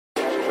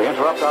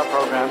interrupt our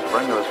program to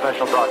bring you a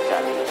special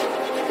broadcast.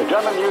 The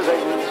German news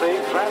agency,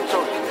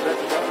 Transocean, said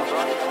to them the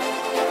broadcast.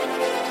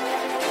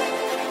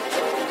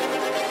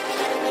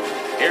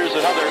 Here's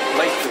another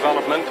late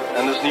development,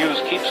 and this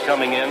news keeps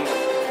coming in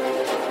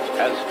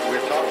as we're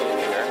talking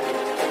here.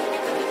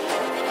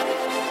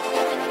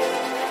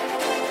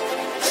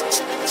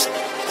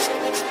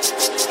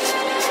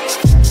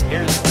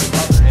 Here's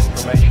other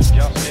information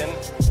just in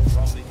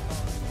from the...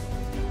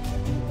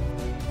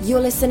 You're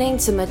listening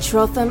to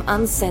Metrotham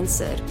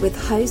Uncensored with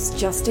host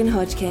Justin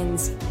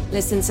Hodgkins.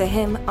 Listen to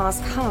him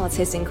ask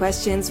hard-hitting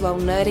questions while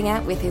nerding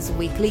out with his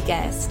weekly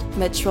guest.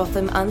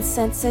 Metrotham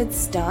Uncensored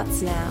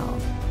starts now.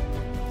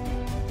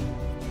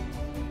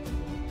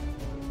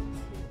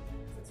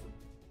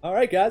 All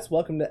right, guys,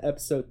 welcome to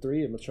episode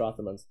 3 of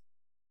Metrotham Uncensored.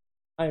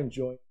 I am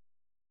joined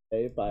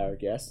today by our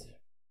guest,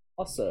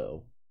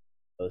 also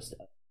host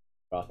of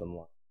Metrotham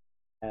Live,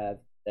 have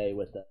today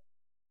with us,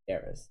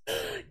 Eris.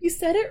 You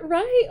said it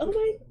right. Oh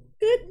my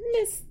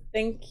goodness.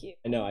 Thank you.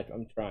 I know,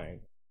 I'm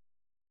trying.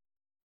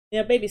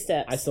 Yeah, baby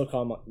steps. I still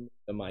call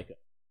the Micah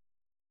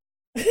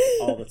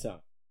all the time.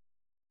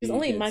 She's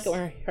only Micah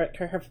when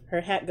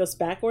her hat goes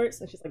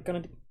backwards and she's like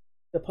going to do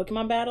the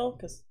Pokemon battle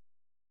because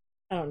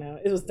I don't know.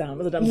 It was dumb. It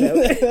was a dumb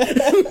joke.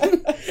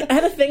 I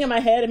had a thing in my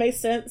head. It made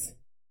sense.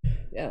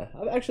 Yeah,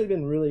 I've actually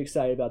been really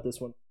excited about this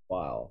one for a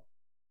while.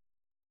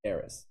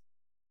 Eris.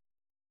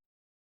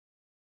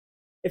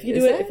 If you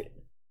do it...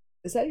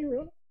 Is that your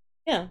real name?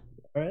 Yeah.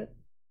 All right.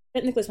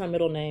 Technically, it's my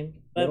middle name,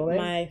 but Middle name?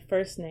 my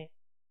first name.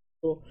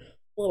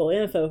 Little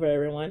info for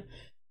everyone.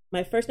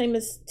 My first name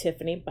is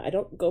Tiffany, but I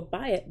don't go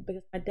by it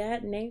because my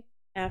dad named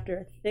after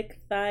a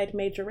thick-thighed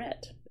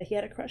majorette that he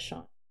had a crush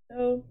on.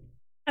 So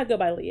I go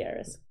by Lee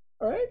Eris.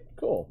 All right,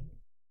 cool.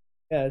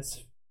 Yeah,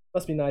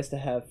 must be nice to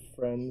have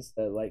friends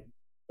that like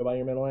go by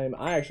your middle name.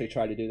 I actually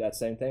tried to do that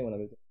same thing when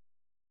I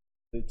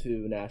moved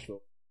to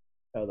Nashville.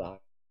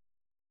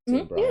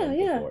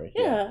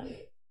 Yeah.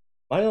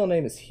 My middle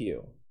name is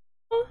Hugh.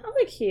 Oh, I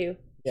like Hugh.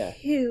 Yeah.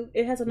 Hugh.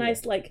 It has a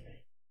nice like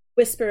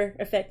whisper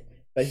effect.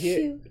 But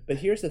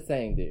here's the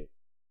thing, dude.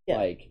 Yeah.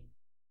 Like,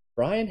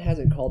 Brian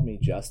hasn't called me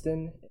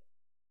Justin.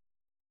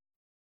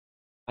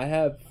 I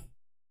have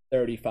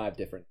 35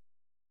 different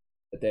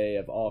that they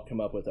have all come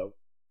up with over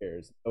the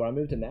years. So when I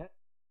moved to Nat,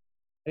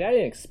 like, I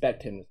didn't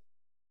expect him.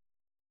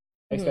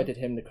 I expected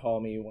him to call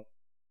me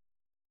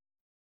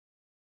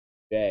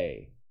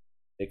Jay,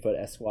 Bigfoot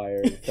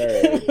Esquire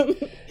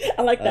III.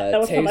 I like that. That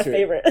was one of my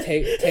favorite.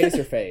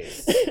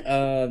 Taserface,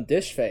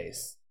 Dish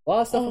Face. A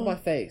lot of stuff on my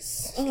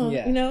face.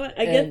 Yeah. You know what?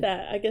 I get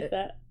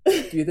that.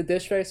 Do you the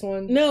Dish Face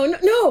one? No,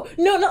 not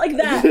like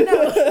that.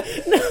 No.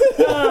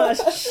 Oh,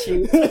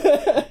 shoot.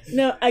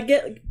 No, I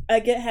get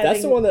having.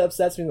 That's the one that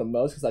upsets me the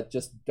most because I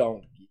just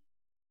don't.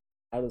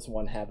 How does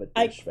one have a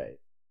dish face?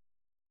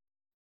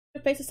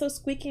 Your face is so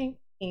squeaky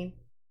clean,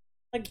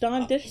 like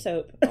Dawn dish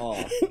soap.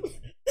 Oh.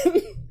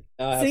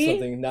 Now I have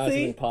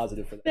something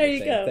positive for that. There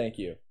you go. Thank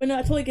you. But no,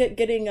 I totally get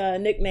getting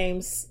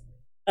nicknames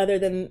other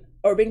than,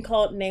 or being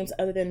called names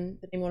other than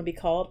the name you want to be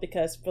called,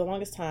 because for the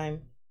longest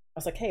time I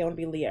was like, hey, I want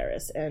to be Lee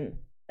Eris, and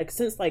like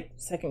since like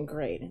second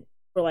grade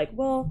we're like,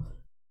 well,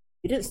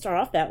 you didn't start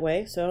off that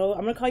way, so I'm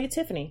gonna call you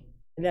Tiffany.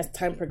 And as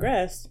time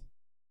progressed,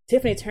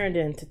 Tiffany turned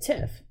into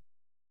Tiff,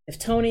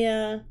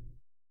 Tiftonia,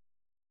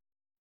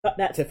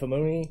 that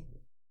Tiffamoni,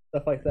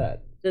 stuff like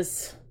that.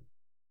 Just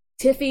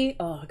Tiffy.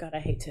 Oh god, I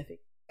hate Tiffy.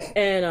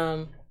 And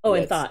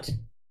and Thought.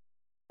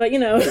 But you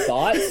know,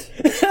 Thought?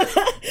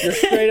 Your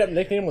straight up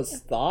nickname was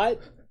Thought?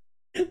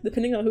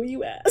 Depending on who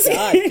you ask.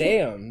 God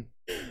damn.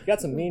 You got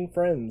some mean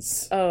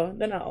friends. Oh,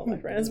 they're not all my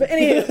friends. But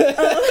anyway.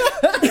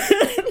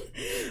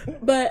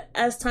 But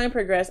as time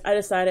progressed, I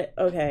decided,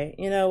 okay,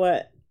 you know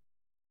what?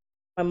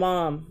 My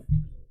mom,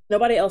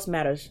 nobody else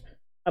matters.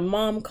 My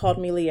mom called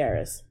me Lee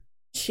Eris.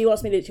 She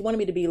wanted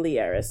me to be Lee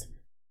Eris.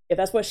 If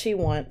that's what she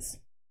wants,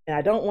 and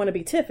I don't want to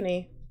be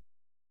Tiffany,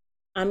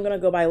 I'm gonna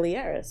go by Lee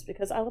Eris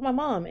because I love my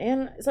mom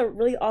and it's a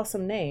really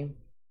awesome name.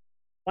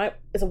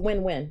 It's a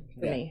win-win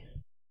for me.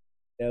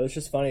 Yeah, it was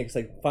just funny because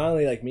like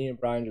finally like me and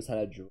Brian just had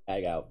a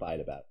drag out fight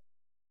about it.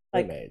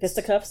 Like roommates.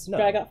 fisticuffs, no,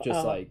 drag out,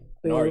 just like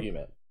an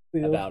argument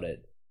about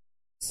it.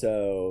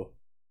 So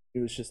it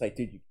was just like,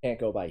 dude, you can't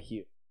go by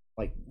Hugh.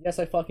 Like, yes,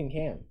 I fucking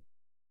can.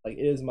 Like,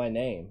 it is my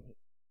name.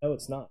 No,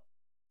 it's not.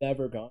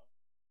 Never gone.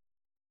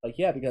 Like,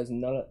 yeah, because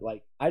none of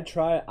like I've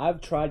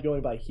tried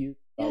going by Hugh.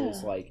 I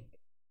was like,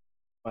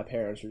 my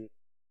parents were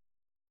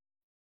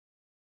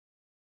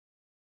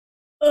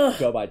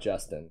go by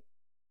Justin.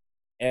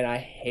 And I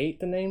hate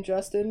the name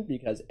Justin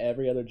because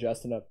every other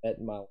Justin I've met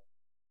in my life.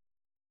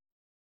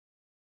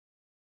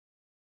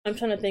 I'm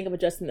trying to think of a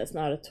Justin that's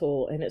not a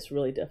tool, and it's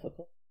really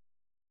difficult.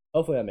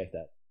 Hopefully I make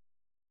that.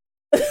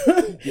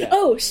 Yeah.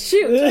 Oh,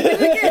 shoot.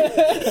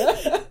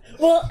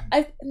 Well,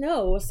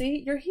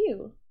 see, you're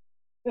Hugh.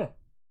 Yeah.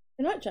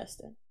 You're not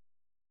Justin.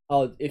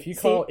 Oh, if you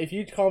call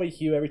me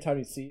Hugh every time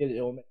you see it,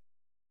 it'll make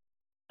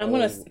from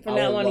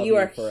now on, you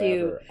are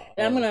Hugh.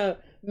 And I'm gonna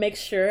make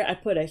sure I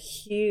put a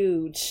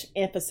huge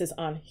emphasis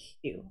on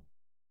Hugh.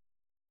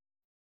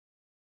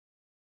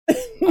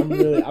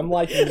 I'm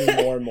liking you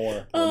more and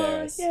more,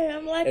 Linares. Yeah,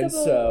 I'm likable. And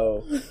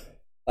so,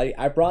 like,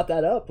 I brought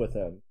that up with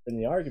him in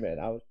the argument.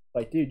 I was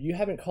like, dude, you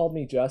haven't called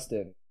me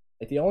Justin.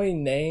 Like, the only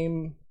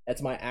name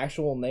that's my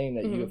actual name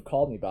that you have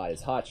called me by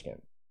is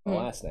Hodgkin, my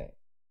last name.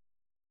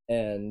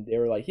 And they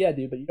were like, yeah,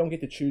 dude, but you don't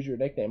get to choose your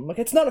nickname. I'm like,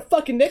 it's not a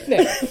fucking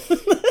nickname.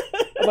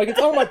 I'm like,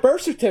 it's on my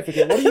birth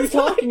certificate. What are you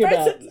talking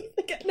about?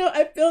 No,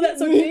 I feel that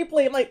so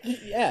deeply. I'm like,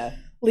 yeah.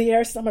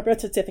 Lierus is on my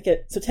birth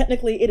certificate. So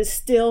technically, it is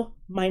still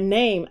my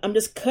name. I'm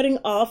just cutting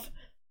off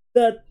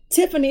the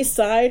Tiffany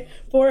side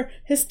for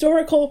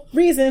historical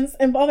reasons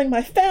involving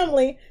my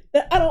family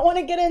that I don't want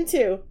to get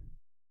into.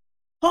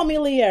 Call me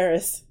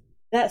Lierus.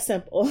 That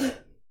simple.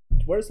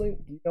 Where's Lee?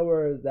 Do you know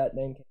where that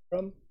name came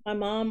from? My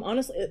mom,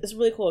 honestly, it's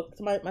really cool.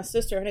 So my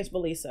sister, her name's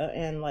Belisa,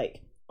 and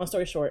like, long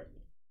story short,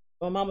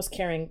 my mom was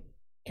carrying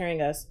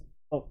us.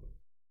 Oh,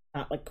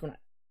 not like we're not.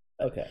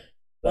 Okay.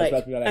 Like,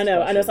 I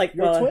know. It's like,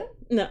 you're a twin?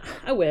 No,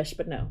 I wish,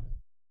 but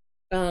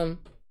no.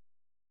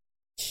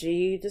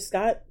 She just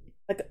got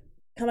like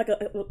kind of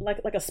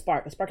like a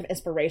spark of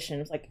inspiration.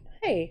 It was like,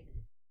 hey,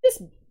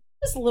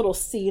 this little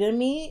seed in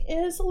me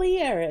is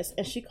Lierus,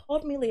 and she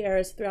called me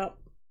Lierus throughout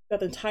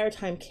the entire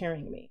time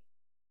carrying me.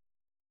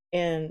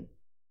 And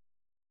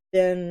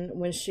then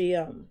when she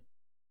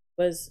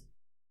was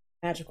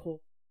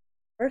magical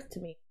birth to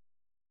me,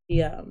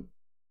 she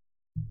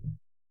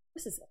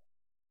this is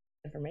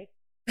information.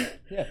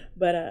 Yeah.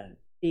 But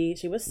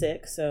she was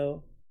sick,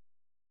 so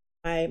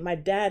my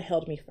dad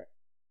held me first.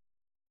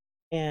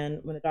 And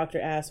when the doctor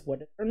asked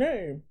what is her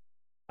name,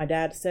 my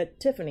dad said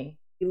Tiffany.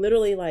 He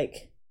literally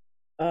like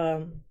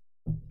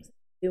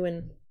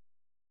doing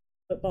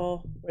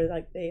football where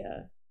like they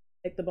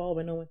take the ball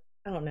but no one,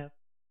 I don't know.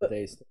 But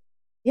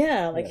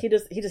yeah, like he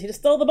just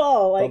stole the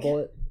ball, like fumble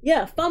it.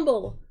 Yeah,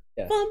 fumble.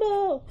 Yeah.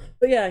 Fumble.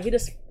 But yeah, he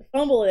just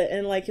fumbled it,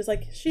 and like he was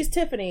like, she's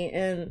Tiffany.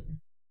 And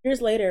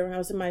years later, when I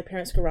was in my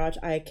parents' garage,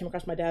 I came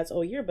across my dad's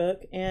old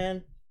yearbook,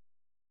 and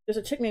there's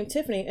a chick named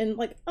Tiffany, and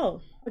like,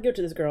 oh, I'll give it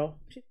to this girl.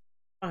 She's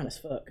fine as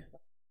fuck.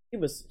 She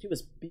was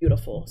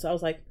beautiful. So I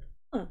was like,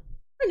 huh,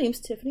 her name's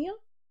Tiffany,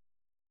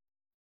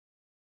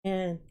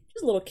 and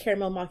she's a little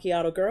caramel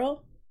macchiato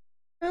girl,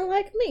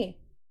 unlike me.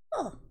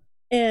 Oh,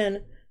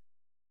 and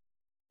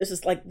this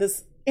is like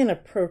this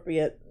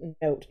inappropriate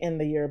note in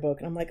the yearbook,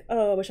 and I'm like,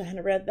 oh, I wish I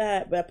hadn't read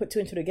that, but I put two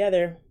and two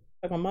together.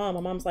 Like my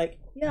mom's like,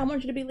 yeah, I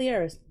want you to be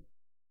Lierus.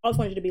 I always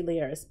wanted you to be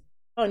Lierus.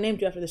 Oh, I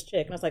named you after this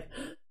chick. And I was like,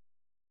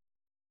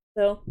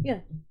 so yeah.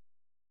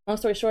 Long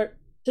story short,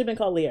 should have been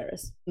called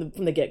Lierus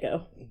from the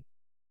get-go.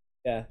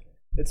 Yeah,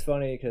 it's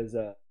funny because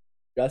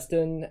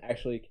Justin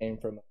actually came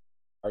from an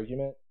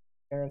argument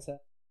parents had,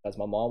 because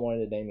my mom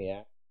wanted to name me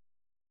Ashley.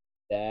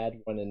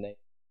 Dad wanted to name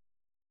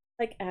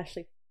like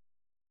Ashley.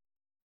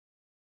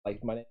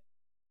 Like my name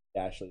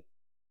is Ashley.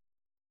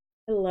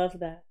 I love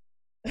that.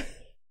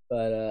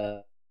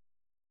 But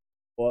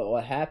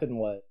what happened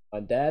was my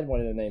dad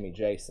wanted to name me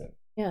Jason.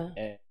 Yeah.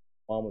 And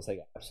mom was like,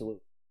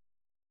 absolutely.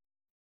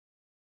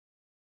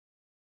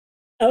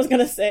 I was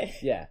gonna say.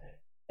 Yeah.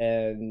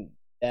 And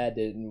dad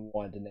didn't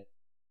want to name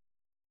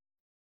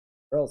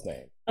the girl's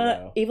name. You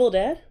know? Evil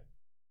Dad?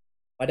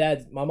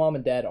 My mom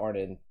and dad aren't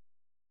in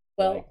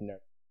like nerd.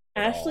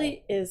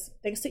 Ashley is,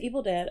 thanks to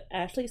Evil Dad,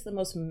 Ashley is the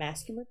most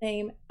masculine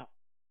name out.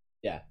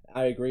 Yeah,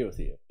 I agree with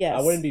you. Yes.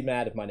 I wouldn't be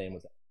mad if my name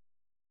was I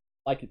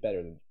like it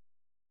better than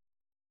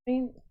I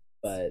mean,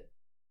 but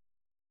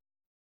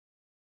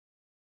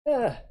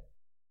but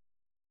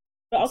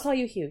I'll call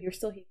you Hugh. You're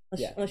still Hugh,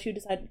 unless you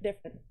decide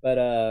different. But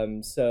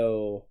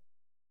so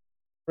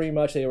pretty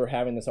much they were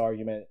having this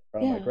argument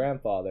from my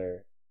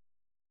grandfather.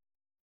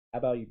 How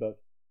about you both?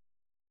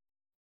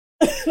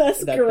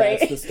 That's great.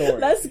 That's the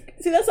story.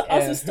 That's an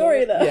awesome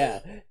story though.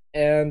 Yeah.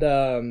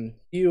 And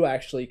Hugh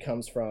actually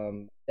comes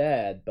from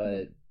dad,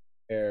 but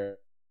their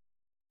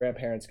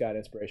grandparents got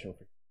inspiration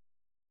for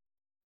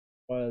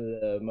one of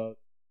the most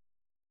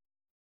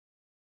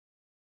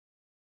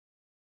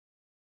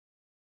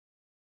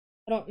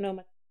I don't know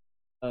much.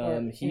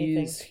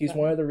 He's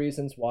one of the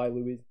reasons why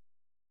Louis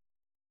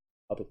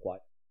public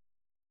life.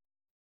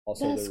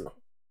 Also,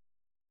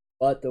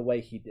 but the way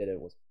he did it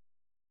was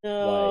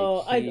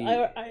no. Like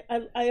I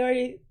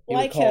already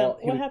like him.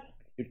 What happened?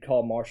 He'd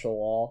call martial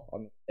law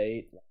on the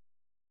state.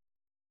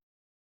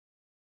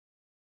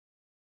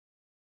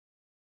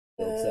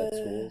 At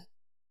schools.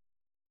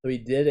 So he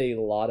did a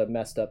lot of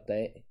messed up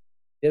things.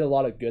 Did a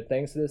lot of good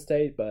things to the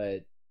state,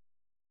 but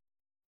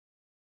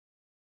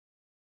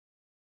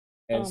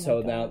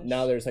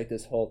now there's like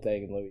this whole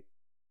thing in Louis.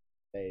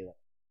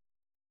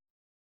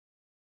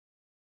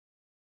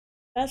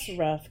 That's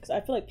rough because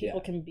I feel like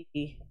people can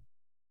be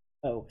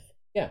both.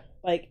 Yeah.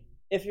 Like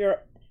if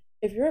you're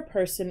a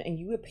person and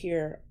you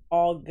appear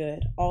all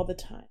good all the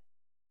time,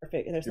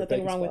 perfect, and there's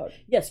nothing wrong with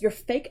yes, you're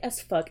fake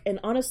as fuck. And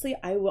honestly,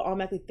 I will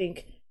automatically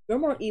think you're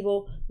more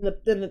evil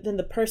than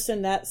the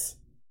person that's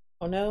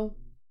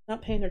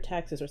not paying their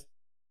taxes or something.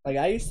 Like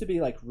I used to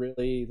be like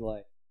really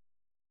like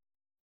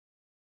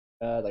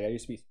I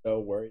used to be so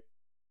worried.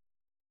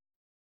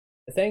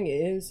 The thing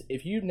is,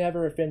 if you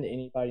never offend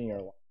anybody in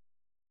your life,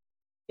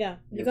 Yeah,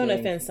 you're gonna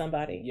offend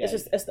somebody. Yeah. It's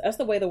just that's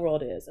the way the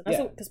world is, and that's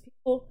Yeah. because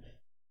people,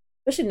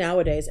 especially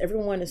nowadays,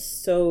 everyone is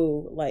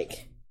so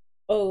like,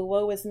 oh,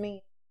 woe is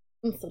me,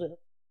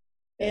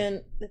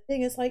 and the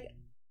thing is like,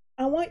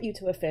 I want you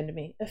to offend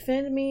me,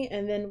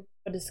 and then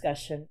a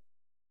discussion.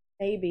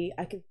 Maybe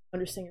I could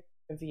understand your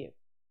point of view,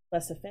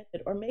 less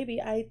offended, or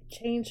maybe I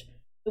change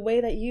the way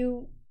that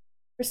you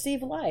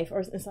perceive life,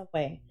 or in some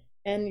way,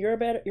 and you're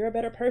a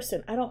better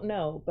person. I don't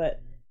know,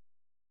 but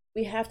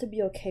we have to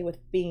be okay with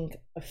being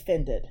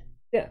offended.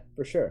 Yeah,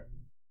 for sure.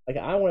 Like,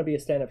 I want to be a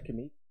stand-up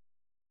comedian.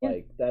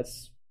 Like,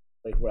 that's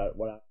like what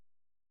I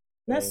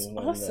that's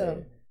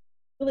awesome.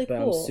 Really but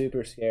cool. I'm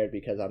super scared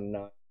because I'm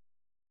not.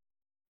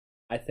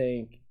 I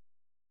think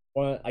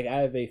I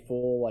have a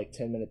full like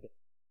 10-minute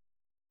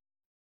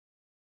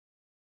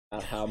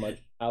about how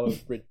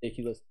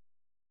ridiculous.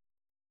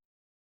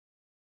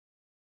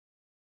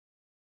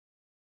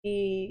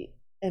 He,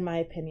 in my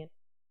opinion,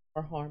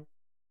 or harm.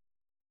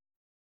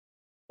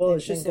 Well,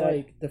 it's just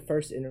like the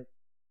first interview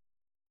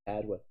I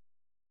had with.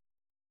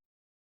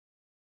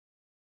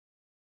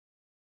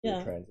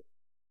 Yeah.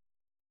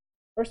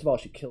 First of all,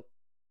 she killed.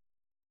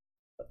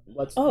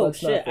 Let's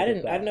shit! I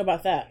didn't know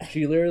about that.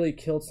 She literally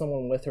killed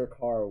someone with her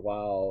car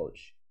while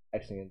she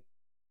actually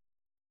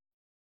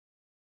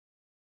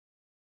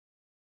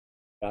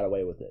got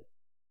away with it.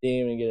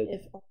 Didn't even get it.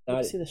 If I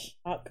could see the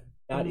shock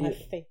on my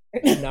face.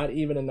 Not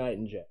even a night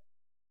in jail.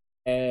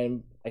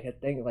 And like I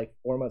think like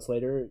 4 months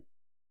later.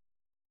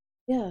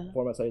 Yeah.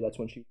 4 months later, that's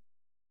when she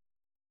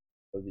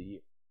of the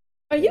year.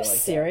 Are you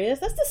serious?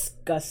 That's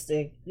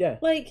disgusting. Yeah.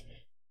 Like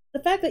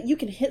the fact that you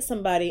can hit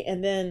somebody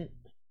and then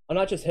I'll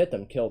not just hit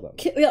them, kill them.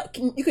 Yeah,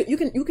 you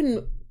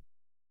can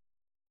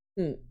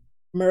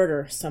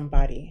murder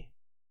somebody,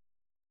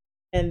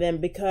 and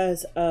then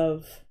because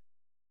of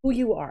who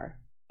you are,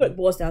 what it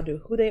boils down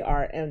to who they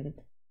are, and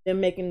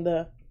them making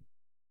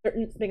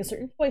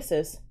certain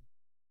choices,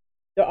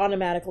 they're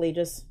automatically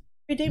just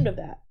redeemed of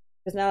that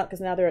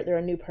because now they're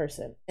a new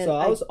person. And so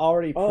I was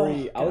already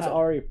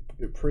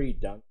pre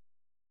done.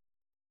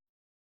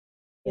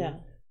 Yeah,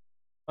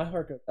 my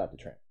heart goes out to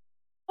Trent.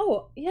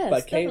 Oh yes,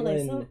 but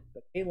definitely.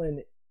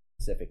 Caitlyn,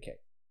 specific case.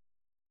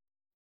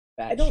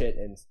 I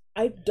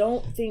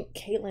don't think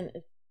Caitlyn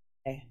is.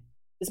 Okay,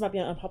 this might be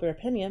an unpopular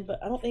opinion,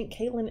 but I don't think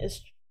Caitlyn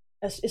is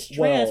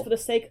trans for the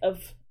sake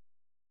of.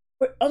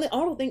 I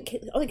don't think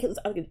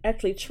Caitlyn's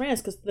actually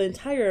trans because the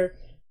entire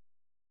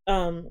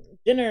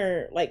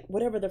Jenner, like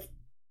whatever the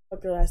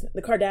fuck their last name,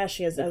 the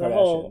Kardashians as a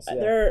whole, yeah.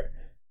 they're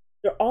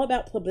all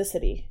about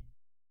publicity.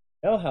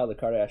 You know how the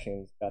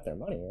Kardashians got their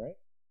money, right?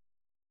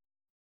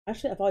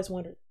 Actually, I've always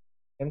wondered.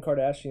 Kim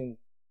Kardashian's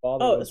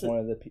father was one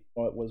of the people.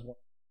 Was one.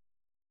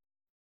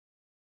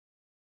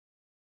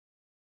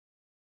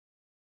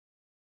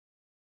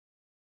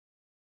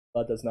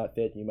 Blood does not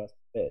fit. You must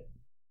fit.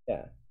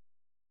 Yeah.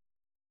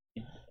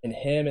 And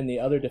him and the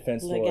other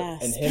defense lawyer,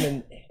 and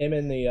him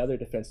and the other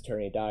defense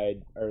attorney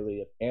died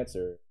early of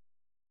cancer.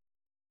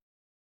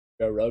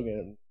 Joe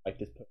Rogan like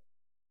just put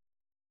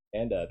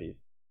hand up.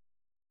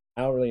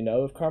 I don't really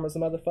know if Karma's a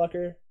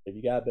motherfucker. If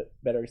you got a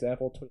better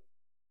example, tweet.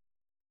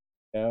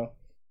 No.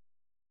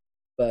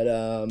 But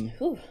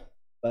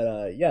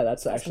yeah,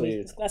 that's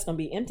actually this glass gonna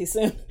be empty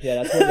soon.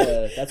 Yeah,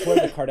 that's where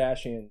the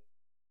Kardashians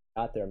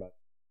got their money.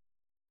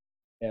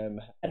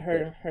 Had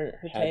her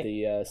had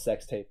the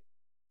sex tape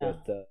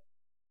with the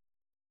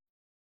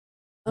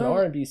an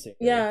R&B singer.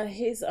 Yeah,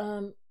 he's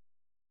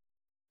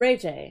Ray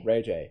J.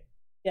 Ray J.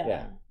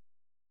 Yeah.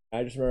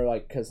 I just remember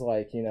like because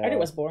like you know. I heard it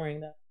was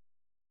boring though.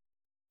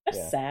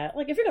 That's sad.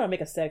 Like if you're gonna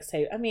make a sex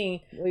tape, I mean,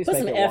 at least put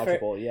some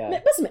effort. Yeah,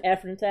 put some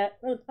effort into that.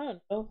 I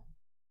don't know.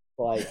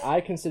 Like I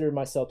consider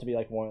myself to be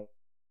like one of the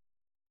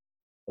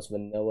most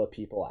vanilla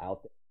people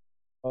out there.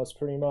 Most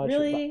pretty much.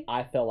 Really? But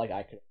I felt like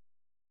I could.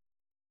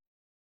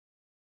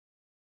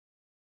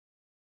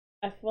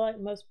 I feel like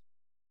most.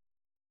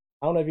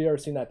 I don't know if you've ever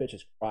seen that bitch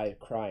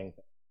crying.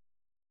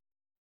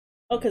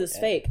 Oh, because it's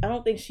fake. I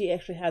don't think she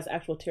actually has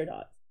actual tear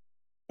ducts.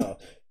 Oh,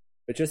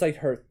 but just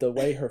like the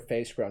way her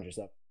face scrunches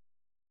up,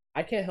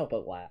 I can't help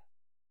but laugh.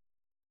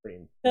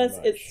 Because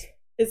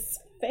it's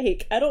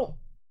fake. I don't.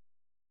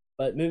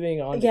 But moving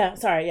on. Yeah,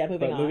 sorry. Yeah,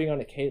 moving on. Moving on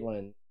to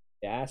Caitlyn,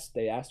 they asked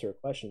her a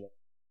question.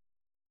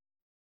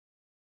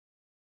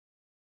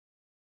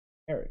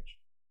 Marriage.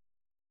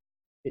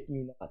 Did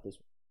you not this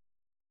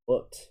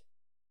looked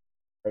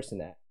person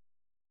that?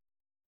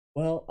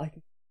 Well, I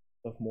can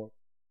think of more.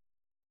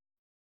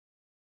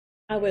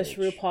 I wish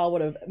RuPaul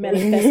would have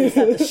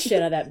manifested the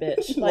shit out of that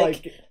bitch.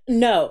 Like,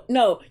 no,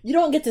 you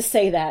don't get to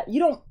say that. You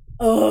don't.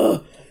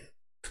 Ugh.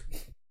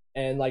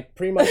 And like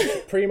pretty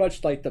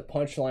much like the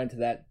punchline to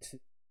that,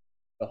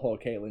 the whole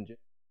Caitlyn.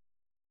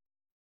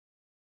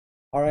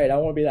 All right, I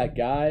want to be that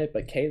guy,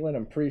 but Caitlyn,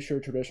 I'm pretty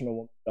sure traditional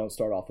women don't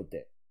start off with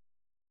dick.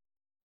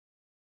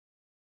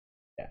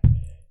 Yeah.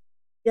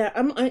 Yeah,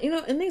 and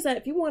things that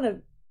if you want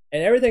to.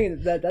 And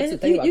everything that's the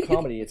thing about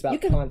comedy. It's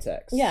about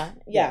context. Yeah,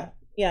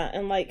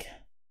 and like.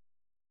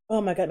 Oh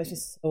my god, it makes me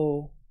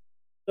so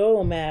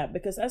mad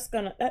because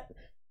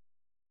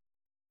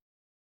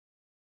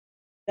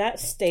that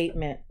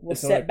statement will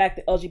It's set gonna- back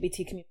the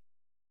LGBT community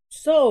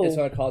so It's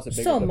going to cause a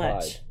bigger so divide.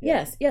 much.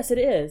 Yeah. Yes, it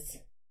is.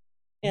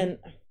 And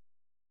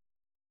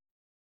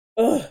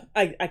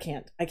I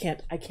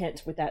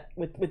can't with that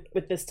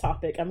with this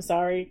topic. I'm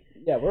sorry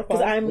Yeah, we're fine.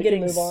 because I'm We can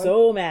getting move on.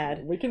 so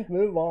mad. We can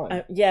move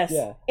on. Yes,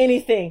 Yeah.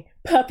 anything.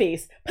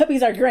 Puppies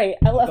are great.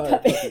 I love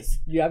puppies.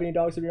 You have any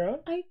dogs of your own?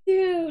 I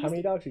do. How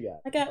many dogs you got?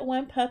 I got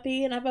one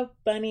puppy and I have a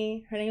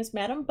bunny. Her name is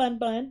Madam Bun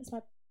Bun. It's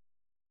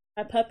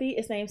my puppy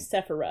is named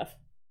Sephiroth.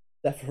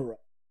 Sephiroth.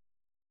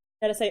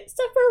 Gotta say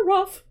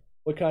Sephiroth.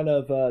 What kind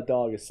of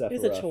dog is Sephiroth?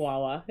 He's a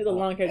Chihuahua. He's a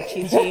long-haired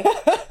Chi-Chi.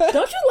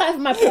 Don't you laugh at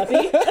my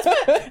puppy.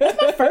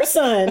 That's my first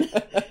son.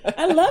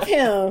 I love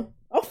him.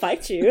 I'll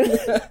fight you.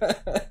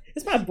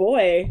 It's my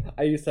boy.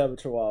 I used to have a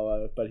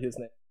Chihuahua, but his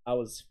name, I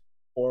was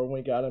 4 when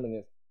we got him, and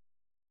it's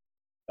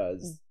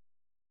because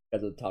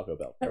of the Taco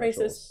Bell. Not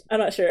commercials. racist. I'm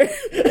not sure.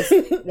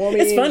 Well, I mean,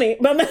 it's funny,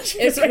 but I'm not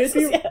sure It it's could racist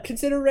be yet.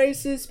 considered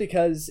racist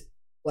because,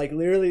 like,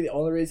 literally the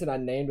only reason I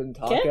named him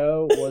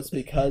Taco was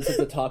because of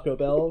the Taco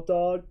Bell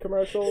dog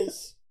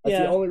commercials. That's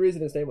Yeah. the only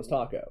reason his name was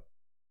Taco.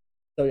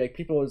 So, like,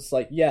 people was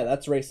like, yeah,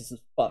 that's racist as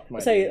fuck.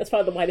 I'll tell you, that's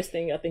probably the whitest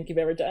thing I think you've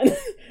ever done.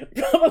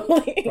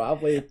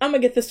 Probably. I'm gonna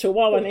get this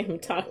Chihuahua named him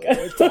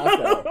Taco.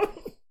 Taco.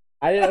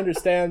 I didn't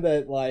understand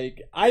that,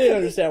 like, I didn't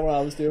understand what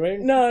I was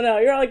doing. No,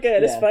 you're all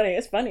good. It's Yeah. funny.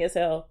 It's funny as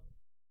hell.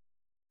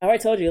 I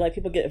already told you, like,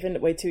 people get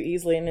offended way too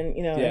easily, and then,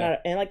 Yeah.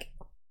 and like,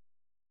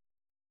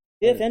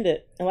 get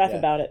offended and laugh Yeah.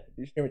 about it.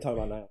 You should hear me talk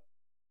about now.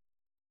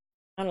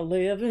 I'm a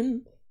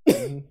living.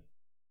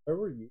 Where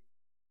were you?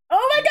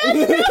 Oh my god!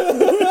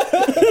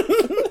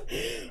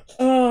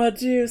 Oh,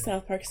 dude,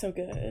 South Park's so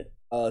good.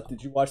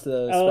 Did you watch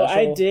the Oh,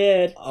 special? I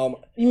did. You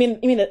You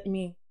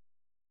mean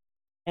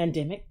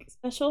pandemic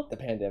special? the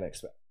pandemic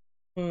special.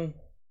 I'm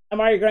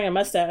already growing a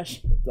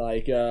mustache.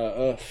 Like,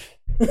 dude,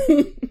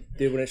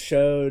 when it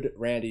showed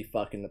Randy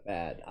fucking the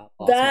bad, I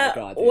lost That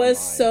my goddamn was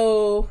mind.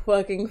 so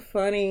fucking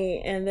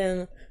funny. And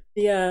then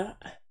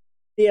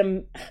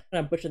I'm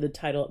gonna butcher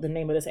the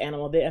name of this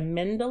animal. The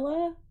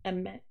amygdala.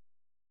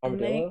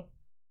 Armadillo?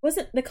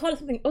 They called it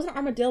something? It wasn't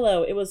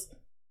armadillo. It was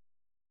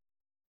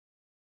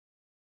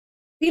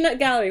peanut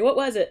gallery. What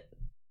was it?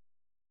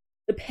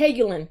 The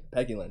pegulin.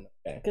 Pegulin.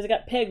 Okay. Because it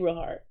got pegged real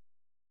hard.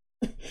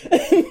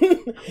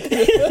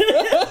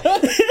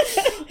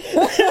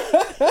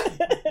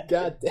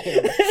 God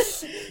damn.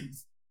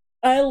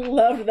 I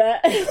loved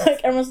that.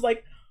 Like, everyone's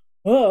like,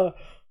 oh,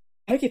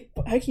 how can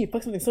you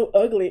fuck something so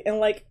ugly? And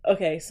like,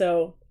 okay,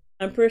 so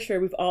I'm pretty sure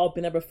we've all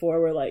been there before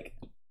where like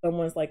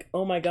someone's like,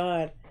 oh my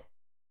god,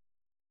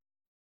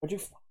 what'd you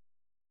fuck?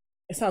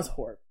 It sounds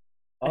horrible.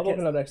 I've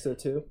woken up next to it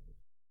too.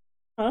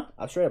 Huh?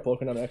 I'm straight up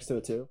woken up next to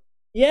it too.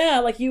 Yeah,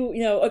 like you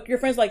know, your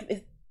friends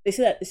like they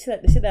see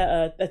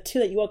that two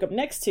that you woke up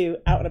next to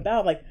out and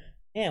about, like,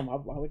 damn, why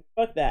would you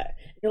fuck that?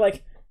 You're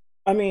like,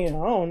 I mean,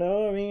 I don't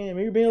know. I mean,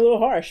 maybe you're being a little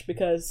harsh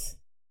because,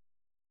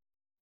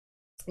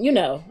 I ain't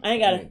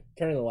gotta.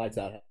 Turning the lights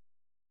out.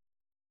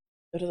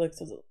 It looks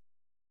so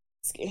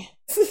risky.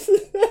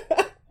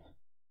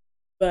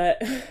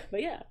 But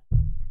yeah.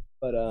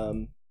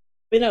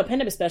 But no,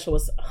 Pandemic Special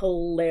was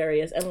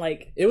hilarious and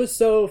like it was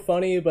so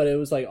funny, but it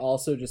was like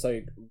also just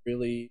like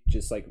really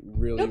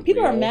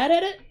people are real. mad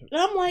at it, and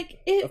I'm like,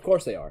 Of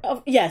course they are.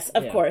 Yes,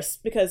 of Yeah. course,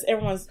 because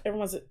everyone's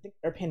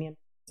their opinion.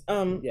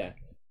 Yeah.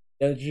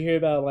 Did you hear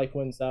about like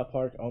when South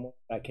Park almost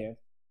got canceled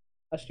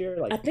last year?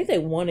 Like I think they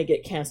want to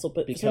get canceled,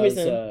 but for some because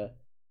reason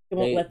they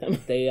won't let them.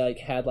 They like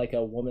had like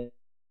a woman.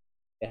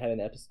 They had an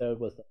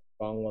episode with a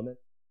strong woman.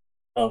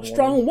 Oh,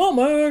 strong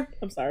woman.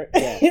 I'm sorry.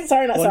 Yeah.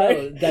 sorry.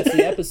 No, that's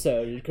the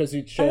episode because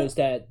it shows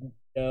that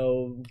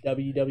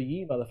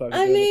WWE motherfuckers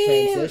doing the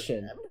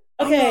transition.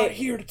 Okay. I'm not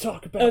here to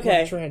talk about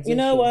my transition. You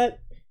know what?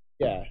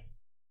 Yeah.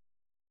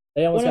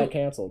 They almost got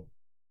canceled.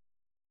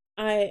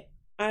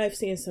 I've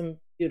seen some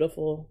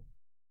beautiful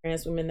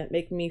trans women that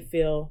make me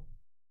feel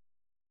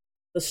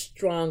the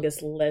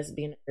strongest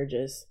lesbian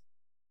urges,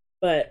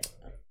 but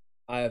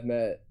I have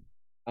met.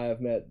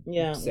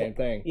 Yeah. Same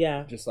thing.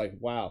 Yeah. Just like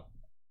wow.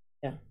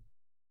 Yeah.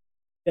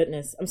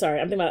 Goodness. I'm sorry.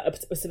 I'm thinking about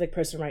a specific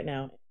person right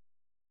now.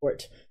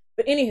 But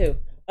anywho,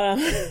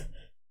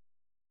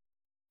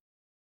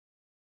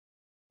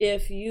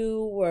 if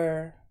you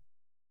were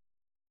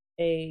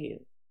a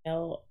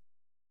male,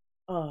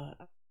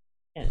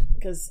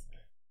 because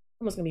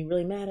someone's gonna be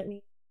really mad at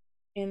me,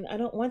 and I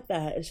don't want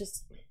that.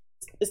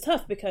 It's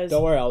tough because.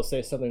 Don't worry, I'll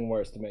say something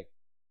worse to make.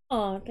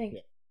 Oh, thank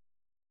you.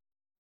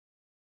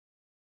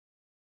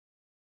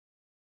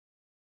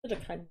 Such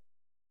a kind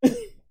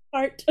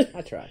heart.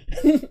 I try.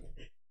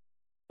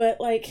 But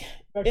like,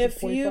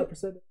 if you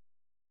 25%.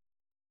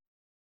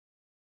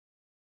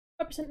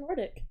 5%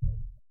 Nordic,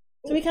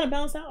 so we kind of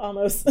balance out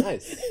almost.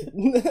 Nice.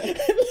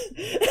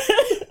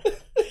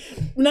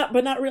 Not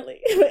really.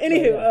 But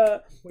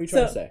anywho, What are you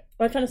trying to say?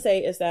 What I'm trying to say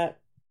is that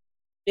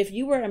if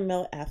you were a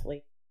male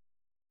athlete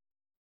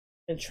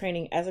and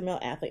training as a male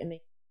athlete and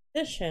they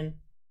transition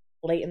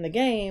late in the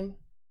game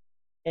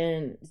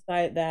and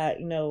decide that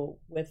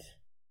with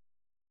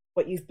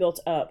what you've built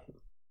up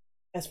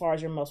as far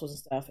as your muscles and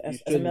stuff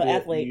as a male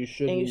athlete. You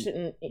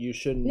shouldn't.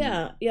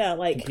 Yeah,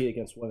 like compete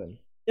against women.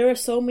 There are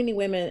so many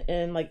women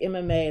in like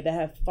MMA that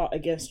have fought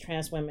against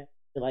trans women,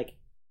 like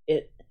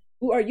it,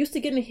 who are used to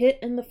getting hit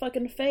in the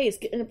fucking face,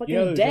 getting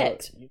fucking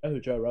decked. You know who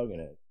Joe Rogan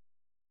is?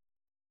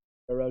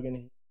 Joe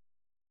Rogan.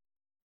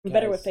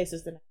 Better with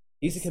faces than.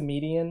 He's a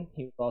comedian.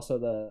 He was also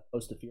the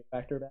host of Fear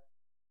Factor back.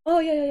 Oh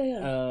yeah.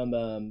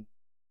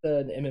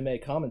 An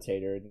MMA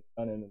commentator and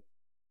on his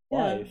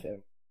life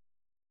and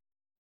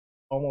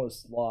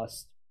almost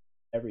lost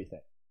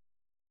everything.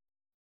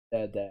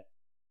 Said that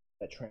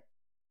trans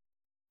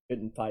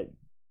couldn't fight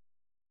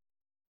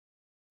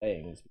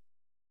things.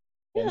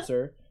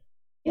 Cancer,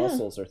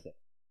 muscles are thin.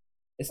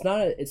 It's not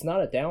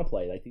a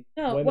downplay. Like these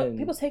women, what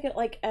people take it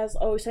like as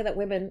say that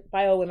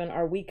bio women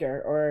are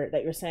weaker, or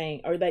that you're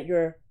saying, or that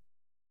you're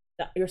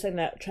saying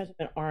that trans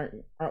women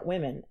aren't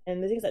women.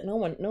 And the thing is that no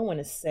one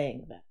is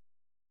saying that.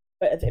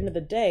 But at the end of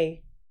the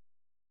day,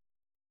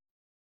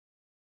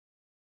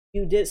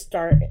 a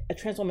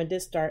trans woman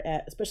did start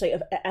at, especially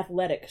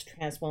athletics,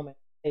 trans woman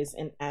is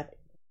in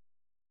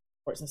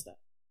sports and stuff.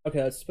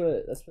 Okay, let's put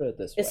it this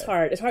way. It's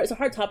hard. It's a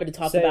hard topic to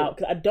talk about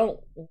because I don't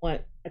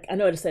want. Like, I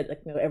know I just said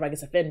everybody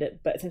gets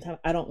offended, but at the same time,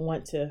 I don't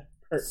want to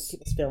hurt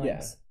people's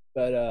feelings.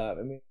 Yeah, but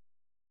I mean,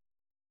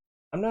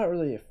 I'm not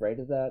really afraid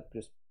of that.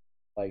 Just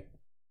like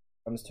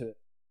comes to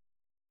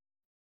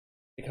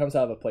it comes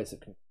out of a place of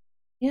control.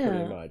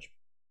 Pretty much.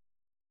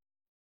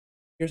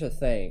 Here's the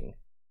thing.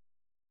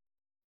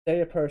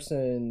 Say a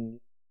person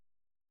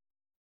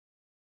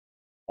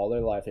all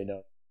their life they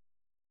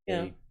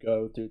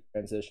go through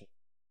transition.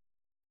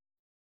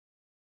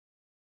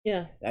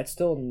 Yeah. That's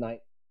still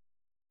night.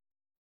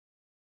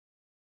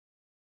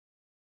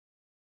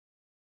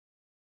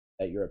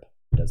 That your opponent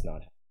does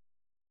not have.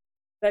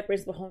 That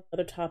brings up a whole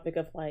other topic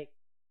of like,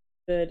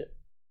 when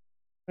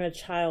a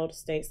child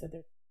states that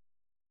they're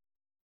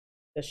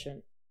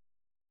transition.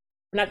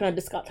 We're not going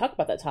to talk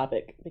about that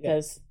topic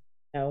because,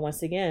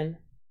 once again,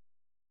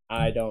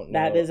 I don't know.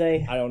 I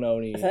don't know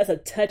any. That's a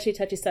touchy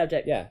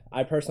subject. Yeah,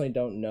 I personally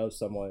don't know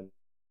someone.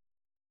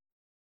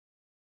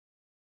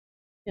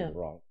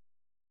 Wrong.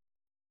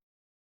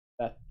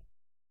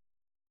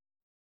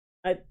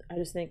 I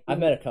just think I've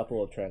met a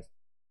couple of trans.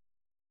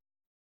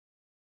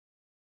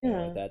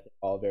 Yeah. That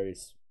all very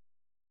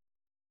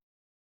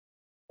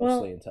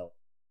mostly intelligent.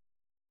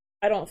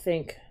 I don't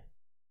think.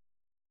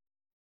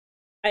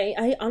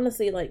 I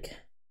honestly like.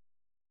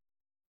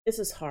 This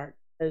is hard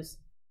because.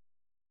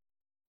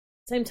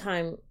 Same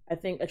time, I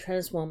think a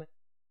trans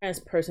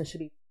person should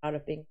be proud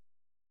of being,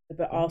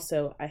 but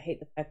also I hate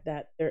the fact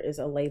that there is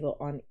a label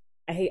on.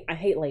 I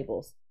hate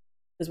labels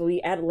because when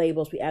we add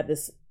labels, we add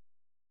this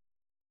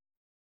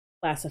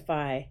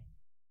classify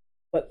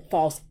what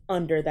falls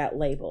under that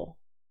label,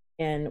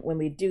 and when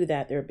we do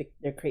that, there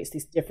creates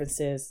these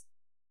differences.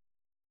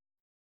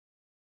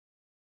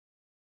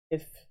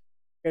 If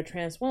you're a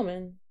trans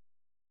woman,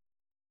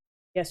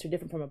 yes, you're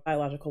different from a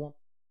biological woman.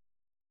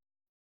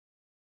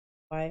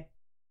 Why?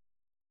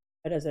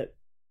 Why does it?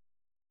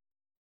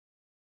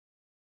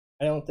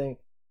 I don't think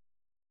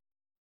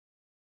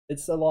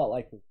it's a lot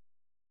like.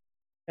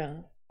 Yeah.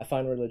 I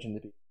find religion to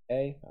be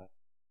okay.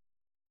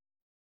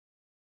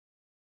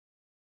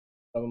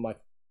 Some of my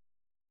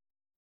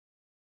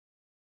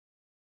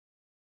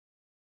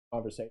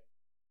conversation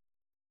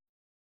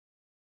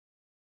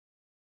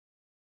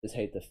just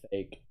hate the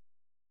fake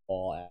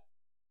all at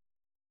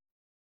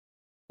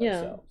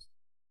ourselves.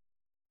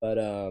 But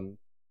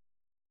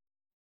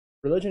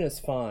religion is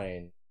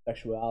fine.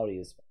 Sexuality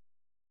is fine.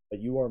 But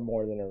you are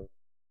more than a...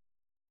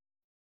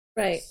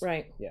 Right.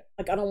 Yeah.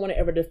 Like, I don't want to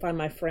ever define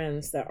my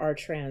friends that are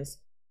trans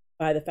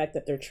by the fact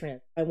that they're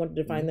trans. I want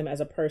to define them as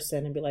a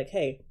person and be like,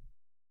 hey,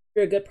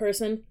 you're a good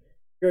person,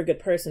 you're a good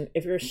person.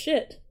 If you're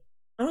shit,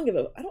 I don't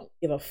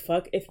give a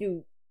fuck if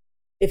you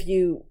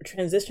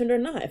transitioned or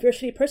not. If you're a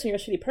shitty person, you're a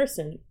shitty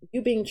person.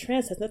 You being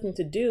trans has nothing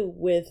to do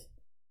with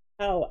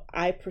how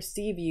I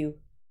perceive you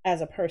as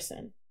a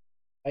person.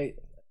 I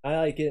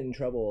like get in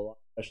trouble a lot,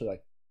 especially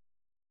like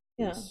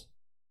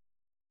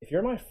if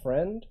you're my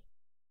friend,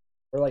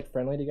 we're like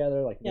friendly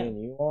together, like me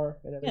and you are,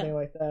 and everything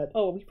like that.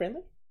 Oh, are we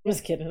friendly? I'm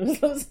just kidding.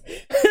 Mine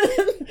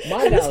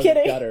was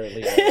gutter,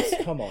 Leos.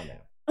 Come on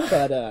now.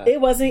 But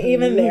it wasn't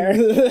even there.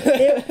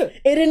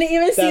 It didn't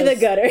even see the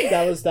gutter.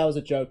 That was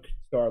a joke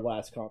to our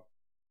last comp.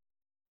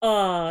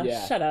 Aw,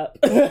 shut up.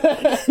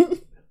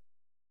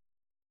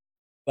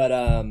 But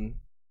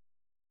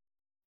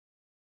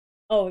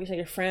oh, you say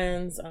your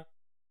friends. The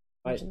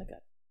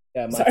gutter.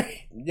 Yeah,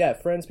 sorry. Yeah,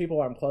 friends,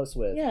 people I'm close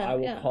with. Yeah, I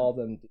will call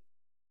them.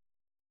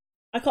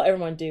 I call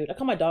everyone dude. I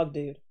call my dog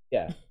dude.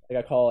 Yeah,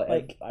 like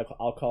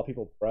I'll call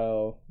people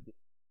bro.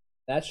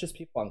 That's just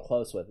people I'm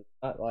close with. It's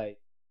not like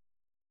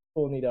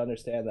people need to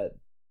understand that.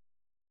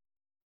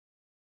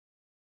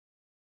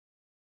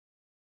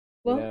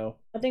 Well,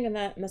 I think in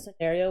that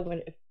scenario,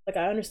 I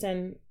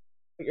understand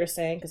what you're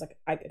saying because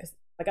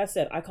like I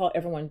said, I call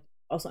everyone.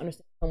 Also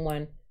understand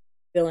someone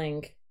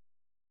feeling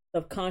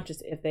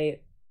self-conscious if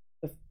they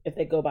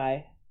go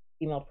by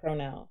female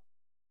pronoun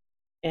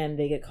and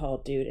they get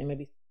called dude, and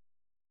maybe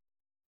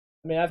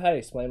I mean, I've had to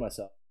explain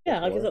myself. Yeah,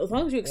 like before. as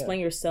long as you explain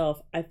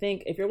yourself, I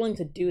think if you're willing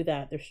to do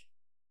that, there's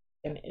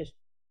an issue.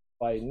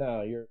 Like,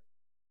 no, you're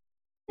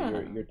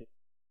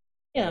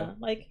yeah,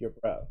 like you're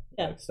bro.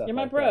 Yeah, like, stuff you're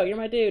my like bro. that. You're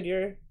my dude.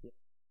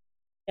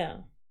 Yeah,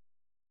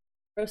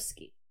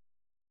 broski.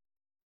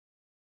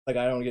 Like,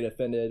 I don't get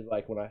offended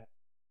like when I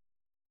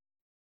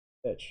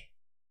bitch.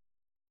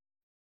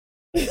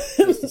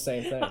 It's the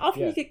same thing. How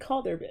often yeah. you get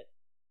called their bitch?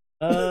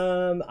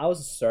 I was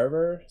a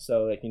server,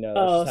 so like that's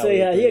Oh, just so how we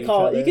yeah, greet each you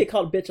other. get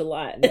called bitch a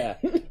lot. Yeah,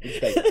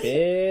 just like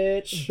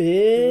bitch,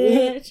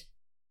 bitch.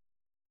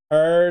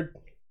 heard.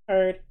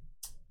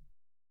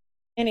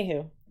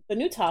 Anywho, the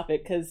new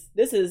topic, because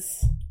this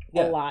is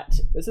Yeah. a lot.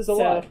 This is a So,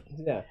 lot.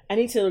 Yeah, I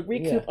need to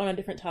recoup Yeah. on a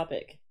different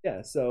topic.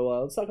 yeah. So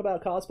let's talk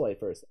about cosplay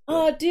first.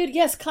 Oh, dude,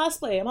 yes,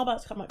 cosplay. I'm all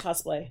about to talk about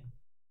cosplay.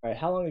 All right,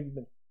 how long have you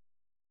been?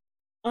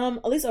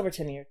 At least over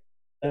 10 years.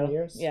 10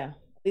 years? Yeah,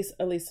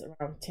 at least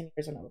around 10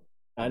 years or no.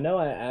 I know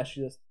I asked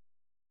you this.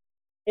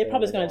 It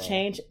probably is Yeah, going to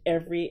change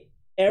every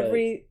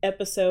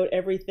episode.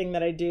 Everything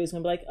that I do is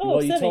going to be like, oh,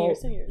 Well, 7 years,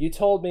 10 years. You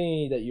told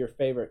me that your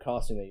favorite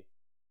costume that you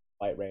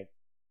White Ranger.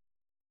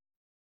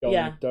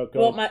 Yeah.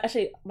 Well, my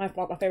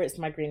favorite is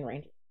my Green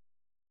Ranger.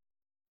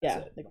 Yeah,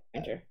 That's it. the Green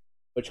Ranger.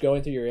 Which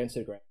going through your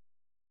Instagram,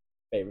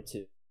 favorite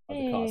too of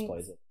the Thanks,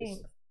 cosplays at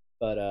least. thanks.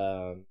 But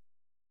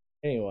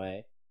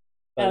anyway,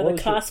 The what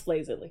was your-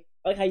 cosplays at least.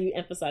 I like how you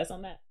emphasize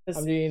on that.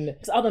 I mean,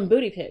 It's all them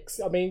booty pics.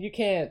 you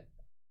can't.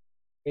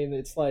 I mean,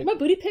 it's like My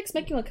booty pics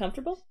make you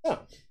uncomfortable? no,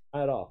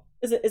 not at all.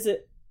 Is it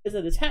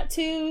the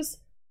tattoos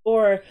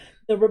or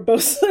the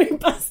rebosoing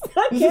bust?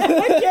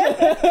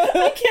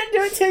 I can't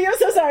do it to you. I'm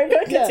so sorry. Go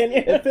ahead, Yeah,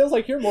 continue. it feels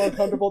like you're more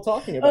comfortable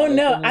talking about. Oh it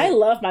no, than I me.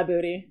 love my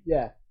booty.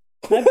 Yeah.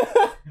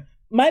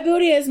 My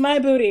booty is my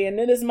booty, and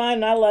it is mine,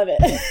 and I love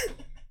it.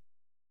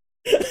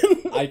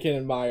 I can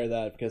admire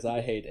that because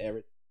I hate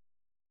everything.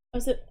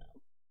 Was it?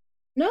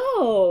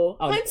 No,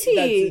 That's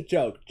hunty. a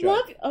joke.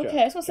 Love.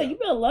 Okay, I was gonna say you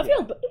better love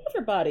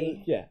your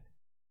body. Yeah,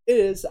 it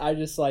is. I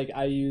just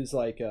I use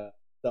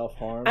self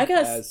harm. I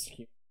guess- as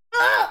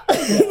Ah! I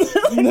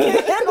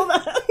can't handle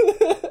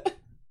that.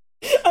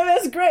 I mean,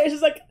 it's great. It's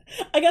just like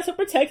I got so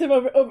protective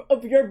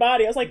of your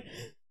body. I was like,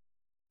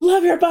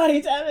 love your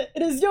body, damn it,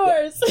 it is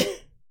yours.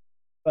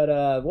 But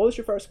what was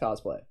your first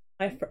cosplay?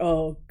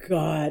 Oh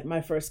God,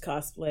 my first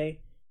cosplay.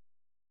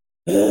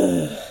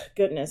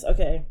 Goodness.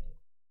 Okay,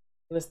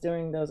 it was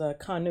during those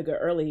Con Nougat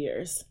early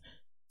years.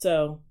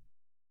 So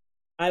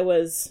I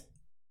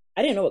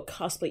didn't know what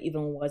cosplay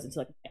even was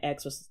until my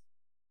ex was.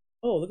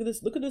 Oh, look at this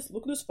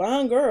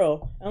fine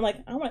girl. And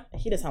I'm like,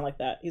 he doesn't sound like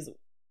that.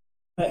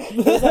 But he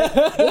was like,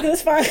 look at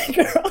this fine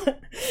girl.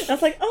 And I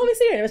was like, oh, let me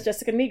see her. And it was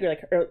Jessica Negri,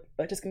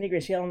 Jessica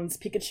Negri. She had on this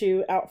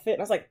Pikachu outfit.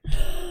 And I was like,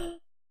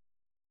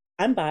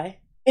 I'm bi.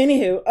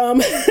 Anywho, so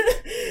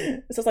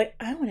I was like,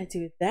 I want to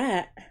do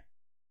that.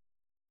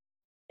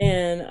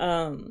 And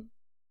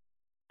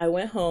I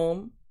went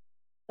home,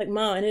 like,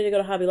 Mom, I need to go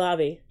to Hobby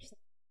Lobby. She's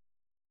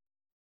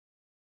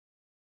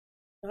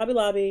like, Hobby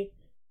Lobby,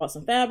 bought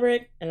some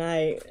fabric, and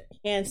I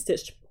hand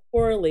stitched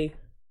poorly.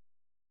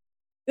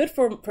 Good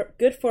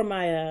for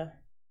my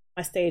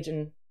my stage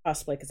and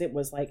cosplay because it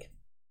was like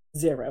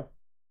 0.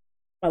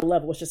 My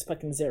level was just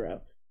fucking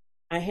 0.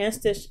 I hand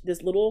stitched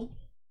this little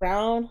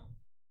brown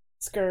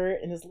skirt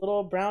and this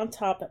little brown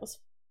top that was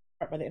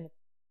by the end of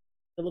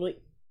the little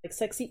like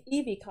sexy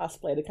Eevee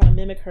cosplay to kind of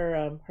mimic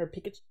her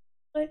Pikachu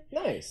cosplay.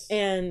 Nice.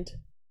 And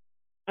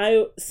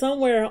I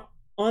somewhere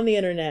on the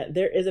internet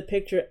there is a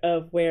picture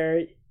of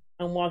where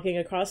I'm walking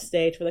across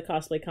stage for the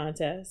cosplay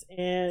contest,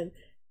 and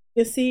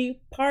you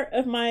see part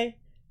of my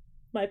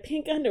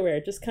pink underwear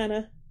just kind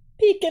of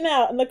peeking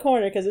out in the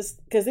corner because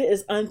it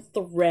is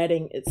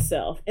unthreading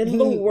itself in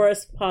the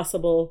worst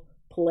possible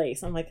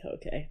place. I'm like,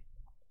 okay,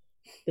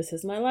 this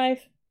is my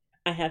life.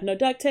 I have no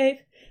duct tape.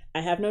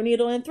 I have no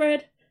needle and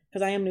thread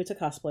because I am new to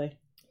cosplay.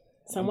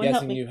 Someone I'm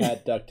help guessing me. you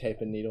had duct tape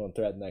and needle and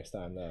thread next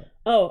time though.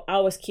 Oh,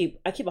 I keep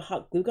a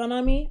hot glue gun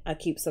on me. I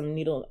keep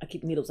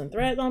needles and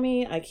threads on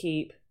me. I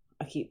keep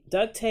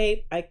duct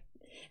tape.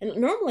 And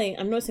normally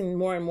I'm noticing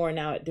more and more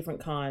now at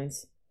different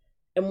cons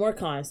and more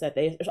cons that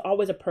there's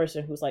always a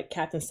person who's like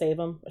Captain Save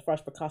 'em as far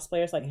as for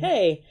cosplayers. Like,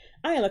 hey,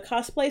 I am a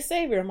cosplay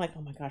savior. I'm like,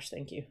 oh my gosh,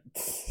 thank you.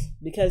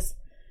 Because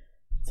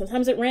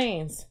sometimes it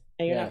rains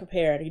and you're not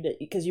prepared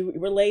because you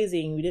were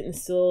lazy and you didn't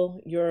seal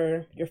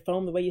your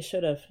foam the way you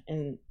should have,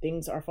 and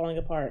things are falling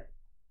apart.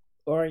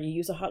 Or you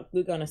use a hot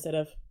glue gun instead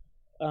of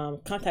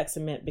contact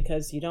cement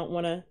because you don't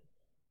want to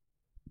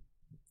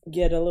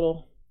get a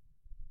little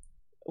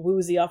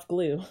woozy off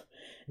glue.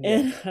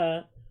 And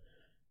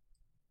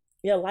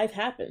life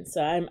happens.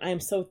 So I'm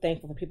so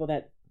thankful for people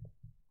that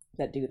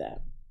do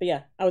that. But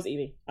yeah, I was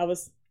Eevee. I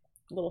was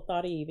a little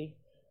thoughty Eevee.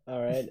 All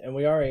right, and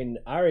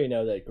I already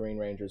know that Green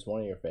Ranger is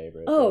one of your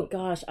favorites. Oh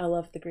gosh, I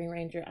love the Green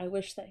Ranger. I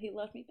wish that he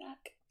loved me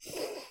back.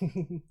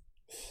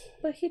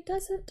 But he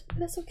doesn't.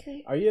 That's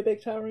okay. Are you a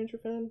big Power Ranger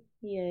fan?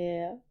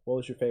 Yeah. What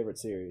was your favorite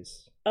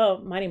series? Oh,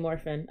 Mighty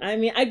Morphin. I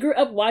mean, I grew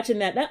up watching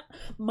that. That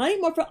Mighty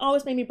Morphin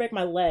always made me break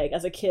my leg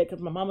as a kid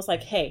because my mom was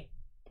like, "Hey,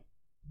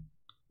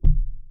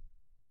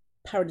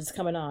 Power Rangers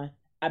coming on,"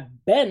 I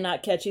bet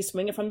not catch you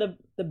swinging from the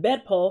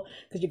bedpost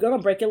because you're going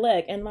to break your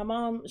leg. And my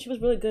mom, she was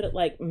really good at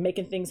like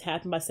making things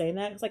happen by saying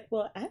that. I was like,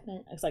 well, I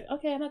haven't. I was like,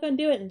 okay, I'm not going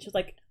to do it. And she was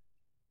like,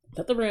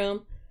 left the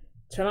room,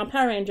 turn on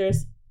Power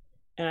Rangers,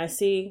 and I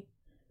see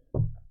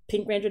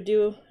Pink Ranger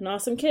do an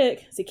awesome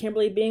kick. I see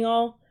Kimberly being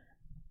all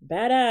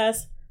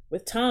badass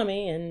with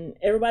Tommy and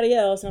everybody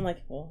else. And I'm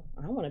like, well,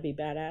 I want to be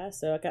badass.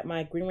 So I got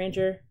my Green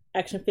Ranger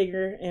action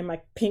figure and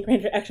my Pink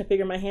Ranger action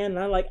figure in my hand.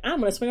 And I'm like, I'm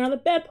going to swing around the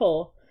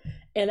bedpost.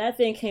 And that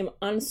thing came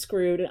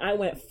unscrewed and I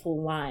went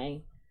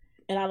flying.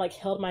 And I like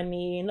held my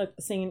knee and look,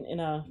 the scene in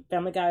a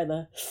Family Guy,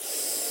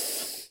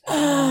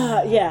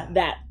 yeah,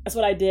 that's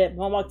what I did.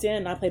 When I walked in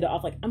and I played it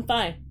off like, I'm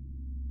fine.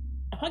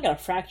 I probably got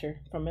a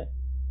fracture from it.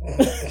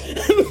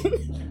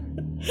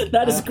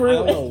 That is great. I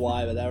don't know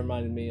why, but that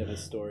reminded me of a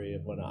story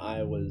of when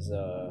I was,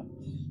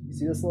 you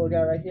see this little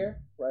guy right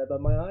here? Right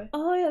above my eye?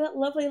 Oh yeah, that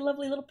lovely,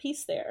 lovely little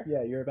piece there.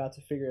 Yeah, you're about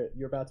to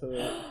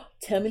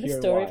tell me the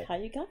story of how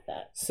you got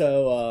that.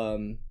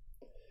 So,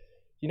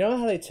 you know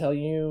how they tell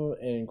you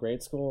in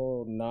grade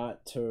school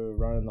not to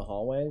run in the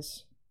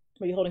hallways?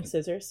 Were you holding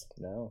scissors?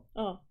 No.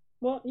 Oh,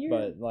 well,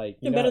 you're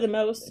you're better than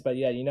most. But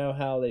yeah, you know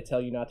how they tell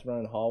you not to run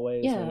in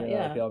hallways when you're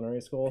like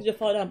elementary school? Because you'll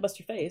fall down and bust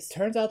your face.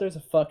 Turns out there's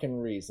a fucking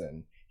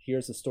reason.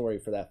 Here's the story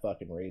for that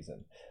fucking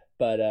reason.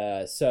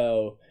 But,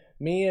 so,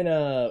 me and,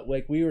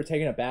 like, we were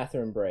taking a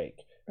bathroom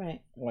break.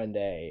 Right. One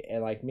day,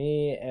 and like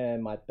me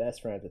and my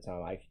best friend at the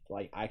time,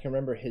 I can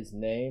remember his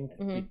name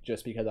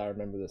just because I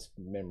remember this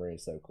memory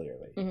so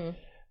clearly. Mm-hmm.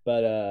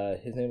 But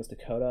his name was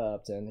Dakota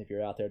Upton. If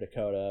you're out there,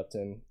 Dakota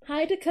Upton.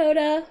 Hi,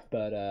 Dakota.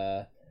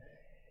 But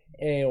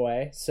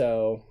anyway,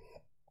 so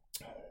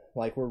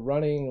like we're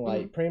running,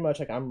 like pretty much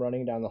like I'm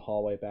running down the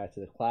hallway back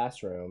to the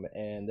classroom,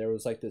 and there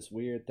was like this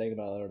weird thing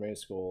about elementary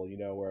school, you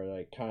know, where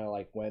like kind of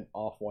like went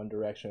off one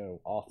direction and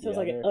off the other.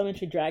 So it was like an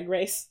elementary drag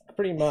race.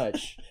 Pretty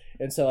much.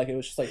 And so like it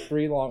was just like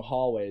 3 long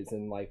hallways,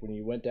 and like when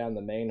you went down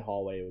the main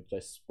hallway, it would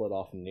just split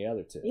off from the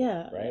other 2.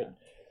 Yeah. Right. Yeah.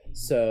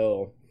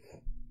 So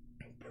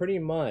pretty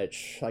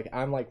much like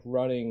I'm like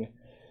running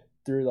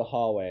through the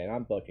hallway and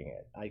I'm booking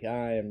it. Like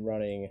I am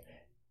running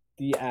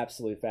the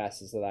absolute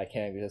fastest that I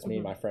can because me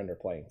and my friend are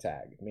playing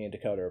tag. Me and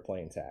Dakota are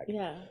playing tag.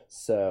 Yeah.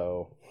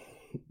 So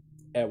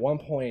at one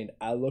point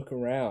I look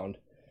around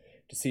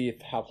to see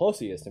how close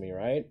he is to me,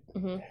 right?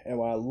 Mm-hmm. And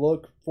when I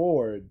look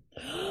forward,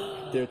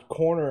 the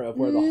corner of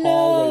where the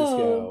hallways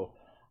go,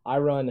 I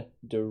run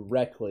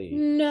directly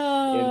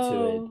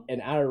into it.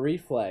 And out of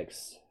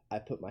reflex, I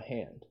put my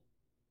hand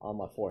on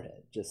my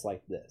forehead, just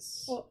like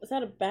this. Well, is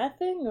that a bad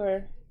thing,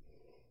 or?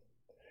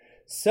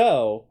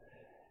 So,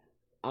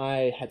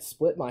 I had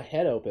split my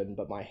head open,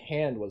 but my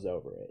hand was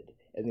over it.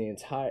 And the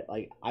entire,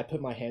 like, I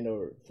put my hand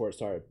over it before it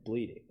started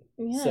bleeding.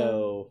 Yeah.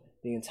 So,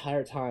 the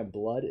entire time,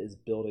 blood is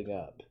building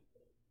up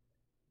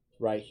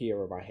right here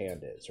where my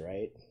hand is,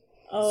 right?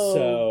 Oh,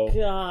 so,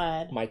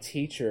 God. My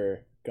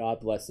teacher,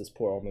 God bless this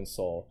poor woman's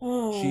soul,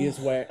 she is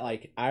where,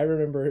 like, I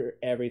remember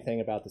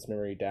everything about this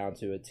memory down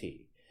to a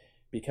T.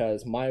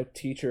 Because my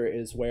teacher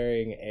is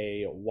wearing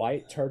a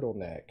white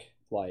turtleneck,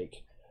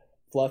 like,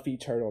 fluffy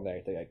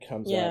turtleneck that like,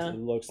 comes up, it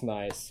looks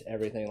nice,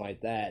 everything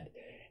like that.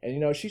 And, you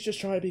know, she's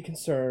just trying to be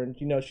concerned.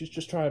 You know, she's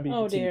just trying to be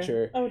the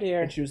teacher. Oh,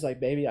 dear. And she was like,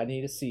 baby, I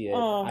need to see it.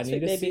 Oh, I need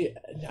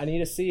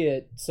to see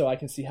it so I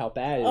can see how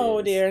bad it is.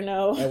 Oh, dear,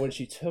 no. And when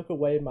she took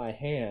away my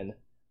hand,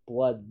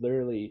 blood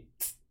literally...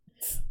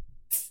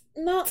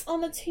 Not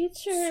on the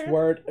teacher.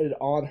 Squirted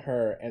on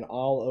her and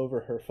all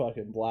over her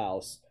fucking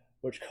blouse,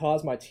 which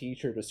caused my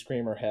teacher to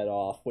scream her head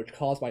off, which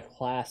caused my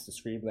class to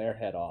scream their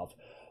head off,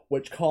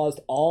 which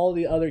caused all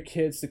the other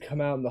kids to come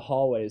out in the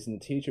hallways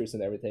and the teachers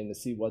and everything to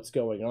see what's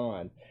going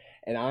on.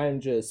 And I'm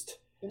just...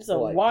 It's a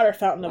like, water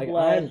fountain of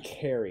blood. I'm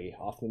Carrie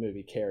off the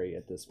movie Carrie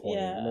at this point.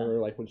 Yeah. Remember,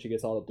 like, when she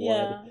gets all the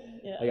blood?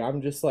 Yeah. Like,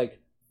 I'm just,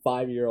 like,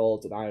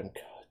 5-year-old and I'm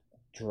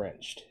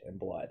drenched in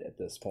blood at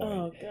this point.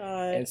 Oh,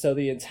 God. And so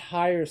the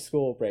entire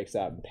school breaks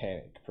out in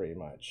panic, pretty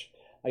much.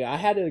 Like, I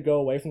had to go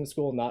away from the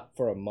school not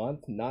for a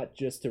month, not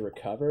just to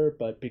recover,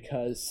 but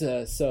because,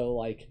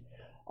 like,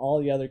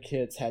 all the other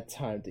kids had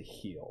time to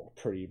heal,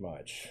 pretty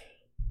much.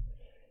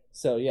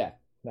 So, yeah,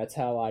 that's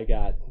how I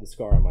got the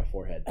scar on my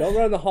forehead. Don't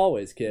run in the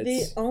hallways, kids.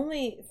 The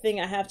only thing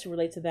I have to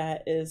relate to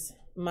that is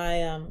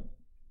my,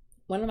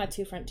 one of my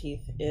 2 front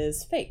teeth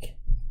is fake.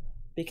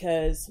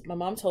 Because my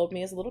mom told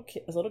me as a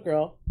little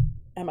girl,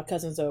 and my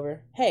cousins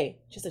over, hey,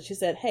 she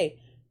said, hey,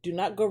 do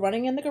not go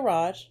running in the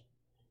garage.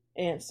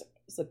 And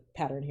it's a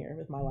pattern here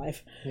with my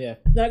life. Yeah.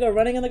 Do not go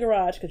running in the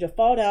garage because you'll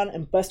fall down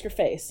and bust your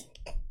face.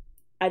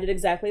 I did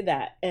exactly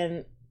that.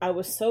 And I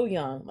was so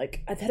young.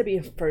 Like, I had to be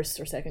in 1st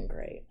or 2nd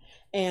grade.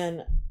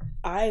 And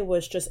I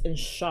was just in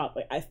shock.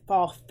 Like, I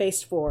fall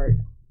face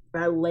forward.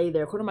 And I lay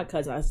there. According to my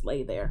cousin, I just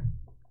lay there.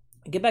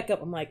 I get back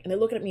up. I'm like, and they're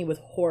looking at me with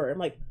horror. I'm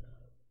like,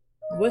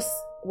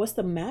 what's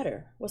the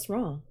matter? What's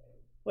wrong?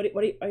 Are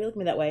you looking at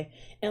me that way?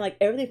 And like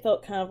everything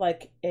felt kind of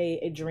like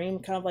a dream,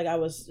 kind of like I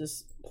was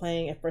just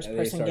playing a first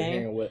person game.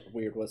 Hearing a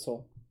weird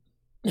whistle.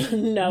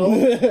 No.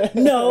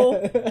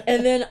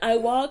 And then I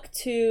walk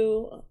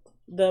to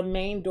the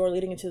main door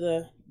leading into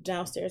the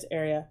downstairs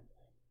area,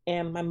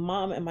 and my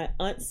mom and my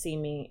aunt see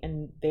me,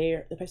 and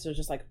the place is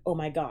just like, oh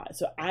my god.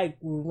 So I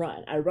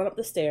run up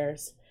the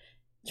stairs,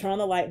 turn on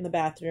the light in the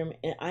bathroom,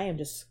 and I am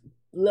just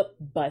lip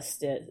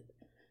busted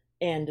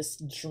and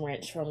just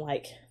drenched from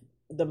like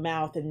the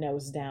mouth and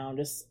nose down,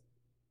 just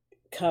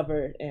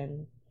covered.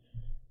 And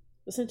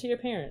listen to your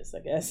parents,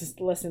 I guess.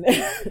 Just listen.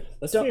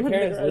 Listen to your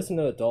parents. Listen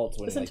to adults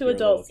when listen like, to you're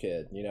adults. A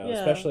little kid, you know, Yeah.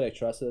 especially like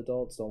trusted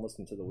adults. Don't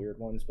listen to the weird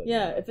ones. But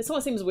yeah, you know. if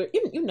someone seems weird,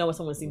 you know when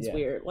someone seems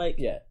weird. Like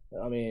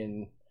I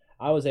mean,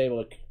 I was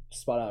able to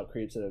spot out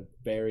creeps at a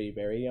very,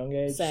 very young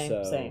age.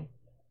 Same.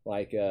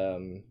 Like,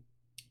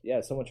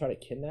 someone tried to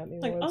kidnap me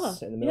like,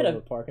 once in the middle of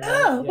a parking lot.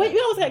 Oh, wait, you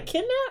almost got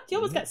kidnapped? You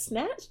almost got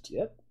snatched?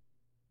 Yep.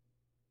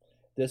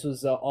 This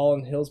was all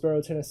in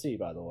Hillsborough, Tennessee,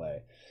 by the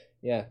way.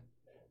 Yeah.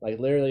 Like,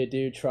 literally, a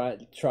dude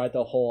tried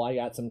the whole I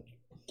got some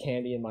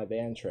candy in my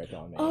van trick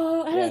on me.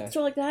 Oh, I had a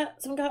story like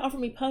that. Some guy offered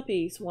me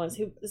puppies once.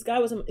 This guy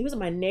was in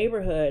my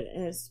neighborhood,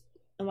 and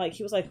like,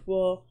 he was like,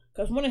 well,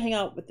 because I want to hang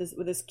out with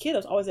this kid that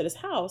was always at his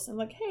house. I'm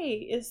like,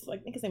 hey, it's like,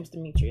 I think his name was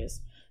Demetrius.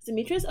 Is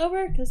Demetrius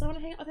over? Because I want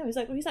to hang out with him. He's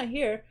like, well, he's not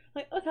here.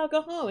 I'm like, okay, I'll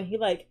go home. And he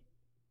like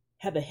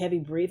had the heavy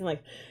breathing,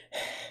 like,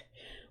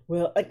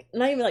 well, like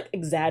not even like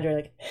exaggerate,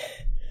 like,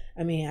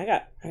 I mean, I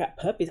got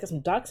puppies, got some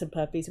dachshund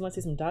puppies. You want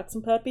to see some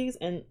dachshund puppies?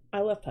 And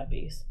I love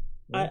puppies.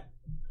 I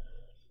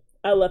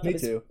love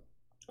puppies. Me too.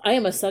 I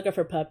am a sucker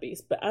for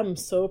puppies, but I'm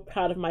so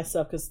proud of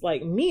myself because,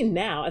 like, me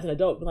now as an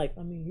adult, like,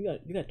 I mean, you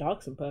got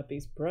dachshund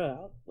puppies, bruh.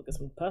 I'll look at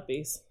some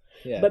puppies.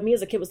 Yeah. But me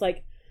as a kid was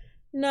like,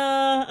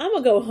 nah, I'm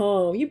gonna go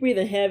home. You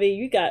breathing heavy.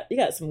 You got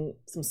some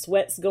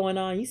sweats going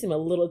on. You seem a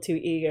little too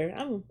eager.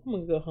 I'm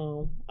gonna go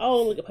home.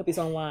 I'll look at puppies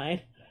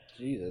online.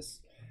 Jesus.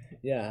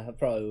 Yeah, I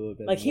probably would have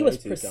been. Like, he was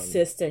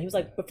persistent. He was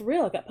like, but for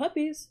real, I got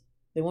puppies.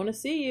 They want to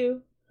see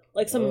you.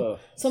 Like some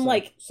Class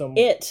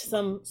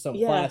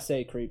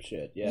A creep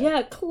shit. Yeah.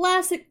 Yeah,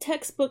 classic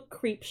textbook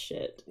creep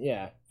shit.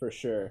 Yeah, for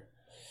sure.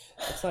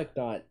 That's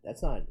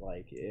not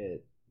like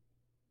it.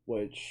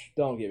 Which,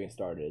 don't get me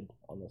started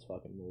on those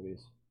fucking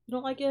movies. You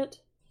don't like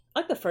it?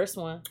 I like the first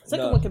one.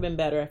 Second one could have been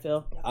better, I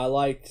feel.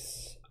 I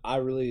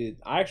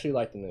actually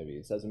liked the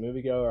movies. As a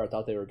moviegoer, I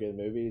thought they were good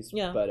movies.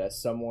 Yeah. But as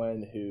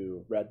someone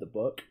who read the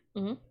book,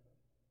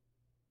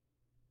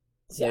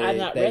 See, I've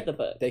not read the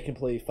book. They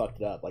completely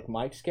fucked it up. Like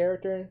Mike's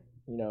character,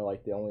 you know,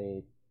 like the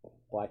only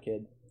black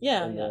kid.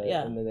 Yeah. In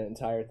the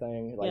entire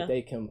thing, like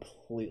they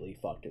completely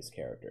fucked his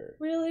character.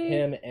 Really?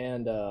 Him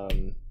and oh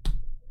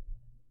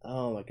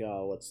my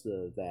god, what's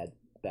the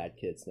bad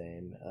kid's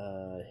name?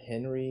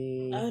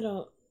 Henry.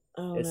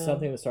 It's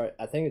something to start.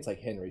 I think it's like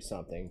Henry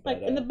something.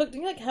 But, like in the book,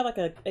 didn't he like have like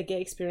a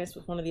gay experience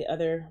with one of the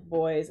other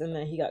boys, and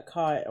then he got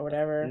caught or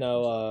whatever?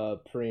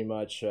 No, pretty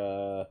much.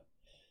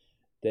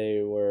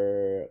 They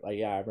were like,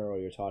 I remember what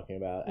you're talking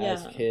about. Yeah.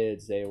 As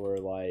kids, they were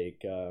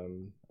like,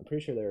 I'm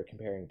pretty sure they were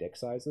comparing dick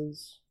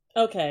sizes.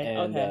 Okay.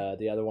 And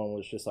the other one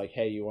was just like,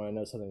 hey, you want to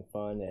know something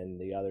fun?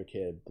 And the other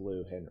kid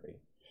blew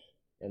Henry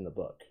in the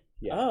book.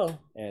 Yeah. Oh.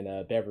 And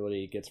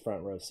Beverly gets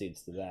front row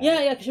seats to that.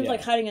 Yeah, because she was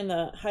like hiding in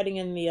the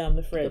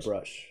fridge. The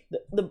brush.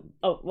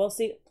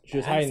 She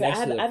was hiding next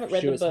to the. I haven't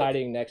read the book. She was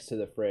hiding next to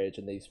the fridge,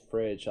 and these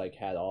fridge like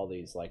had all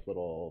these like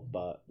little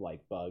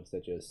bugs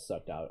that just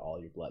sucked out all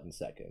your blood in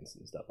seconds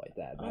and stuff like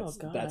that. And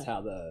God. That's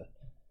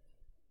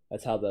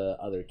how the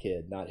other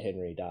kid, not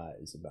Henry,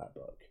 dies in that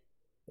book.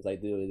 It's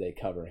like literally they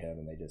cover him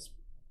and they just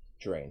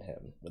drain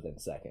him within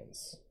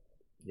seconds.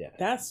 Yeah.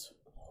 That's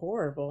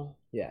horrible.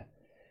 Yeah.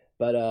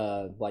 But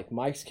like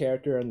Mike's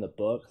character in the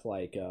book,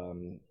 like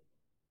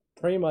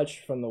pretty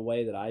much from the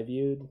way that I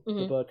viewed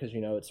the book, because you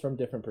know it's from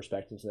different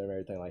perspectives and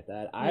everything like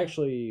that. I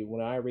actually,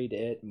 when I read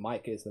it,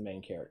 Mike is the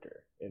main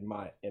character in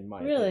my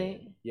really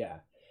opinion. Yeah,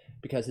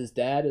 because his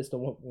dad is the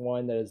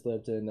one that has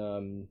lived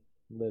in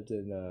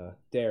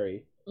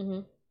Derry.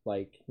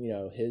 Like, you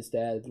know, his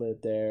dad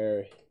lived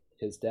there,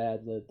 his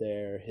dad lived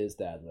there, his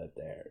dad lived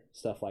there,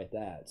 stuff like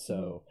that.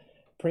 So.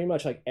 Pretty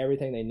much like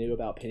everything they knew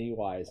about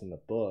Pennywise in the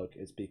book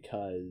is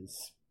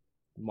because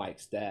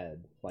Mike's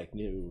dad like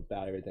knew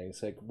about everything.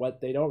 So like what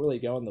they don't really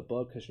go in the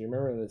book, because you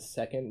remember in the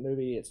second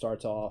movie it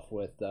starts off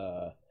with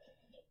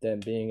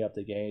them being up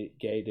the gay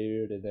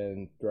dude and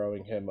then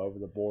throwing him over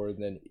the board,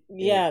 and then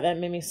that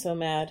made me so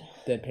mad.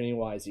 Then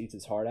Pennywise eats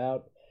his heart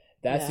out.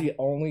 That's the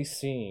only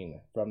scene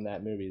from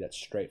that movie that's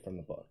straight from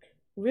the book.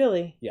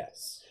 Really?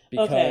 Yes,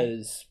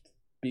 because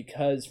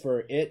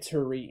for it to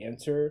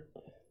re-enter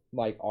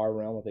like our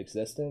realm of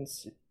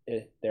existence,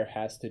 there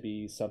has to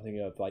be something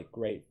of like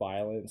great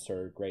violence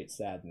or great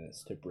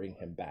sadness to bring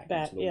him back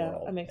into the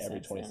world every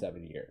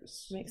 27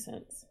 years. Makes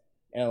sense.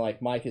 And like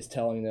Mike is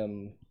telling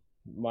them,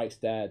 Mike's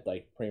dad,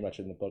 like pretty much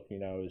in the book, you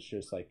know, is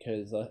just like,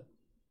 because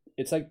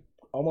it's like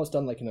almost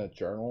done like in a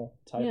journal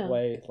type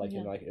way, like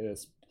in like a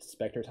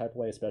Spectre type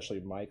way,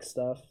 especially Mike's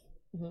stuff.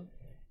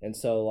 And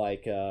so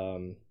like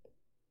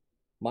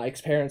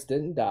Mike's parents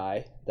didn't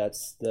die.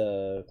 That's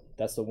the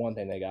one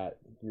thing they got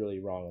really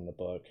wrong in the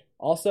book.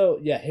 Also,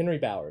 Henry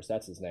Bowers,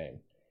 that's his name.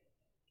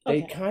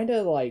 They kind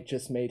of like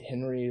just made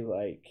Henry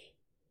like,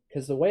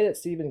 because the way that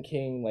Stephen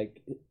King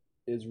like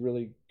is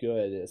really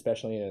good,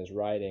 especially in his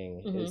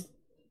writing, is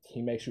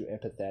he makes you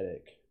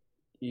empathetic,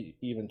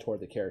 even toward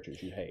the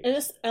characters you hate. And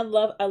I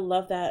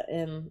love that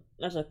in,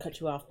 not to cut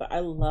you off, but I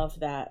love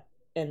that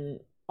in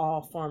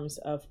all forms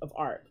of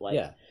art. Like,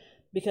 yeah.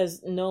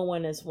 Because no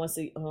one is unless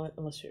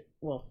you're,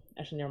 well,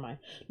 actually, never mind.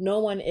 No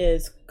one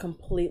is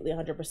completely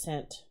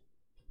 100%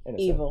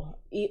 evil,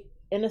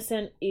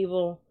 innocent,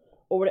 evil,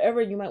 or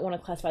whatever you might want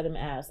to classify them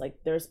as. Like,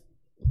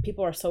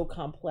 people are so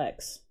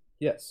complex.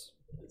 Yes.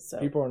 So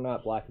people are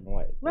not black and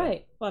white.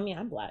 Right. Well, I mean,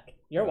 I'm black.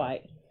 You're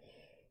white.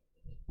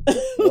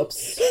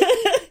 Whoops.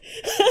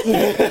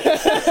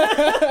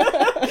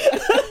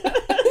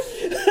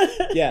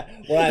 Yeah.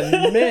 What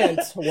I meant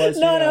was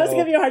no, I was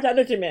giving you a hard time.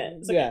 What you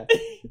meant? Okay. Yeah.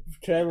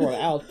 To everyone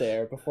out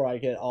there, before I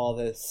get all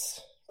this,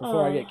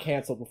 before I get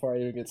canceled, before I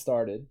even get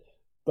started,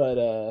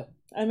 but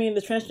I mean, the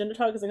transgender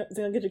talk is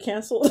gonna get you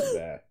canceled.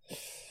 Yeah.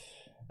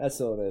 That's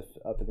still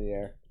up in the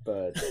air,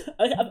 but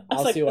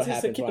I'll see what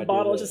happens keep when the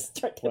bottle. I do Just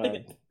start tipping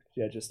it.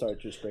 Yeah, just start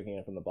drinking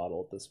it from the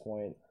bottle at this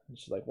point. And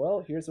she's like,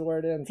 "Well, here's where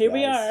it ends." Here guys.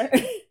 we are. Do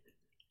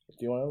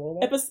you want a little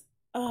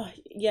more?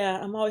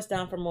 Yeah, I'm always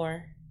down for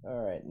more.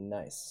 All right,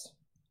 nice.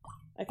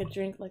 I could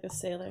drink like a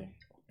sailor.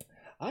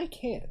 I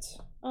can't.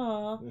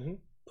 Aw. Mm-hmm.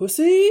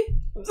 Pussy.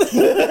 I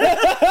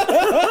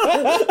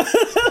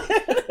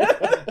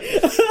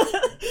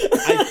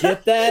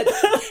get that.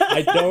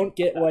 I don't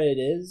get what it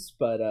is,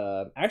 but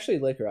actually,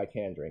 liquor I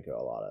can drink a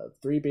lot of.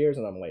 3 beers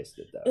and I'm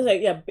wasted though. It's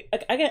like, yeah,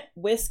 I get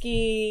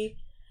whiskey.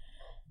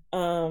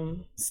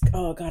 Oh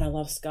god, I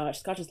love scotch.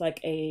 Scotch is like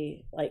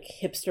a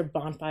hipster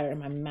bonfire in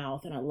my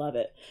mouth, and I love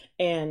it.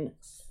 And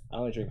I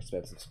only drink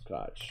expensive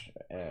scotch,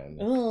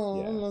 and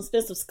I'm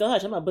expensive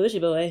scotch. I'm a bougie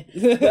boy.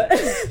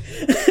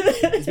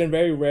 It's been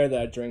very rare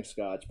that I drink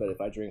scotch, but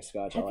if I drink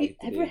scotch, have you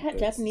ever had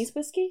Japanese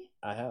whiskey?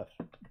 I have.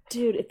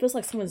 Dude, it feels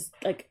like someone's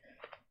like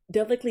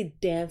delicately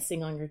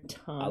dancing on your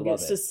tongue. I love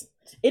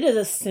it is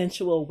a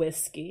sensual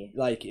whiskey.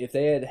 Like if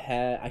they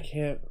had,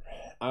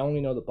 I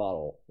only know the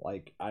bottle.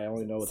 Like I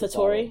only know what Satori? The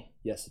bottle.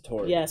 Yes,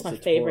 Satori. Yeah, it's my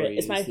favorite.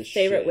 It's my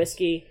favorite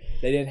whiskey.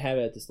 They didn't have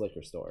it at this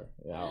liquor store,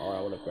 or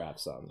I would have grabbed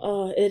some.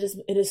 Oh, it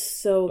is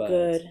so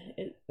good.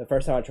 The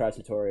first time I tried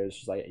Satori, it was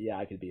just like, yeah,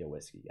 I could be a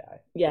whiskey guy.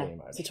 Yeah,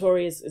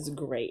 Satori is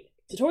great.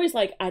 Satori's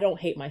like, I don't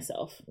hate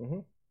myself. Mm-hmm.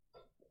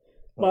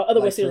 Well,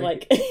 other whiskeys are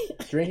like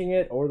drinking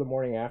it or the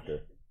morning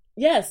after.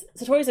 Yes,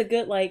 Satori's a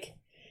good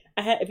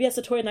if you had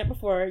Satori the night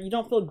before, you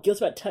don't feel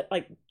guilty about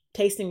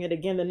tasting it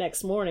again the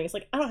next morning. It's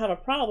like, I don't have a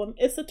problem.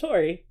 It's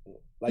Satori.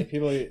 Like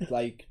people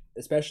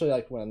especially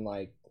when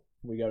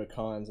we go to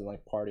cons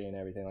and party and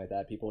everything like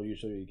that, people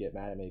usually get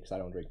mad at me because I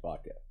don't drink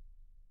vodka.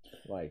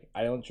 Like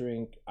I don't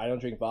drink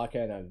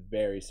vodka, and I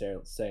very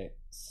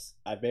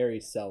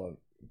seldom.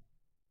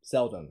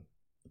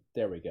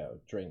 There we go.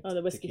 Drink. Oh,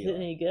 the whiskey tequila.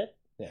 Hitting you good?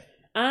 Yeah.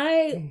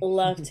 I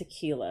love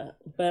tequila,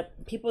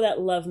 but people that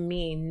love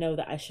me know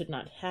that I should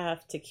not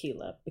have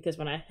tequila, because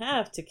when I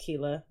have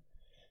tequila,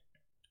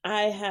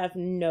 I have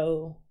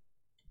no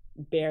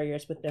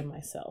barriers within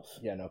myself.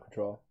 Yeah, no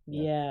control.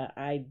 Yeah,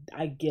 I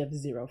give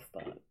zero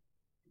fuck.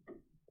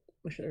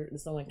 I'm sure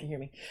someone can hear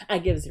me. I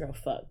give zero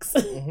fucks.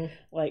 Mm-hmm.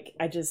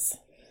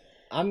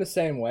 I'm the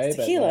same way,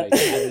 tequila. But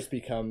I just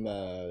become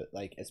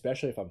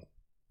especially if I'm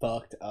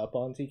fucked up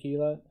on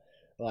tequila,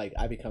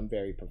 I become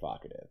very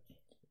provocative,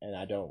 and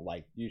I don't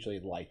usually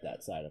like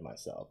that side of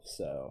myself.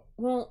 So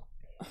well,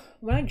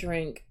 when I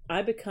drink,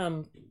 I'm this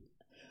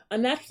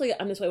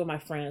way with my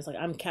friends.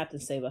 I'm Captain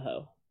Save a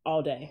Hoe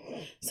all day.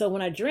 So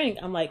when I drink,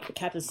 I'm like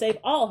Captain Save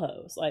all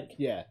hoes.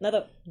 Yeah, not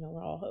that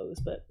we're all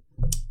hoes, but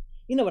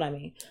you know what I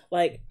mean.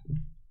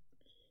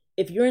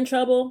 If you're in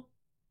trouble,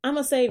 I'm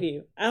gonna save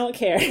you. I don't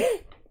care.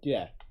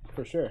 Yeah,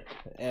 for sure.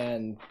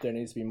 And there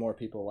needs to be more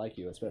people like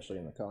you, especially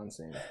in the con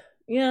scene.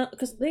 Yeah,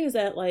 because the thing is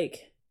that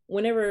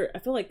whenever I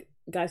feel like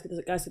guys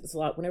get this a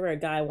lot. Whenever a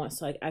guy wants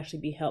to actually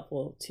be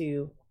helpful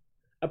to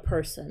a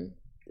person,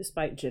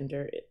 despite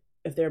gender,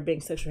 if they're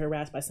being sexually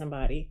harassed by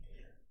somebody,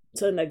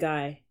 telling that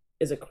guy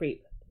is a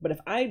creep. But if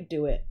I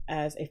do it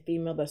as a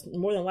female that's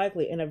more than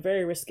likely in a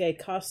very risque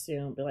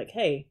costume, be like,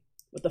 hey,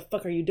 what the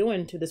fuck are you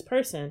doing to this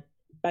person?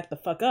 Back the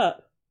fuck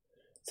up.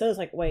 So it's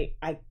like, wait,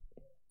 I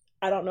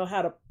don't know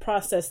how to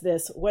process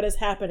this. What is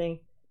happening?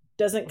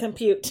 Doesn't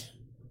compute.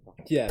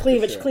 Yeah.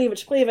 Cleavage.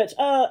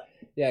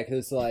 Yeah,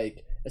 because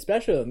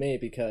especially with me,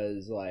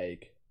 because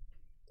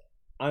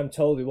I'm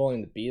totally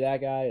willing to be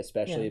that guy,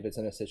 especially if it's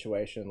in a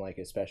situation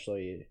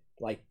especially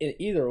in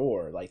either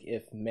or,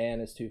 if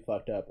man is too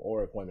fucked up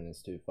or if women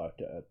is too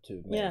fucked up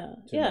to make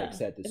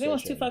said decision. If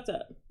anyone's too fucked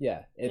up.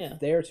 Yeah.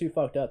 If they are too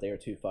fucked up, they are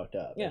too fucked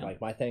up. Yeah.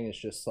 And, my thing is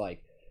just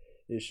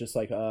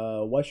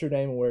what's your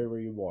name and where were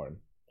you born?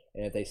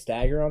 And if they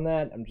stagger on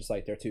that, I'm just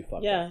they're too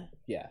fucked up.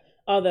 Yeah.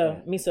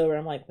 Although me sober,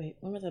 I'm like, wait,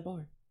 when was I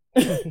born?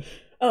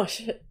 Oh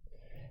shit.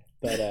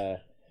 But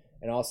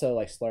and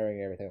also slurring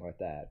and everything like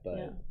that.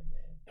 But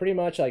pretty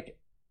much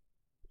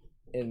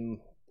in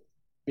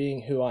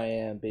being who I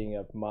am, being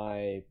of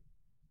my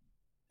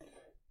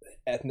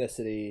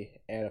ethnicity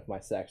and of my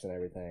sex and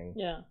everything.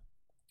 Yeah.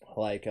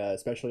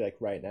 Especially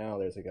right now,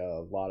 there's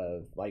a lot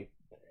of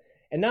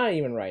and not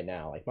even right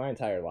now, my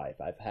entire life,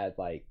 I've had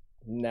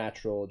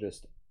natural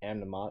just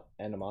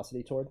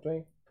animosity towards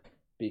me,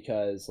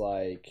 because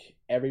like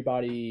every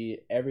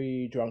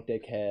drunk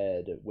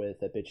dickhead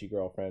with a bitchy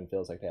girlfriend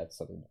feels like they have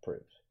something to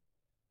prove,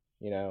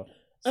 you know.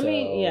 I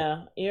mean,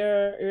 yeah,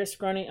 you're a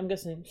scrawny, I'm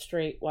guessing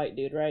straight white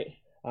dude, right?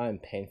 I'm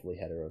painfully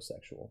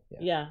heterosexual.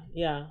 Yeah.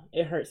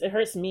 It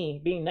hurts me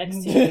being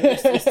next to you.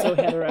 You're so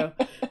hetero.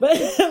 But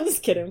I'm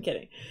just kidding. I'm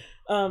kidding.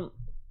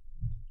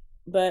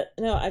 But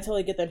no, I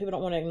totally get that. People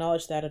don't want to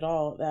acknowledge that at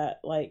all.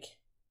 That like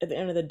at the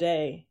end of the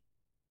day,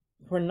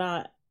 we're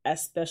not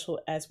as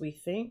special as we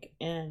think,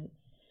 and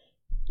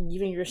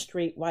even your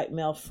straight white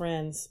male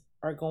friends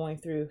are going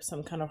through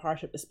some kind of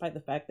hardship, despite the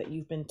fact that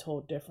you've been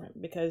told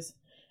different. Because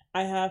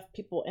I have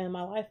people in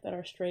my life that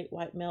are straight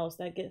white males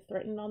that get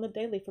threatened on the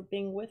daily for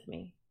being with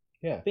me.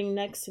 Yeah. Being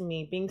next to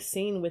me, being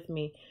seen with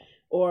me.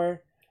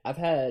 Or I've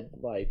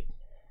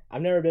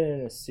never been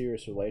in a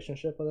serious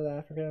relationship with an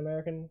African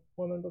American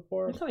woman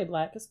before. You call me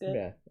black, it's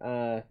good.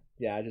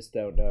 Yeah, I just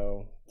don't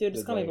know. Dude,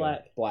 just call me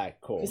black. Black,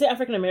 cool. You say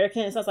African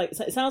American, it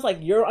sounds like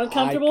you're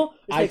uncomfortable.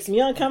 It makes me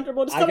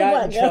uncomfortable. Just call me black. I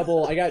got in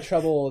trouble I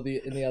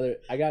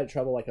got in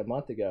trouble like a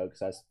month ago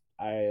because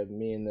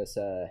me and this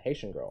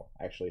Haitian girl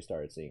actually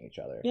started seeing each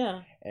other.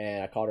 Yeah.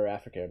 And I called her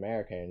African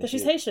American because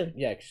she's Haitian.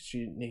 Yeah,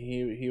 she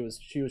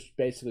was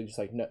basically just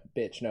like, no,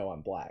 bitch, no,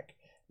 I'm black.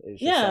 It's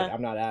just yeah, like,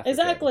 I'm not African.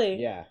 Exactly.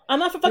 Yeah, I'm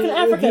not from fucking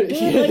Africa,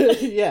 dude.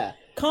 Like, yeah.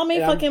 Call me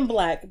fucking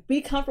black. Be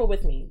comfortable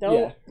with me.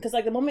 Don't, because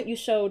like the moment you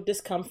show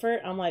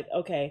discomfort, I'm like,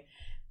 okay,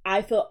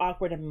 I feel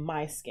awkward in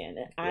my skin,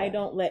 and I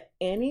don't let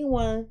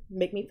anyone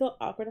make me feel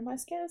awkward in my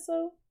skin.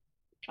 So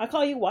I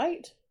call you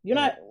white. You're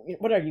not.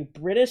 What are you?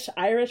 British,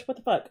 Irish? What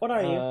the fuck? What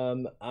are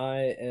you?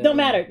 I am. Don't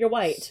matter. You're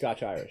white.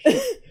 Scotch Irish.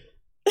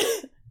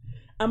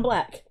 I'm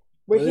black.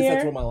 We're at least here.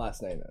 That's what my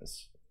last name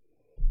is.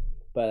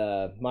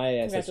 But my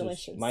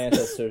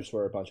ancestors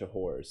were a bunch of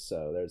whores,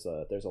 so there's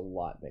a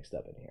lot mixed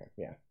up in here.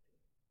 Yeah.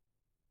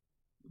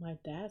 My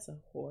dad's a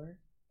whore.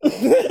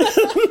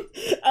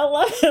 I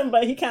love him,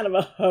 but he kind of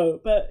a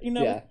hoe. But you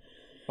know. Yeah.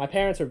 My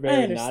parents are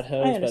very not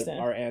hoes, but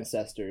our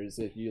ancestors,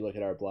 if you look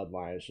at our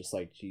bloodline, it's just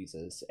like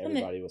Jesus.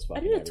 Everybody was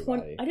fucking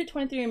everybody. I did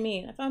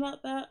 23andMe. I found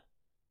out that,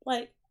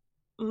 like,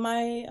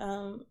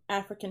 my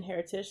African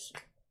heritage,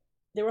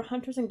 they were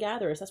hunters and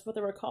gatherers. That's what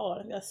they were called.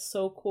 I think that's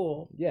so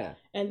cool. Yeah.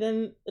 And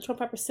then the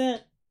 25%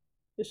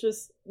 is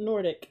just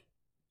Nordic.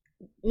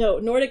 No,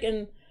 Nordic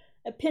and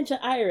a pinch of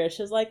Irish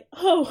is like,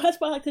 oh, that's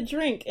why I like to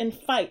drink and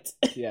fight.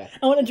 Yeah.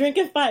 I want to drink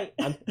and fight.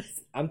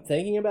 I'm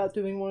thinking about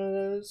doing one of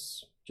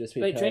those. Just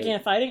because, wait, drinking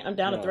and fighting? I'm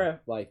down to throw.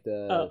 Like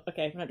the. Oh,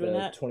 okay. We're not doing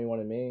that.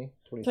 21andMe.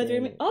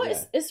 23andMe. Oh,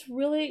 yeah. It's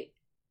really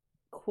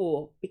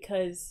cool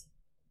because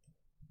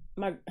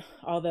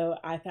although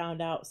I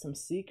found out some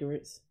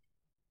secrets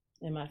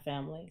in my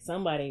family,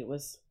 somebody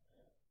was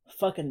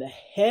fucking the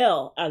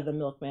hell out of the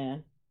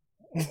milkman.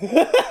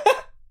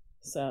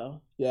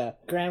 So yeah,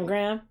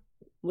 Graham,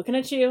 looking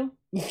at you.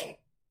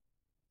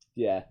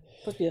 Yeah,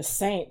 supposed to be a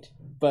saint.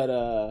 But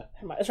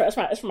that's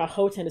where my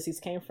whole tendencies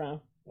came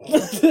from.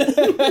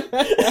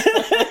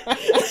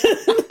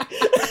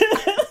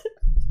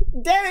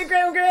 Damn it,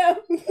 Graham!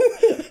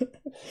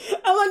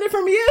 I learned it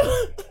from you.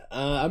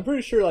 I'm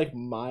pretty sure like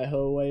my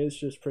whole ways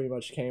just pretty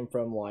much came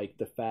from like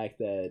the fact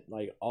that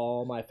like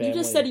all my family. You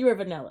just said you were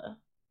vanilla.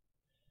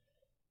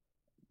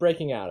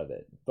 Breaking out of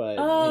it, but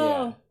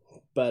yeah,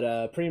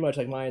 but pretty much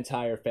like my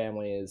entire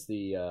family is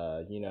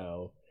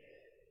the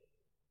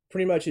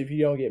pretty much if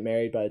you don't get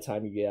married by the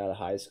time you get out of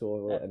high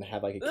school and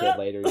have like a kid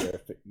later,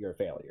 you're a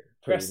failure,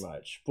 pretty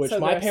much. Which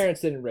my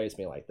parents didn't raise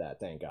me like that,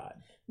 thank God.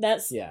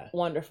 That's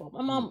wonderful.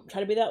 My mom tried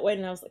to be that way,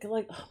 and I was like, oh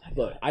my God.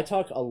 Look, I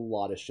talk a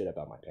lot of shit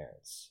about my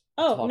parents.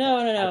 Oh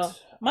no.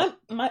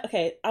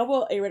 Okay, I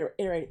will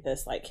iterate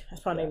this. Like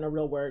that's probably not even a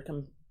real word.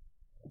 I'm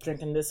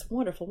drinking this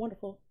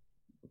wonderful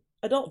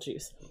adult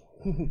juice.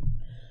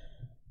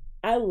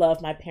 I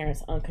love my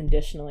parents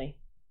unconditionally.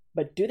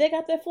 But do they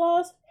got their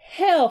flaws?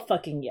 Hell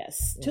fucking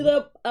yes.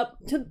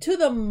 Mm-hmm. To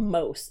the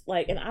most.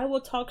 Like, and I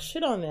will talk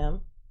shit on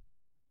them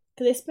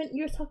because they spent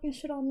years talking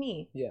shit on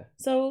me. Yeah.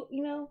 So,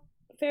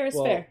 fair is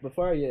fair.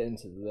 Before I get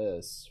into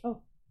this,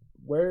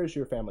 where is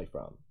your family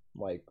from?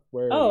 Like,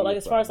 where?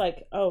 As far as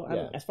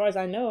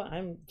I know,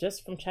 I'm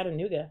just from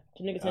Chattanooga,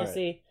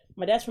 Tennessee. Right.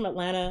 My dad's from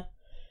Atlanta,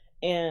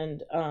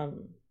 and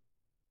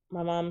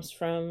my mom's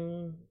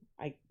from,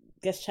 I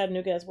guess,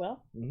 Chattanooga as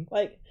well. Mm-hmm.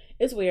 Like,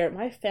 it's weird.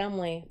 My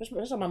family,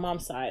 especially on my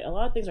mom's side, a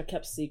lot of things are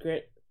kept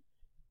secret.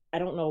 I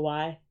don't know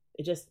why.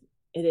 It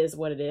is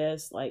what it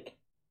is. Like,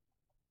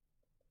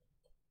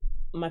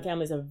 my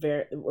family's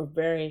we're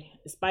very,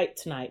 despite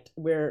tonight,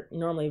 we're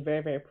normally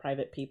very, very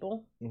private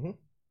people. Mm-hmm.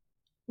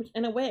 Which,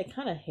 in a way, I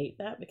kind of hate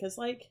that because,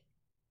 like,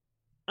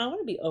 I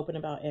want to be open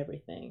about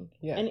everything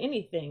and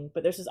anything.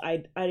 But there's this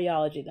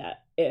ideology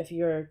that if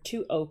you're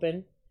too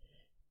open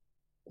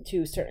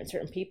to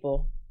certain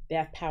people, they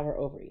have power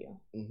over you.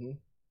 Mm-hmm.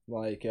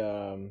 Like,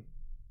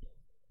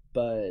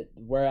 but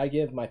where I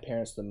give my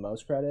parents the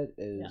most credit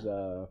is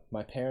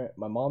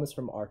my mom is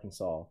from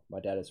Arkansas, my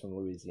dad is from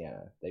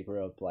Louisiana. They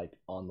grew up like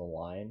on the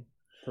line,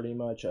 pretty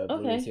much of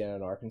Louisiana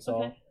and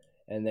Arkansas,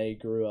 and they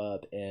grew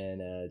up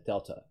in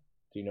Delta,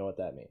 Do you know what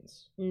that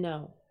means?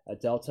 No. A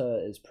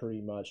delta is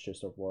pretty much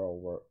just a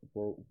royal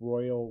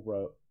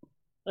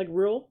Like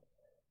rural?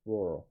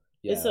 rural.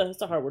 Yeah.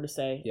 It's a hard word to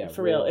say. Yeah,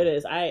 for rural. real, it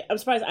is. I'm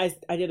surprised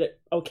I did it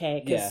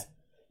okay. Yeah. Because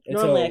It's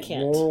normally a I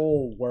can't.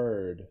 rural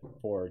word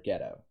for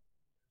ghetto.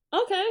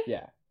 Okay.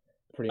 Yeah.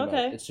 Pretty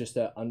Okay. much. It's just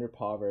an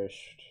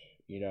underpoverished,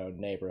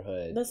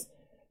 neighborhood.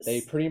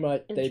 They pretty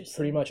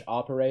much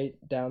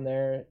operate down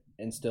there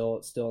and still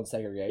in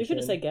segregation. You could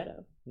just say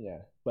ghetto. Yeah,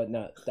 but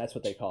no, that's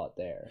what they call it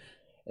there.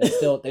 And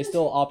they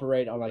still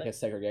operate on like a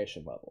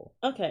segregation level.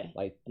 Okay.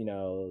 Like,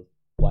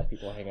 black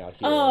people hang out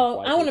here. Oh,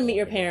 white I want to people meet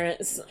your hang out-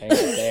 parents. Hang out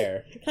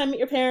there. Can I meet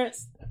your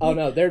parents? Oh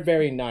no, they're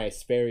very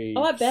nice, very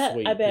Oh, I bet,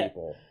 sweet I bet.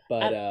 people.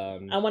 But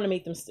I want to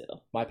meet them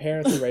still. my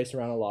parents were raised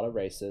around a lot of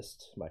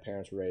racists. My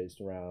parents were raised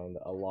around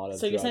a lot of.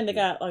 So you're saying they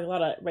drug got like a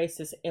lot of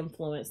racist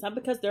influence, not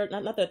because they're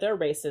not that they're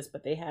racist,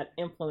 but they had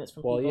influence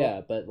from Well, people.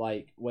 yeah, but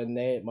like when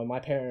my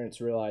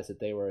parents realized that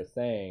they were a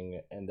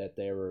thing and that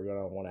they were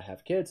gonna want to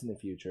have kids in the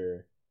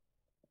future,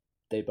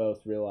 they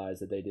both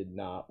realized that they did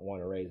not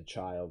want to raise a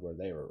child where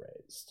they were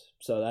raised.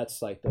 So that's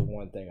like the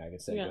one thing I can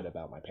say Yeah. good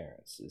about my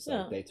parents is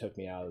Yeah. like they took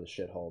me out of the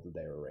shithole that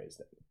they were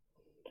raised in.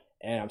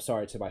 And I'm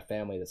sorry to my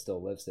family that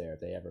still lives there if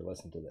they ever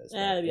listen to this. But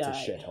It'd be it's a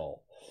alright. shithole.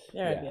 They'd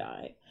Yeah. be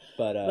alright.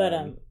 But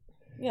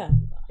Yeah.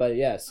 but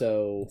yeah,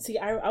 so See,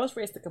 I was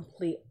raised the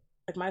complete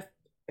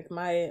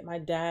my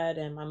dad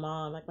and my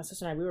mom, like my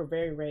sister and I, we were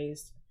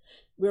raised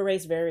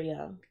very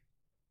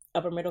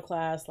upper middle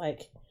class,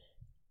 like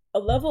a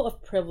level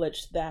of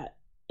privilege that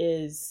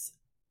is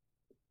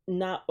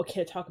not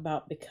okay to talk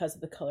about because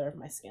of the color of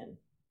my skin.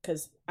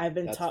 Because I've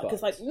been That's taught,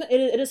 because like fucked.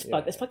 it is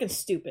fucked. Yeah. It's fucking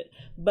stupid.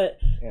 But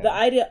yeah. the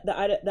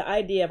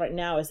idea right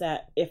now is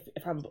that if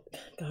I'm,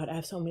 God, I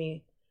have so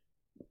many.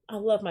 I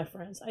love my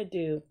friends, I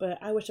do, but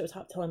I wish it was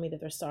telling me that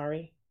they're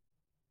sorry.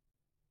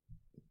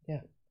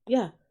 Yeah.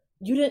 Yeah.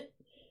 You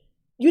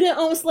didn't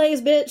own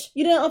slaves, bitch.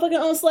 You didn't fucking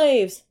own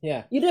slaves.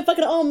 Yeah. You didn't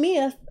fucking own me,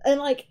 and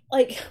like,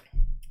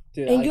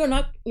 Dude, and you're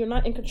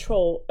not in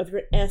control of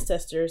your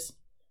ancestors'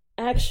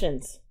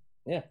 actions.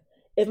 Yeah.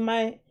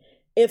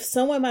 If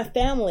someone in my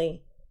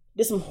family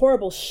did some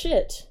horrible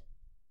shit,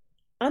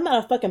 I'm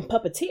not a fucking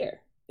puppeteer.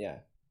 Yeah.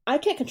 I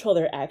can't control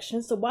their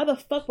actions, so why the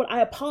fuck would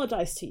I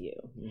apologize to you?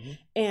 Mm-hmm.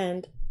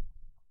 And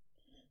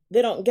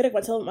they don't get it.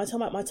 I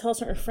tell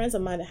certain friends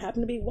of mine that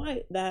happen to be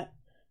white that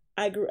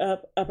I grew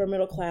up upper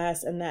middle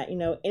class, and that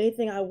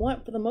anything I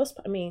want for the most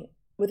part,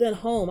 within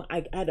home,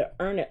 I had to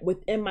earn it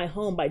within my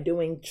home by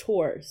doing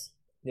chores.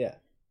 Yeah.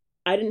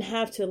 I didn't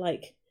have to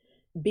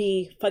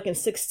be fucking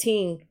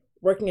 16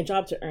 working a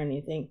job to earn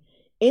anything.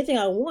 Anything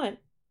I want,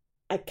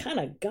 I kind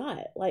of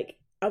got.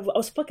 I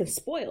was fucking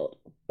spoiled,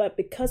 but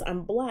because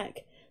I'm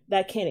black,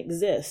 that can't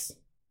exist.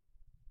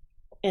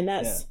 And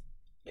that's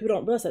people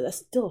don't realize that's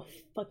still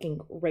fucking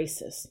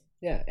racist.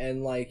 Yeah,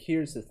 and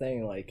here's the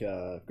thing,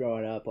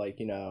 growing up,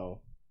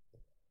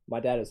 my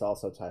dad is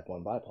also type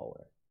 1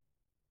 bipolar.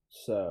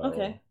 So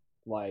Okay.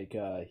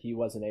 He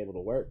wasn't able to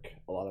work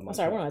a lot of my I'm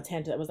sorry, time. we're on a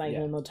tangent. That was not Yeah.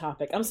 even the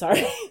topic. I'm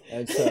sorry.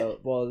 And so,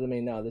 well,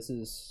 no, this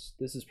is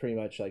pretty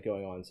much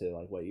going on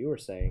to what you were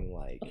saying.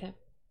 Okay.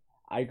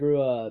 I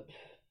grew up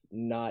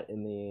I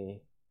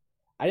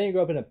didn't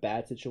grow up in a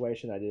bad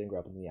situation. I didn't grow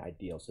up in the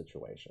ideal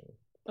situation,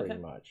 pretty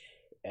Okay. much.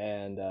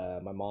 And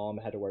my mom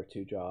had to work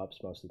 2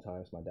 jobs most of the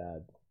times. My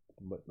dad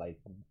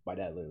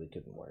literally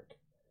couldn't work,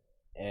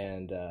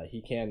 and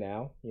he can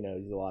now.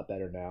 He's a lot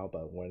better now.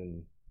 But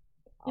when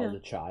I was a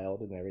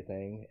child and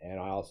everything, and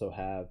I also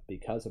have,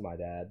 because of my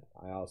dad,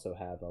 I also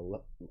have a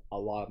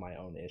lot of my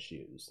own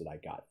issues that I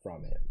got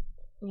from him.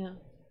 Yeah.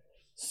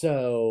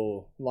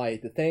 So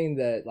the thing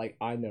that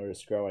I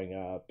noticed growing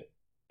up,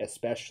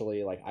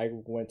 especially I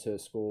went to a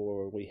school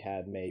where we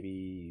had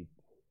maybe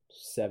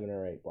 7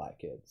 or 8 black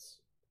kids.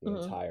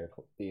 The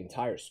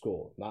entire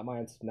school, not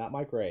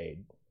my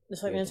grade.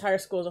 It's the entire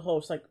school as a whole.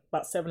 It's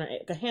about 7 or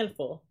 8, a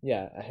handful.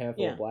 Yeah, a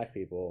handful of black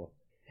people.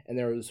 And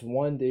there was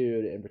one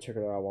dude in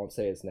particular, I won't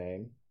say his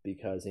name,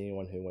 because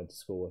anyone who went to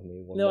school with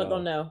me will know.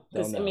 Don't know.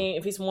 Because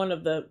if he's one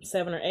of the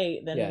 7 or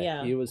 8, then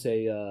yeah. He was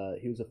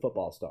a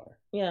football star.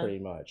 Yeah. Pretty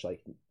much.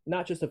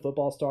 Not just a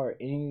football star,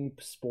 any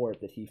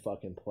sport that he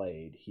fucking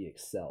played, he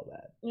excelled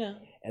at. Yeah.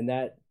 And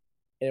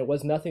it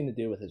was nothing to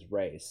do with his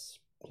race.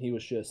 He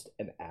was just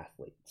an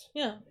athlete.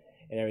 Yeah.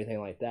 And everything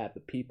like that.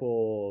 But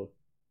people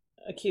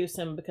accuse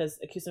him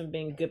of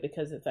being good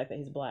because of the fact that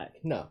he's black.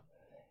 No.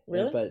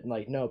 Really? But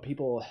no,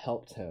 people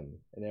helped him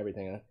and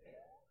everything.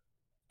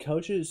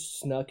 Coaches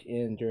snuck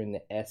in during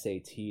the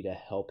SAT to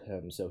help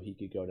him so he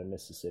could go to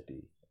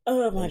Mississippi.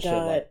 Oh my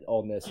God.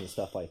 Ole Miss and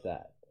stuff like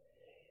that.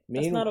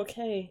 That's not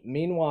okay.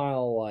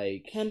 Meanwhile,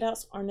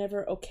 handouts are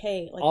never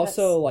okay.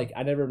 Also,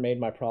 I never made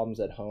my problems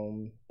at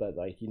home, but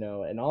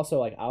and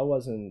also I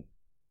wasn't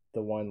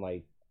the one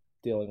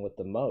dealing with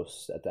the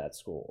most at that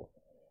school.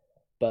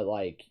 But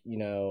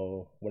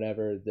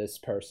whenever this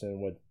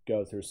person would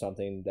go through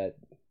something that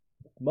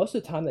most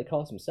of the time they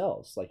cause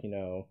themselves,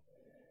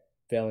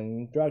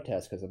 failing drug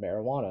tests because of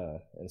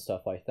marijuana and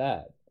stuff like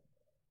that.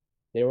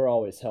 they were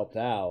always helped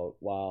out,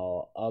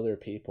 while other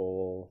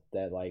people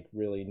that like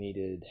really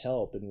needed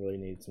help and really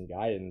needed some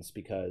guidance,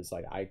 because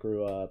like I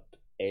grew up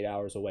 8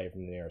 hours away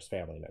from the nearest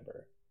family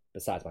member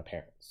besides my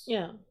parents.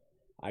 Yeah.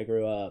 I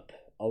grew up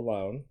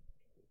alone.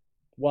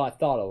 Well, I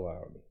thought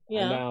alone.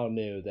 Yeah. I now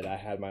knew that I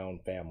had my own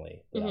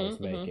family that I was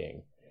Mm-hmm.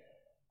 making.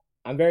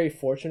 I'm very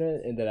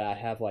fortunate in that I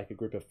have like a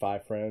group of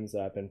 5 friends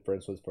that I've been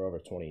friends with for over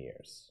 20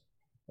 years.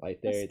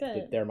 Like That's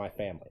good. they're my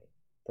family,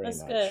 pretty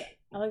That's much. good.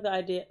 I like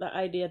the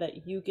idea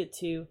that you get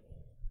to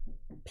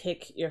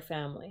pick your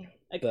family.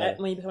 Like But-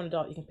 when you become an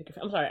adult, you can pick your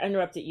family. I'm sorry, I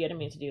interrupted you. I didn't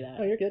mean to do that.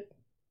 Oh, you're good.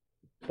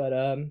 But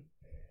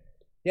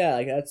yeah,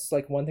 like that's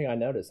like one thing I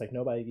noticed. Like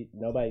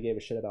nobody gave a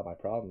shit about my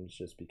problems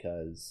just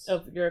because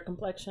Of your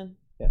complexion.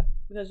 Yeah.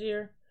 Because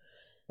you're,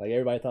 like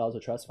everybody thought I was a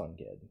trust fund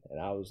kid, and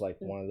I was like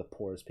one of the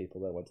poorest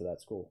people that went to that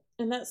school.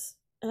 and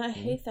I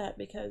hate that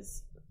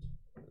because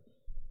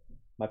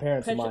My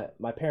parents Preju-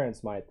 my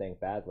parents might think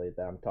badly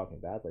that I'm talking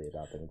badly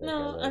about them. If they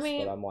No, hear I this,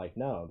 mean- but I'm like,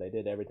 no, they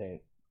did everything.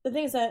 the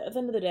thing is that at the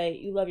end of the day,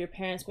 you love your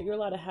parents, but you're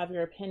allowed to have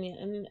your opinion.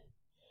 And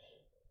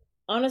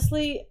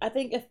honestly, I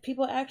think if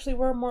people actually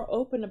were more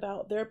open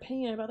about their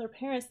opinion about their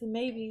parents, then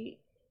maybe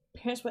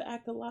parents would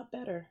act a lot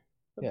better,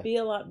 would Yeah. be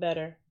a lot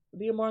better, would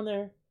be more on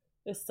their,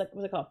 it's like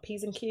what's it called,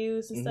 P's and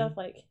Q's and Mhm. stuff.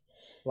 Like,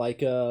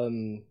 Like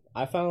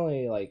I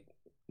finally like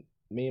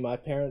me and my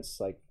parents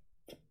like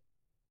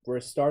we're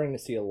starting to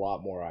see a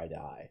lot more eye to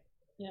eye,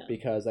 yeah,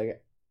 because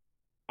like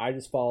I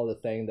just follow the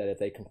thing that if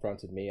they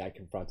confronted me, I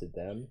confronted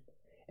them.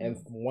 And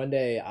one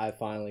day I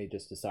finally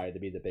just decided to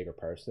be the bigger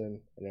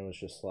person, and it was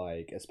just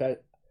like,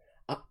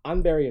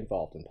 I'm very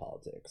involved in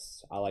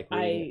politics. I like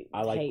reading.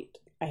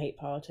 I hate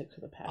politics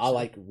with a passion. I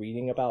like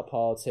reading about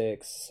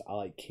politics. I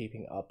like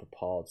keeping up with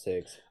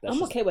politics.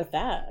 I'm okay with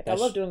that. Like, I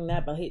that's love just- doing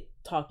that, but I hate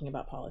talking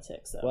about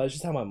politics. So. Well, it's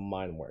just how my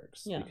mind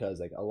works. Yeah.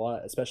 Because like a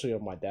lot, especially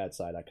on my dad's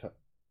side,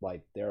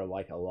 like there are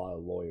like a lot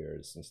of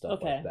lawyers and stuff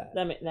okay, like that.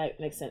 that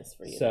makes sense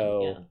for you.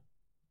 So,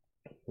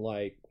 then.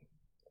 like,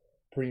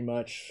 pretty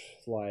much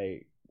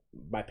like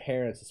my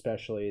parents,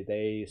 especially,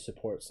 they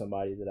support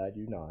somebody that I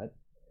do not.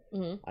 Yeah.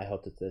 hmm I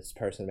hope that this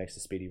person makes a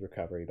speedy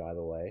recovery. By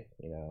the way,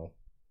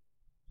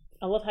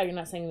 I love how you're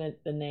not saying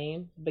the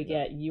name, but Yeah.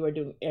 yet you are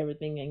doing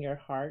everything in your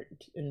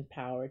heart and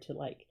power to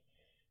like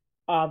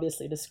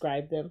obviously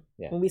describe them.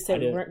 Yeah, When we I said we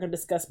didn't- weren't going to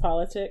discuss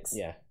politics,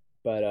 yeah.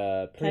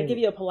 But can I give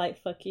you a polite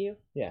fuck you?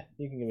 Yeah,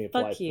 you can give me a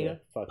Fuck polite you.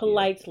 fuck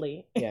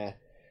Politely. you. Yeah.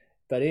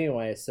 But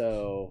anyway,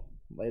 so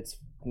it's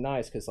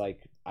nice because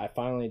like I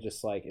finally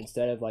just like,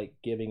 instead of like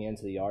giving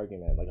into the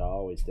argument like I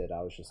always did,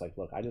 I was just like,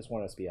 look, I just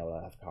want us to be able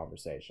to have a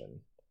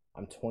conversation.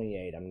 I'm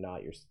 28. I'm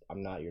not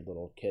your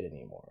little kid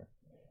anymore.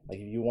 Like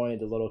if you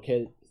wanted the little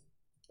kid,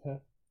 huh?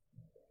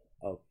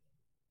 Oh,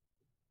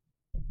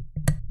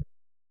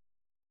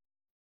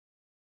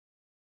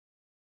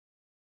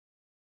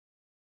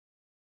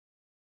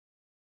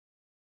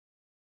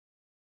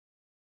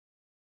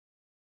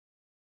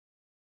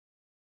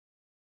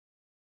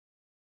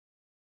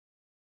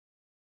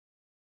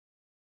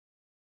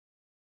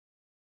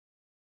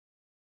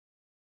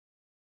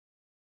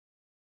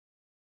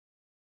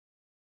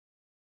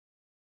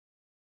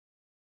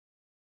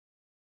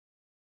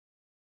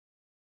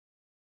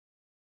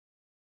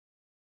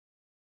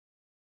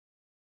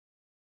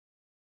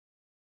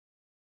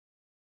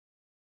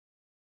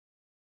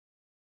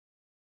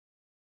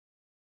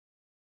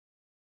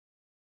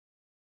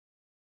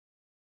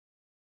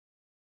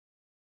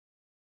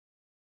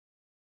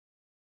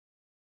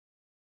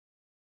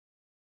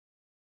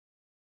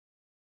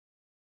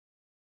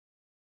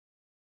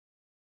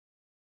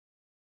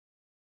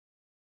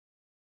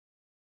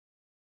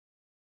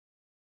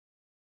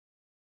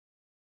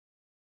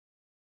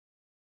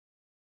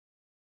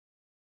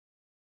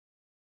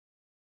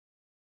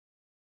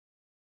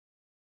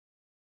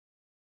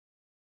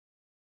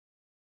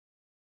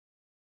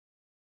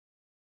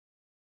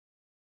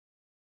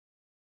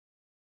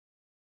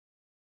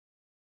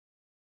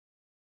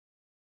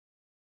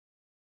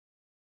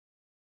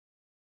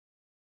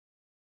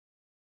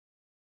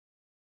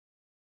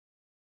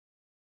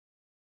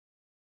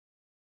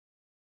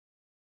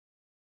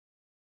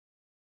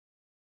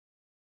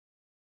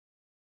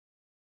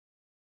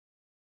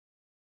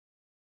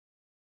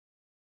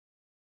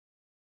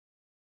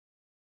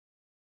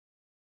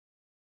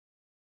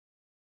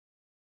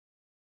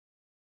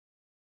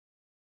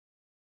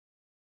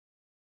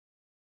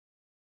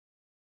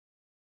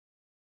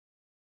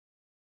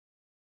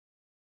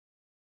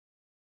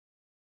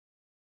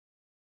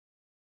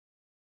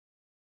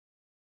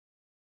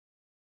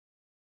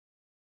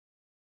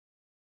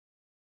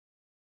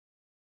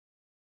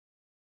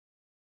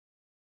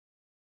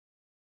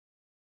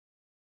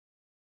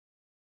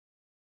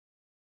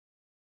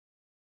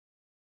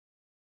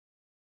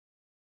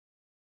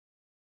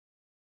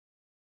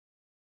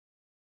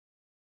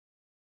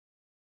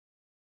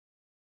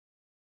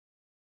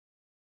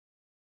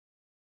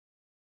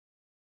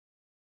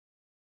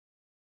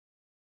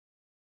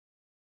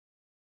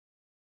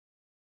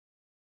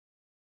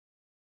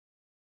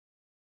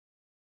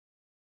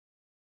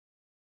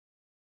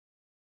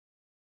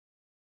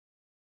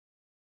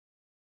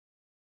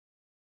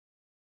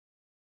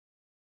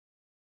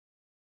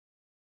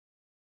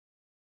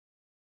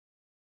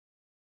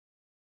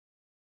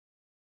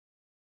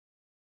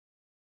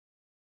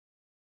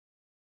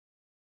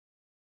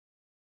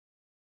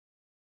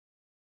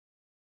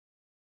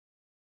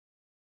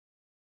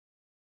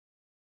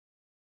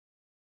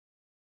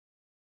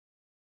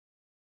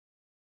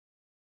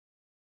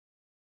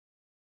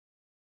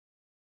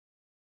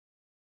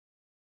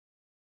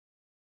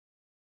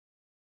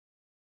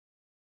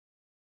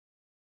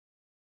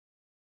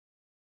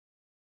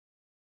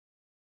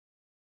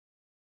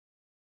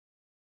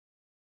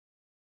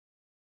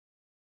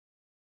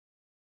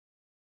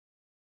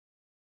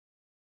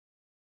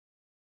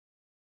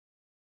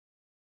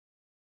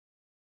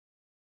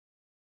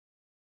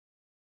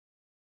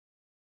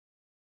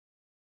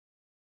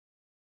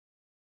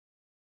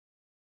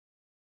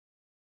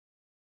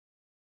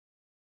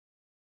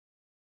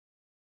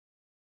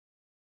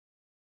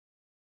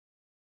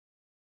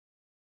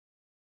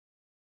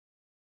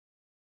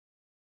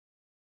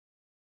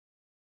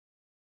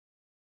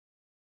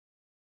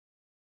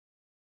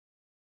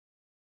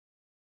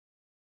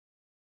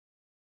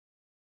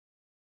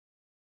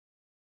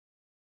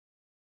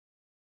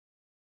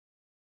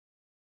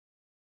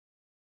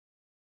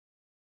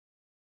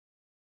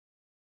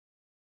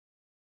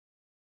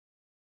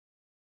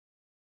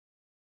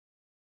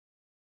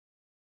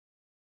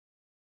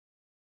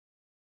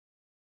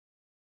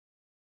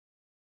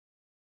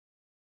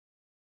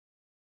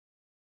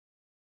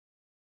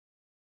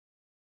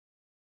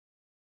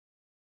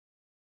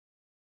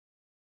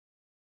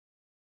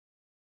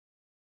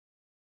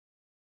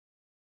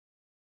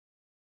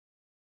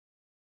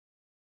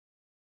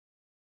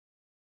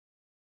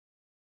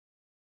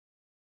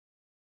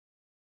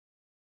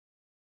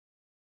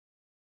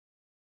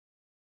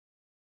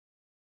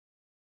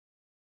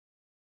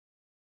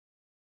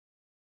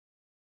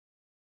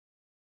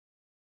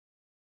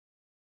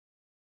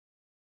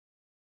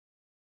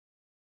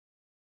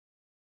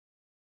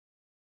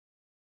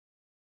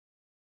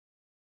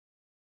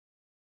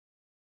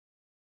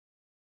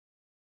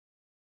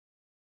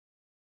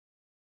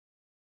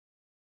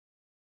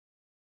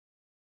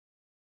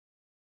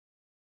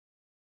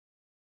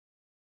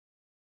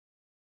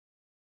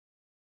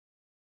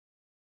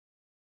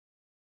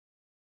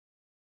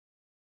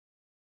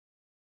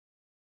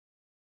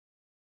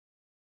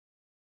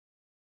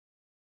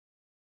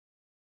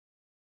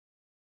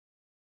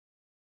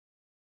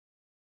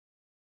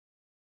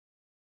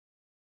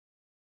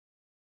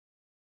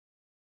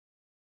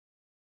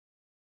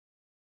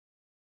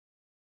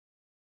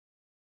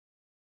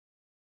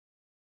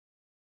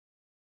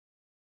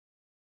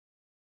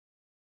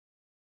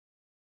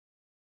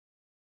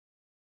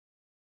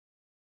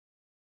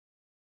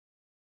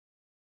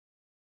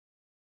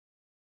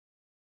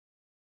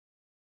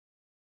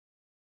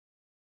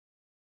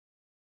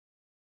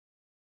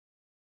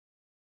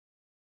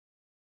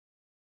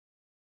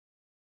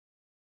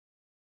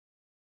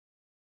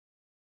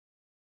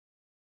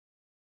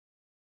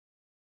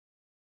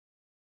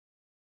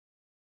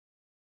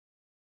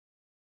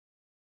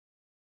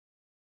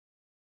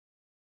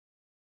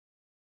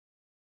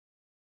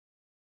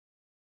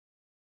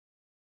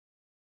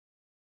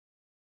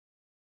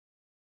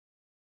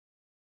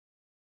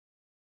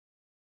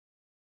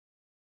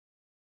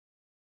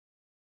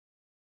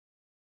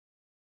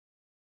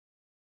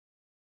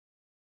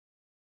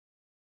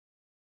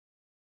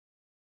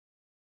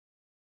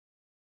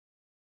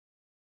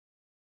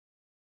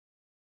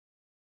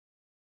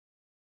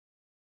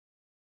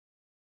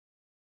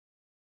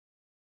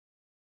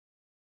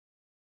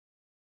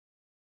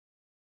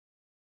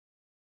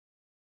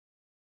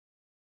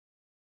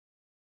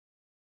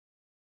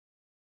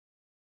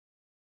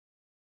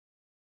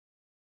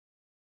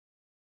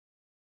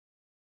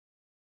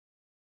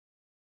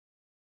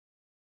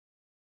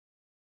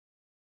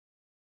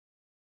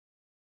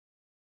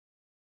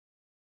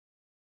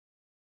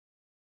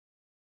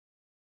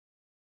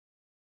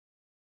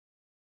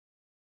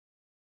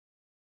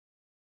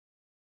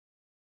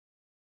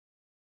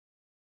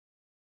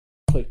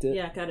 clicked it?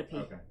 Yeah, I gotta pee.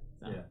 Okay.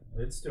 So. Yeah,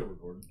 it's still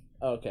recording.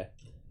 Oh, okay.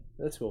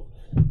 That's cool.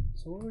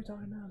 So what were we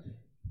talking about?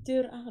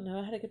 Dude, I don't know.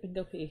 I had to get up and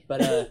go pee.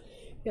 But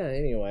yeah.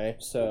 Anyway,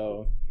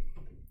 so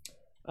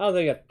I don't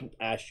think I've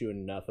asked you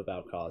enough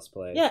about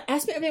cosplay. Yeah,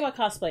 ask me everything about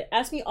cosplay.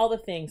 Ask me all the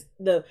things,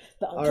 the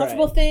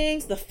uncomfortable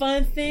things, the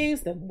fun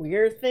things, the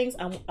weird things.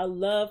 I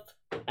love.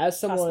 As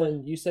someone,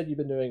 cosplay. you said you've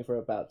been doing it for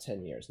about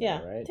 10 years now,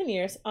 Yeah, right? 10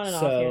 years on and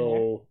off here and there.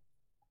 So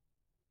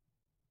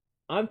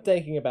I'm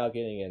thinking about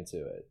getting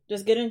into it.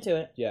 Just get into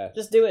it. Yeah.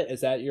 Just do it.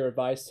 Is that your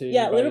advice to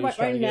Yeah, anybody literally who's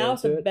trying right to get now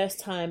is into the it? best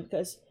time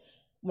because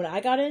when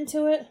I got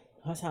into it,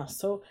 I sound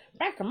so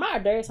back in my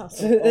day. I sound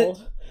so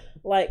old.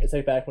 Like It's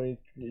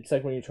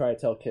like when you try to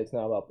tell kids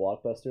now about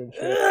Blockbuster and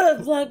shit.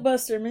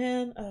 Blockbuster,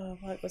 man. Oh,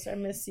 Blockbuster, I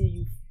miss you,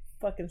 you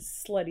fucking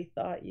slutty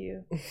thought,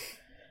 you.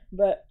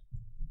 But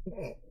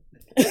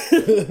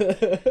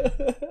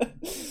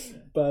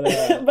but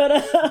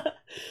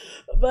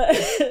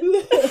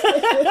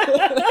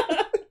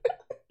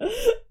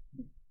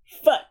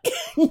fuck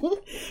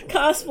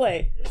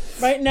cosplay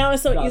right now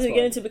is so easy to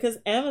get into because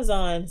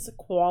Amazon's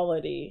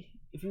quality,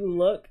 if you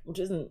look, which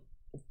isn't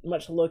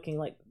much looking,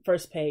 like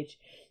first page,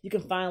 you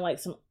can find like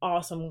some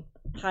awesome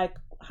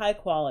high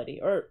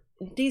quality or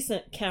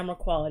decent camera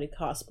quality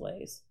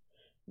cosplays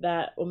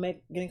that will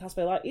make getting cosplay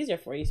a lot easier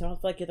for you. So I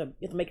don't feel like you have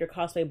to make your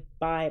cosplay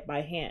by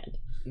hand.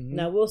 Mm-hmm.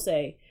 Now I will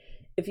say,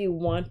 if you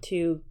want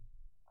to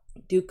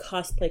do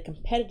cosplay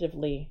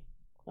competitively,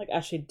 like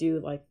actually do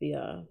like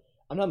the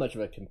I'm not much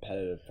of a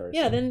competitive person.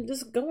 yeah, then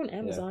just go on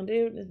Amazon,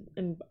 dude,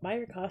 and buy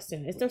your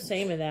costume. It's no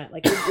shame in that.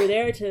 Like you're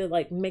there to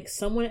like make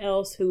someone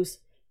else who's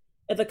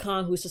at the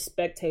con, who's just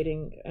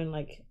spectating and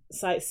like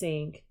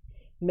sightseeing,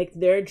 make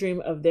their dream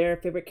of their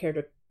favorite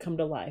character come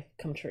to life,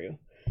 come true.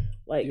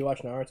 Like, Do you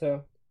watch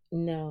Naruto?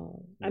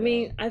 No. I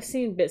mean, I've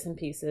seen bits and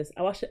pieces.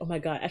 I watched it. Oh my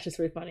god, actually, it's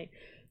really funny.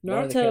 Naruto.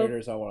 One of the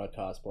characters I want to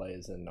cosplay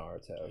is in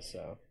Naruto.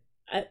 So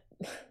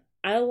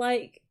I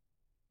like.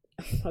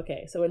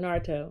 Okay, so with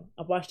Naruto,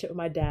 I watched it with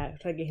my dad,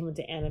 trying to get him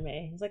into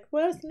anime. He's like,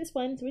 "Well, I've seen this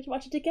one, so we should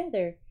watch it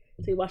together."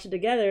 So we watched it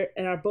together,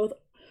 and both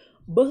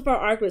of our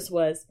arguments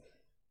was,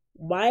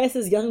 why is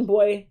this young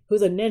boy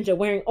who's a ninja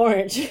wearing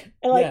orange?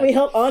 And like we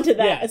held on to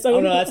that. Yeah. And so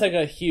no, that's like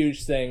a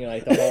huge thing.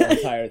 Like the whole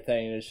entire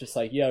thing. It's just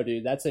like, yo,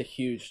 dude, that's a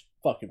huge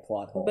fucking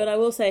plot hole. But I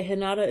will say,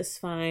 Hinata is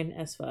fine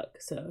as fuck.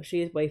 So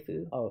she is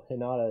waifu. Oh,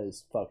 Hinata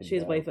is fucking.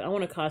 She's dope. waifu. I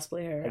want to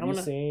cosplay her. Have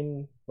you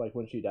seen like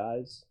when she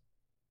dies?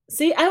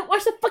 See, I don't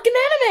watch the fucking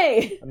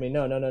anime. I mean,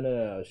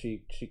 no.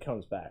 She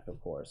comes back, of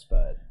course,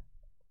 but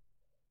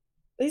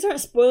these aren't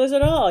spoilers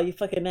at all. You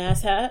fucking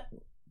asshat.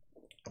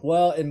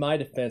 Well, in my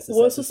defense,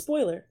 What's a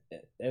spoiler?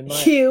 In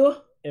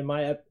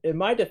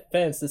my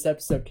defense, this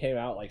episode came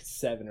out like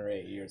 7 or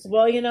 8 years ago.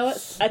 Well, you know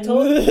what? I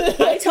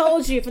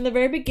told you from the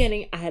very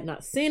beginning I had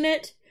not seen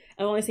it.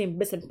 I've only seen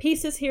bits and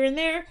pieces here and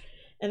there,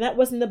 and that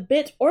wasn't the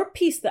bit or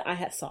piece that I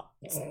had saw.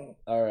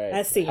 All right.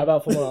 Let's see. How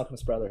about Fullmetal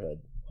Alchemist Brotherhood?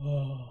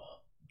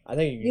 I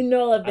think you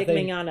know I love Vic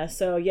Mignogna,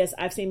 so yes,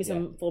 I've seen me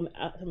some Fullmetal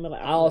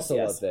Alchemist. I also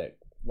love Vic.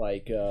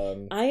 Like,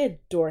 I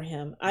adore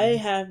him. I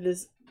have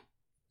this,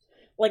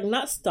 like,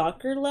 not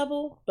stalker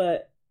level,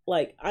 but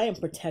like I am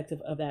protective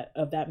of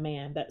that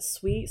man, that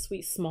sweet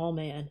small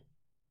man.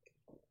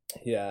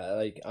 Yeah,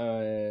 like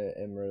I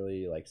am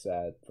really like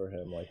sad for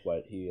him, like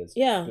what he is.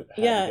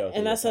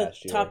 And that's a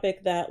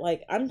topic that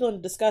like I'm going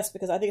to discuss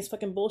because I think it's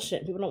fucking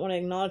bullshit. People don't want to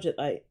acknowledge it.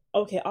 Like,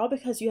 okay, all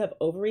because you have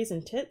ovaries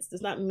and tits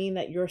does not mean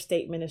that your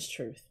statement is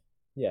truth.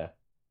 Yeah,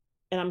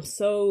 and I'm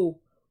so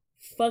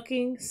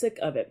fucking sick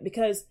of it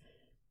because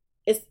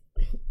it's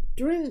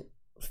during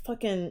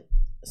fucking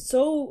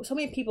so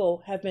many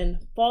people have been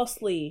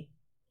falsely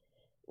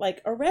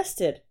like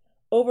arrested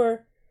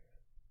over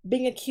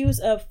being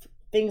accused of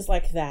things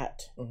like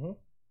that. Mm-hmm.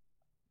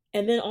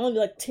 And then only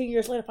like 10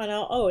 years later find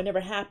out, oh, it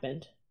never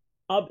happened.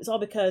 It's all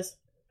because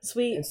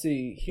sweet. And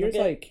see, here's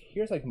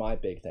like my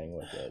big thing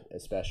with it,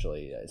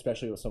 especially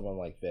with someone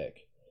like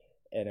Vic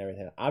and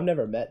everything. I've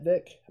never met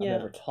Vic. I've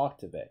never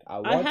talked to Vic.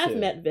 I have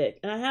met Vic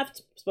and I have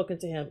spoken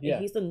to him. Yeah.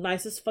 And he's the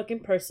nicest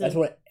fucking person. That's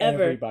what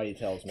ever. Everybody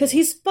tells me. Because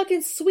he's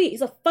fucking sweet.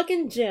 He's a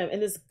fucking gem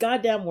in this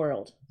goddamn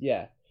world.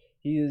 Yeah,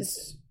 he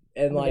is.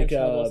 And I'm like,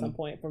 at some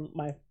point from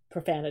my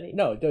profanity.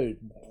 No,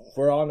 dude,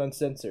 we're on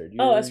uncensored.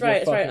 That's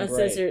right. It's right,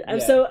 uncensored. I'm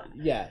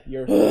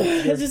you're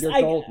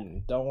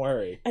golden. Don't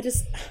worry.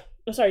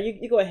 I'm sorry.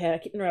 You go ahead. I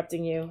keep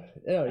interrupting you.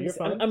 No, you're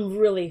fine. I'm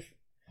really.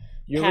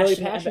 You're really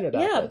passionate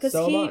about it. Because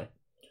so am I.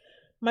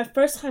 My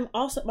first time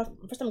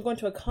going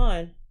to a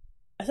con.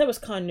 I said it was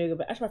Con Nuga,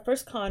 but actually my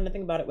first con, I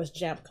think about it, was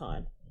Jamp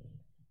Con.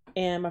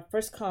 And my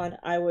first con,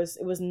 my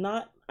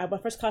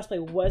first cosplay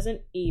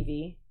wasn't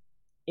Eevee.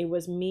 It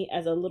was me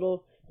as a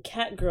little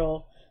cat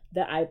girl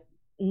a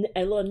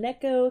little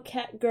Neko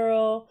cat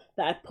girl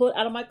that I pulled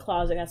out of my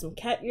closet. I got some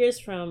cat ears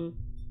from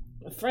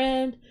a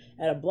friend,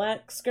 had a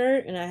black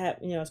skirt, and I had,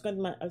 I was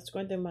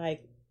going through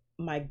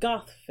my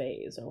goth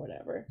phase or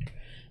whatever.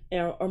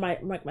 Or my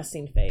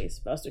scene phase,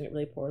 but I was doing it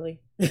really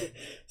poorly.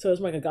 So it was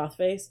like a goth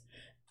phase.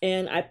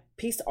 And I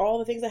pieced all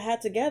the things I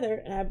had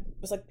together, and I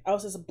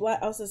was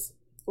this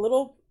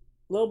little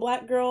little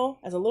black girl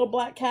as a little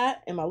black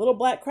cat in my little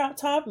black crop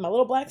top and my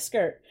little black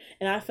skirt,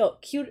 and I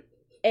felt cute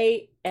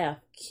AF,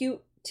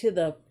 cute to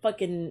the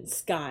fucking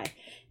sky.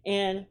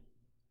 And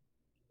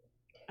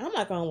I'm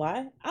not gonna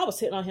lie, I was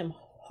hitting on him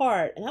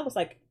hard, and I was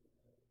like,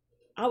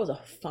 I was a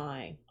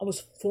fine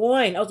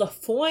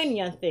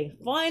young thing,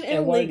 fine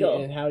and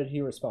legal. And how did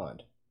he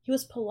respond? He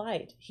was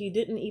polite. He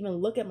didn't even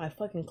look at my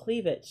fucking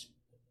cleavage.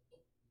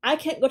 I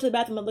can't go to the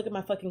bathroom and look at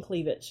my fucking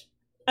cleavage.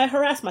 I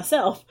harass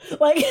myself.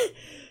 Like,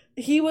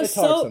 he was it's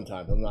hard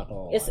sometimes. I'm not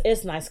gonna lie.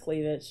 It's nice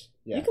cleavage.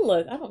 Yeah. You can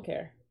look. I don't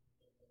care.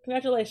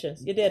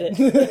 Congratulations, you did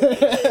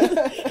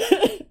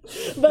it.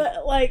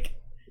 But like,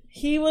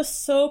 he was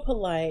so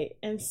polite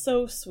and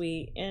so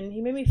sweet, and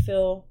he made me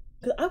feel.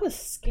 Because I was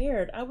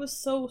scared. I was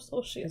so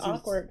socially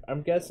awkward.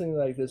 I'm guessing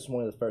like this is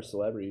one of the first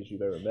celebrities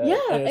you've ever met.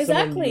 Yeah, and it's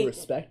exactly. You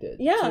respected.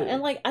 Yeah, too.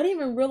 and like I didn't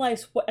even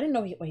realize I didn't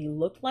know what he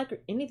looked like or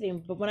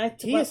anything. But when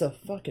he is a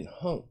fucking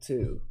hunk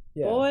too.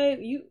 Yeah. Boy,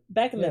 you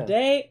back in the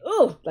day,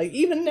 ooh, like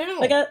even now.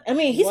 Like I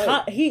mean, he's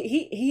hot.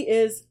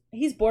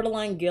 He's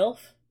borderline gilf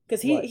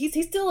because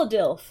he's still a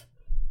dilf.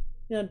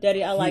 You know,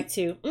 Daddy, I like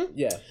to.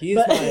 Yeah,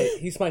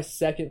 he's my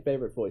second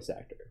favorite voice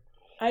actor.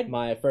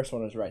 My first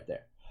one was right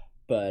there,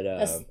 but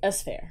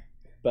that's fair.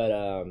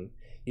 But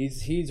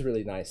he's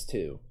really nice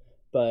too.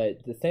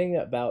 But the thing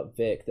about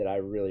Vic that I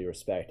really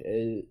respect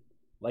is,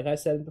 like I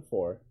said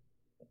before,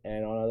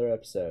 and on other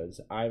episodes,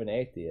 I'm an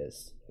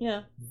atheist.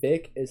 Yeah.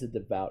 Vic is a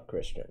devout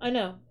Christian. I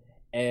know.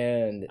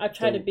 And I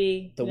tried to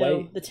be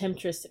the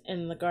temptress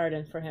in the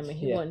garden for him, and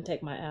he wouldn't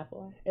take my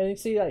apple. And you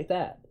see like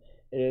that.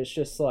 It's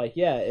just like,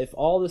 if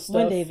all this stuff...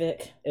 One day,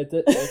 Vic.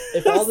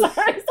 If all this...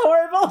 Sorry, it's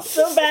horrible.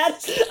 So bad.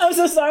 I'm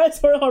so sorry. It's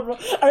horrible.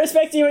 I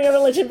respect you and your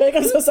religion, Vic.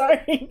 I'm so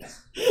sorry.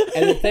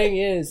 And the thing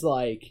is,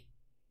 like,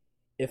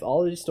 if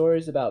all these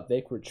stories about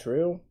Vic were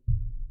true,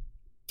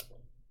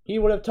 he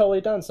would have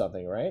totally done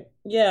something, right?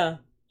 Yeah,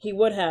 he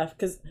would have.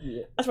 Because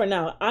that's right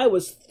now, I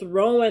was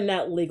throwing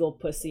that legal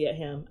pussy at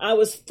him. I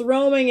was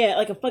throwing it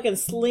like a fucking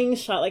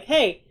slingshot. Like,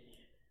 hey,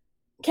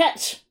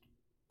 catch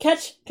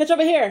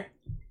over here.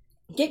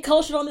 Get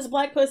cultured on this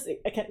black pussy.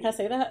 Can I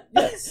say that?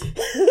 Yes.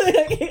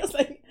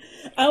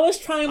 I was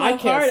trying my hard.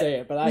 I can't say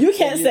it, but you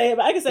can't say it,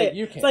 but I can say it.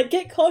 You can. It's like,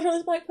 get cultured on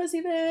this black pussy,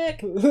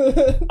 Vic. I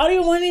don't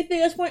even want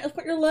anything. I just want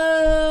your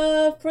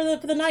love for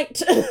the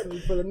night.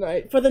 For the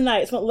night. For the night.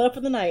 I just want love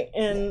for the night.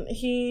 And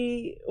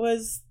he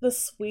was the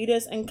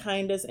sweetest and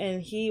kindest,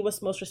 and he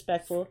was most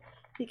respectful.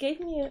 He gave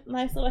me a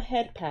nice little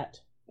head pat,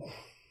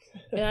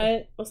 and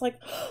I was like,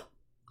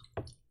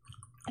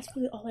 that's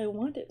really all I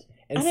wanted.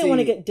 And I didn't want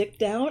to get dick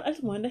down. I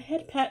just wanted a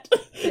head pat.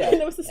 Yeah.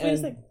 And it was the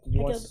sweetest thing.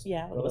 You want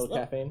a little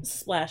caffeine?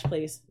 Splash,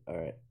 please. All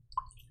right.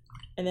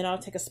 And then I'll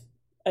take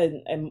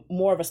a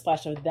more of a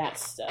splash of that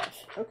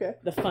stuff. Okay.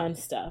 The fun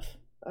stuff.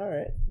 All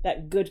right.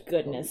 That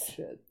goodness. Oh,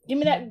 shit. Give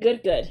me that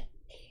good.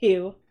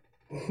 Hugh.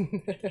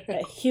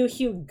 That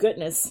Hugh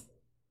goodness.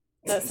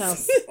 That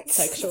sounds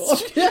sexual.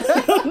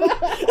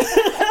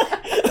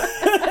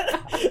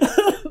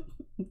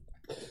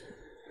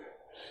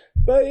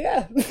 But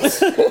yeah.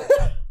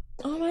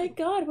 Oh my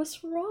God,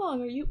 what's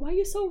wrong? Why are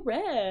you so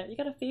red? You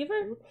got a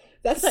fever?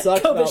 That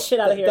sucks. COVID shit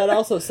out of here. That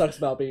also sucks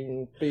about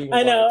being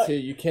I know. white too.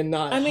 You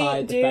cannot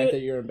hide the fact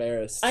that you're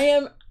embarrassed.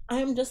 I'm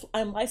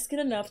light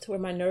skinned enough to where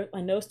my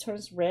nose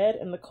turns red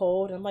in the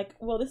cold. And I'm like,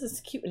 well, this is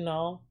cute and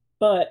all,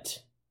 but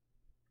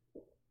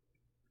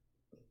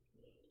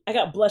I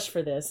got blush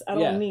for this. I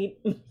don't need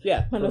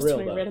my nose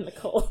turning red in the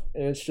cold.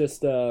 And it's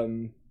just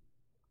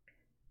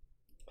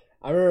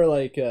I remember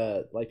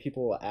like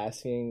people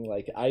asking,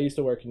 like, I used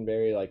to work in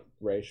very like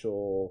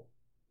racial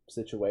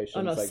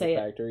situations, like a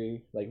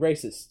factory, like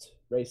racist,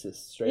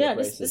 straight up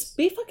racist. Just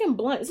be fucking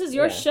blunt. This is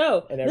your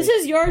show. This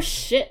is your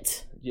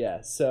shit.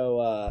 Yeah.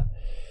 So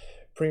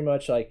pretty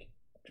much like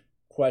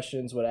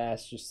questions would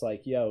ask just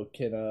like, yo,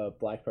 can a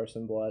black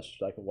person blush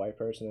like a white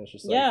person? And it's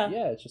just like,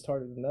 it's just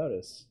harder to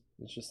notice.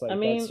 It's just like,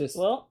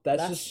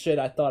 that's just shit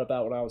I thought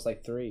about when I was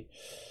like 3.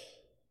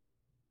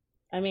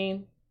 I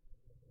mean,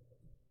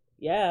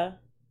 yeah,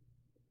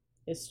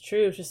 it's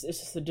true. It's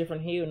just a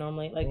different hue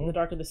normally. Like the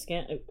darker the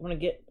skin. I want to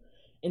get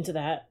into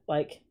that.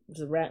 Like, it's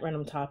a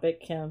random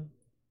topic.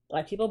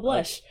 Black people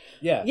blush?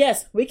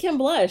 Yes, we can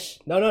blush.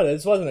 No,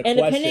 this wasn't a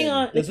question.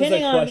 This was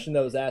a question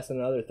that was asked in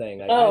another thing.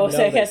 Like,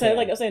 so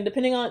like I was saying,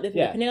 depending on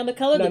the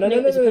color, it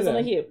depends on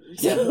the hue.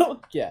 So.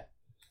 Yeah,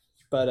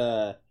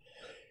 but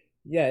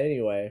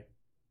anyway.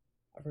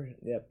 But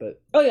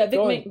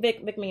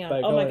Vic me out.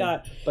 Oh my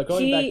God! But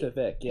going back to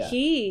Vic,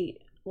 he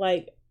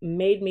like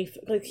made me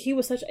like he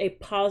was such a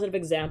positive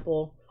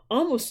example,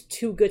 almost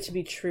too good to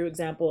be true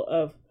example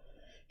of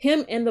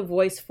him and the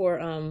voice for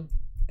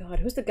God,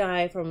 who's the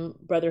guy from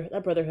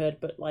not Brotherhood,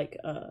 but like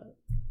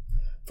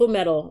Full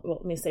Metal?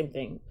 Well, I mean, same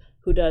thing.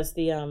 Who does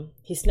the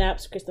he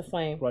snaps Chris the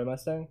Flame? Roy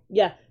Mustang.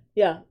 Yeah.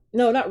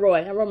 No, not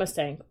Roy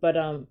Mustang, but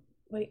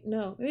wait,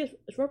 no, maybe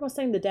is Roy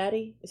Mustang the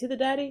daddy? Is he the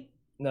daddy?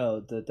 No,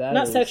 the daddy.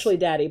 Not sexually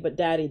daddy, but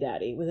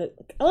daddy. With it,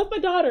 I love my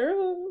daughter.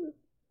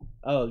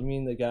 Oh, you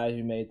mean the guy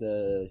who made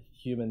the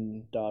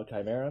human dog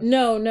Chimera?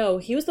 No,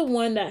 he was the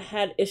one that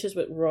had issues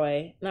with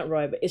not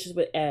Roy, but issues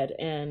with Ed,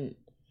 and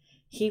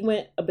he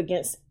went up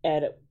against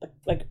Ed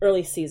like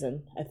early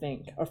season, I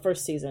think, or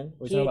first season.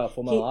 We're talking about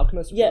Fullmetal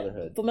Alchemist or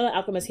Brotherhood? Fullmetal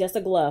Alchemist. He has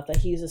the glove that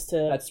he uses to.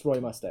 That's Roy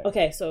Mustang.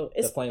 Okay, so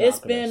it's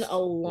been a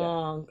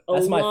long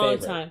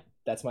time.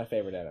 That's my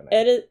favorite anime.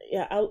 It is,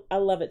 yeah, I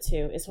love it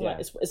too. It's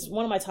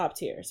one of my top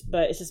tiers,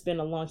 but it's just been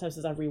a long time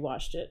since I've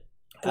rewatched it.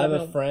 I have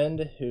a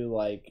friend who,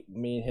 like,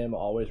 me and him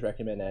always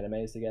recommend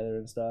animes together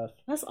and stuff.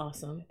 That's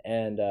awesome.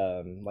 And,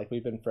 like,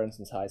 we've been friends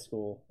since high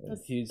school.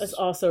 That's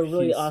also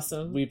really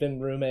awesome. We've been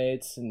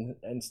roommates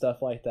and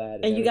stuff like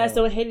that. And you guys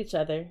don't hate each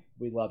other.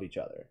 We love each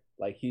other.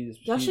 Like,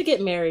 y'all should get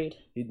married.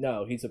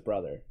 No, he's a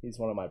brother. He's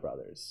one of my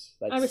brothers.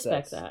 I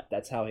respect that.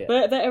 That's how he...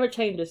 But if that ever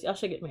changes, y'all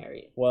should get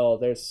married. Well,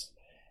 there's...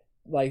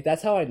 Like,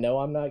 that's how I know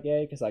I'm not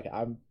gay, because, like,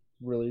 I'm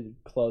really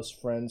close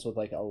friends with,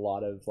 like, a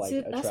lot of, like,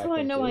 attractive that's how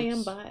I know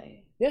dudes. I am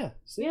bi. Yeah.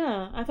 See?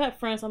 Yeah, I've had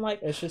friends. I'm like,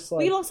 it's just like,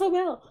 we get along so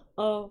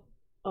well.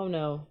 Oh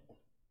no.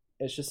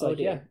 It's just like,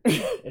 yeah.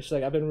 It's just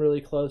like, I've been really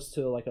close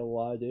to, like, a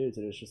lot of dudes,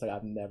 and it's just like,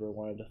 I've never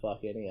wanted to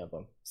fuck any of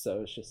them.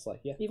 So it's just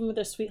like, yeah. Even with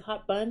their sweet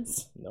hot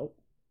buns? Nope.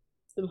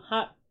 Some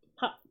hot,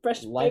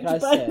 fresh like I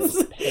buns.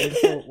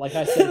 Said, like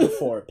I said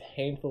before,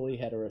 painfully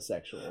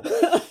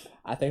heterosexual.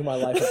 I think my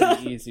life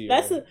would be easier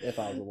if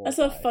I was a little That's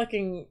bi.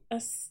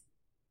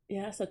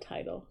 That's a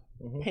title.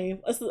 Mm-hmm.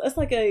 Painful. That's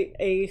like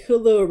a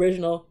Hulu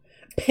original.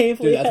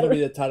 Painfully. Dude, that's gonna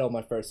be the title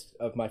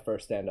of my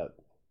first stand up.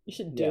 You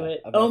should do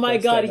it. Oh my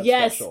god,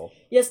 yes, special.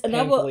 Yes, and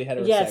Painfully that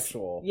will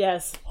heterosexual.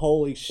 Yes.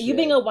 Holy shit! You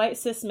being a white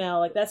cis male,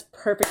 like that's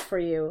perfect for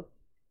you.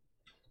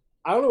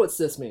 I don't know what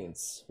cis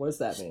means. What does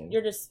that mean?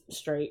 You're just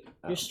straight.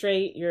 Oh. You're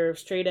straight. You're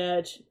straight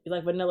edge. You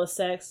like vanilla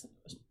sex.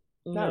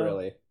 Not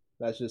really.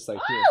 That's just like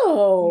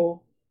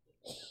oh,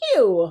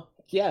 Hugh.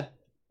 Yeah,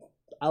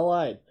 I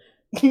lied.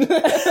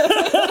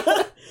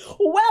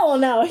 Well,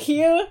 now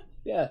Hugh.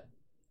 Yeah.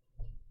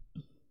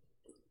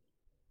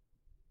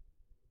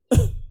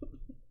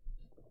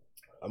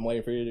 I'm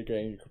waiting for you to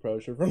gain your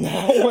composure from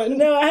that one.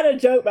 No, I had a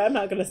joke, but I'm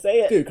not gonna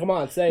say it. Dude, come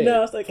on, say it.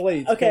 No, it's like,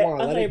 please, okay, come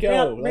on, let it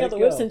go. Bring out the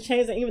whips and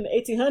chains and even the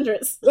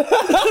 1800s.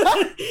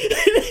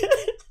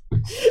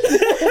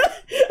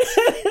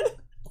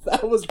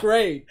 That was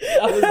great.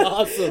 That was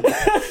awesome.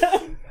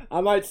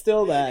 I might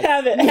steal that.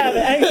 Have it.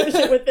 I ain't gonna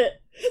shit with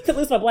it. To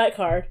lose my black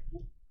card.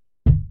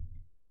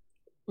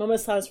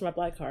 Moment's silence for my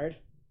black card.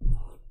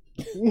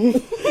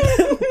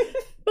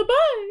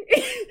 Bye-bye.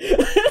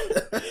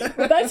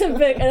 We're back to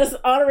Vic and it's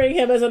honoring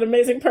him as an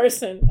amazing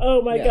person.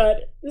 Oh my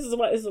god. This is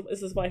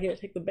why he had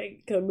to take the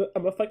bait, because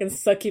I'm a fucking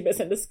succubus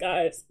in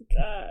disguise.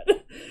 God.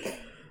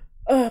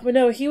 But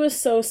no, he was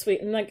so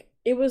sweet. And like,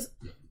 it was,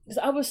 because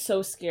I was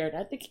so scared.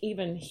 I think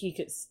even he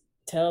could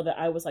tell that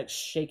I was like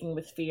shaking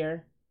with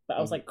fear, but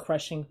I was like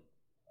crushing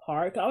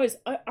hard. I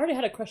already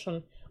had a crush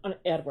on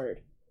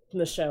Edward from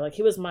the show. Like,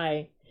 he was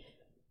my,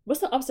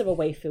 what's the opposite of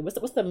a waifu?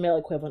 What's the male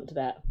equivalent to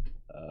that?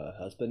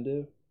 Husband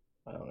do?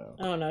 I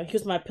don't know. He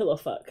was my pillow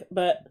fuck.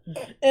 But then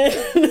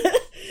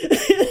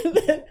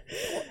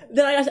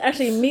I got to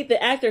actually meet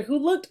the actor who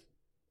looked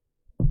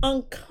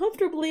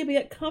uncomfortably, but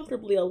yet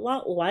comfortably a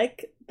lot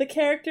like the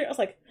character. I was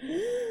like,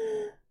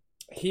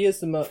 he is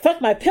the most.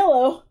 Fuck my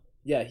pillow.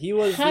 Yeah, he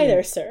was. Hi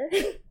there, sir.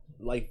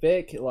 Like,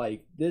 Vic,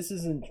 like, this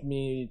isn't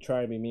me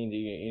trying to be mean to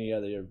any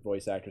other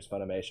voice actors.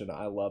 Funimation.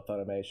 I love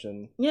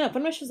Funimation. Yeah,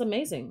 Funimation's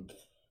amazing.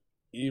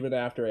 Even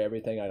after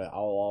everything, I'll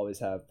always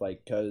have,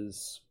 like,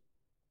 because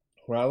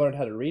when I learned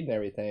how to read and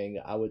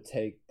everything, I would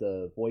take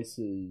the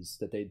voices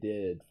that they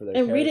did for their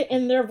and read it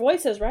in their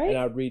voices, right? And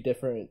I'd read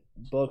different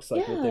books,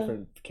 like, with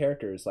different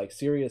characters. Like,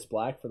 Sirius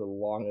Black for the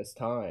longest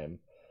time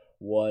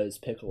was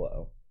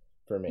Piccolo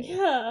for me.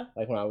 Yeah.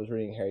 Like, when I was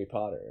reading Harry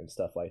Potter and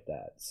stuff like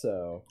that.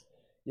 So,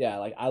 yeah,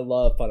 like, I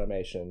love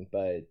Funimation,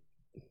 but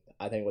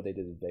I think what they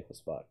did with Vic was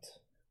fucked.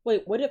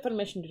 Wait, what did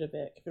Funimation do to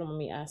Vic? If you don't mind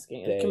me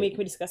asking, can we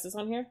discuss this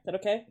on here? Is that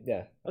okay?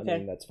 Yeah, okay, I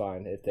mean, that's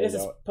fine. If they this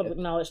is public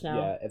knowledge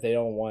now. Yeah, if they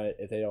don't want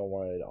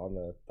it on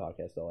the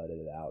podcast, they'll edit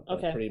it out. But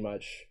okay. Pretty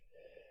much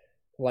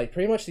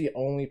the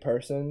only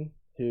person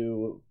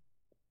who,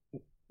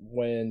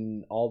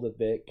 when all the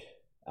Vic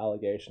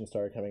allegations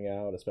started coming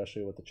out,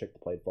 especially with the chick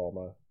that played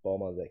Bulma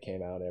that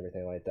came out and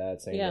everything like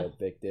that, saying that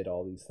Vic did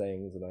all these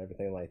things and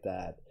everything like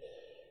that.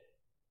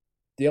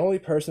 The only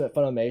person at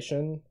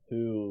Funimation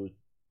who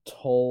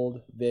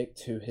told Vic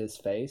to his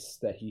face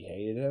that he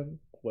hated him,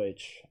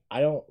 which I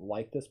don't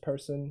like this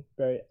person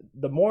very.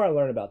 The more I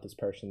learn about this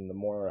person, the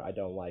more I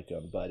don't like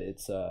him. But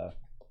it's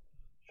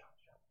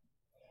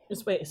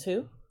it's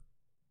who?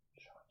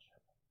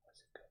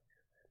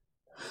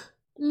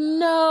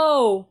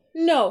 No.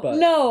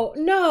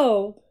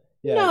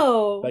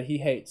 But he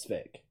hates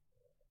Vic,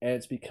 and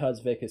it's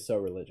because Vic is so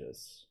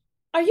religious.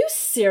 Are you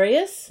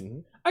serious? Mm-hmm.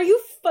 Are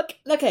you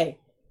okay?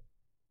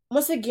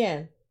 Once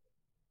again,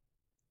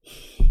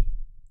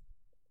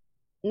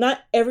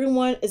 not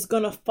everyone is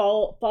gonna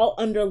fall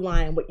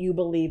underline what you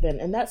believe in,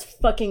 and that's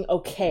fucking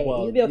okay.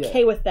 Well, you'll be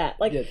okay with that.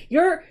 Like,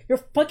 you're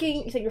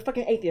fucking. You said you're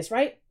fucking atheist,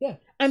 right? Yeah.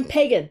 I'm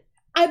pagan.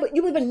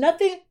 You believe in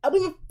nothing? I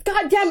believe in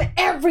goddamn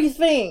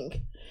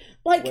everything.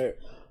 Like,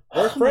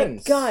 we're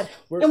friends. My God,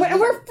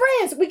 we're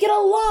friends. We get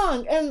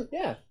along, and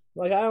yeah.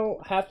 Like, I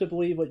don't have to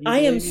believe what you I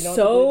believe. am You don't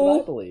so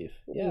have to believe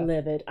what I believe. Yeah.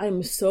 livid.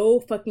 I'm so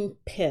fucking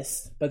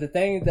pissed. But the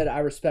thing that I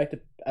respect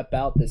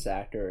about this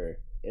actor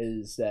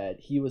is that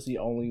he was the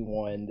only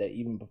one that,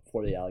 even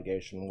before the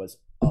allegation, was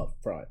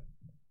upfront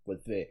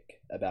with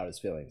Vic about his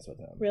feelings with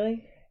him.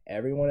 Really?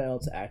 Everyone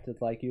else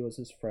acted like he was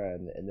his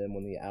friend, and then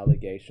when the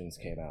allegations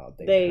came out,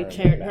 they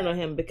turned on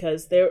him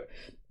because they're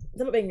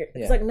not being.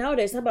 It's like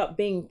nowadays, it's not about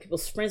being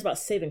people's friends, it's about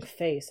saving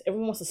face.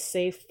 Everyone wants to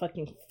save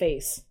fucking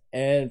face.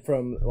 And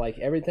from like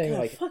everything,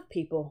 like fuck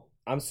people.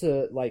 I'm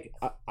so like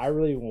I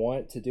really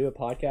want to do a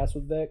podcast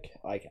with Vic.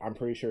 Like, I'm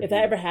pretty sure if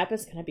that ever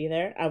happens, can I be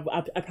there?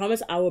 I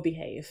promise I will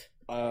behave.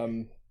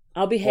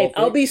 I'll behave.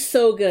 Well, I'll be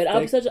so good. Vic,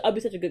 I'll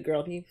be such a good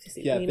girl. Vic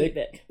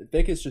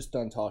is just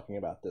done talking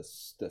about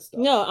this stuff.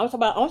 No, I want to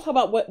talk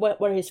about what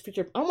are his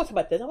future. I don't want to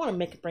talk about this. I want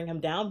to bring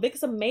him down. Vic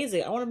is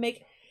amazing. I want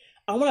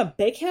to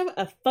bake him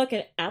a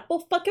fucking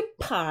apple fucking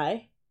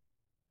pie.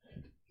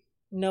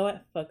 You know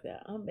what? Fuck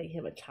that. I'm gonna bake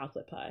him a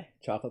chocolate pie.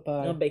 Chocolate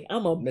pie.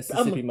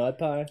 Mississippi mud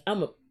pie.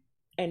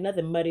 Ain't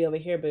nothing muddy over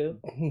here, boo.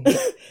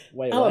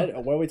 Wait,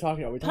 what? What are we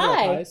talking about? Are we talking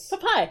about pies?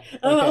 Pie. Okay.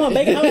 I'm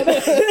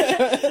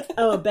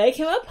gonna bake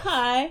him a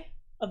pie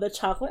of the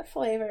chocolate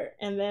flavor,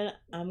 and then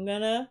I'm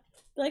gonna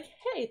be like,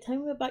 "Hey, tell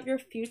me about your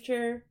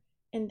future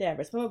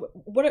endeavors.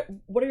 What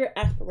are your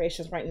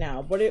aspirations right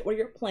now? What are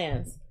your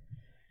plans?"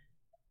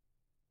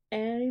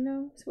 And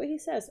that's what he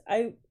says.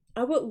 I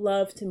would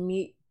love to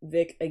meet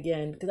Vic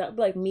again, because that would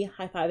be like me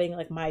high-fiving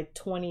like my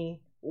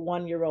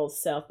 21-year-old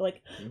self.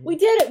 Like, we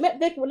did it, met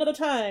Vic another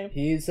time.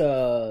 He's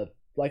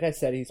like I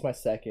said, he's my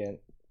second.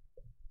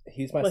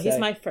 He's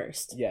my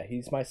first. Yeah,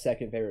 he's my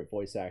second favorite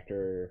voice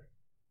actor,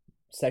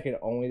 second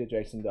only to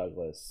Jason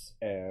Douglas,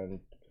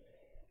 and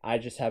I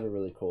just have a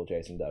really cool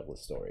Jason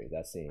Douglas story.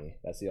 That's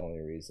the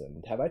only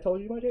reason. Have I told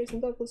you my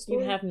Jason Douglas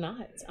story? You have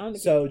not.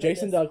 So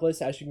Jason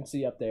Douglas, as you can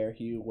see up there,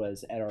 he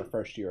was at our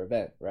first year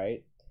event,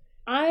 right?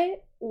 I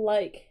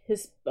like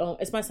his bone.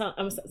 It's my son.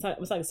 I'm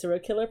like a serial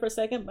killer for a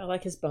second, but I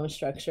like his bone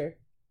structure.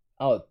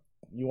 Oh,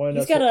 you want to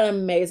know? He's got an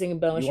amazing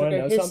bone structure.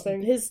 You want to know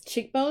something? His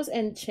cheekbones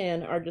and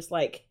chin are just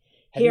like,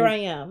 I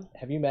am.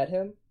 Have you met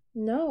him?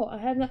 No, I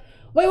have not.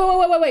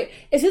 Wait.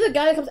 Is he the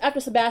guy that comes after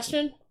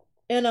Sebastian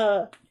in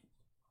a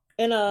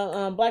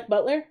Black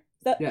Butler?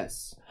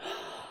 Yes.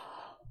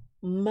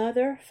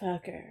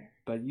 Motherfucker.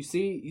 But you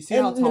see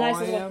how tall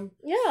I am?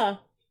 Yeah.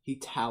 He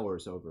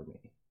towers over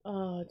me.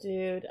 Oh,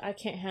 dude, I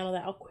can't handle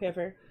that. I'll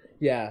quiver.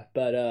 Yeah,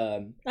 but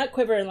not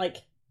quiver in like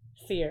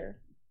fear.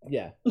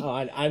 Yeah. Oh,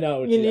 I know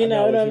what you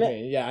know what you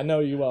mean. Yeah, I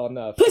know you well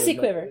enough. Pussy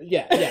quiver.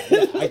 Yeah,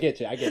 I get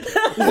you.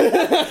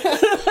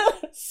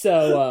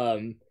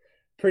 So,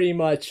 pretty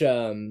much,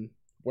 when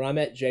I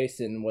met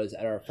Jason was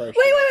at our first.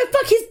 Wait!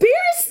 Fuck, he's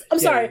Beerus. I'm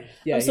sorry.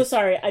 Yeah, I'm so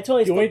sorry. I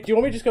totally. Do you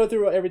want me to just go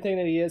through everything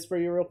that he is for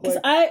you real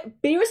quick?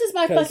 Beerus is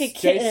my fucking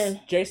kitten.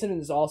 Jason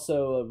is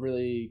also a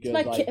really good.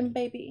 It's my kitten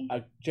baby.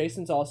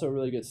 Jason's also a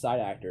really good side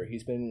actor.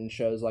 He's been in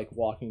shows like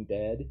Walking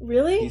Dead.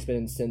 Really? He's been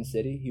in Sin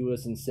City. He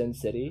was in Sin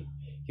City.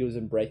 He was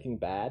in Breaking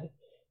Bad.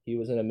 He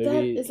was in a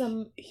movie.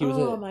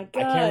 My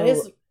god!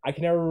 I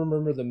can never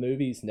remember the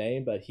movie's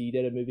name, but he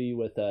did a movie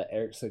with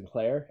Eric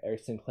Sinclair.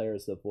 Eric Sinclair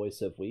is the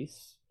voice of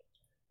Whis.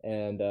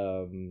 And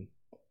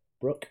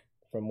Brooke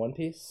from One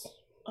Piece.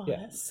 Oh,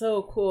 yeah. That's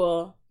so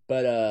cool.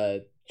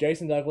 But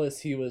Jason Douglas,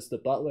 he was the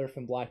butler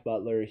from Black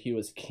Butler. He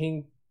was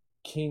King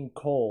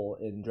Cole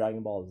in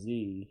Dragon Ball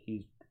Z.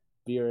 He's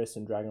Beerus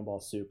in Dragon Ball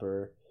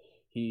Super.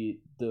 The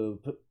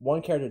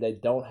one character they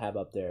don't have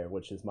up there,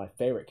 which is my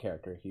favorite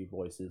character he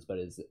voices, but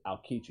is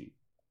Aokichi.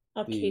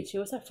 Aokichi,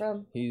 what's that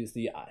from? He's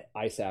the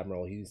Ice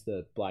Admiral. He's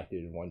the black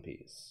dude in One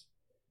Piece.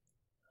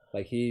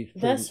 Like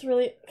That's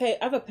really okay.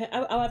 I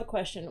have a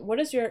question. What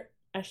is your?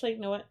 Actually, you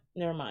know what?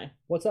 Never mind.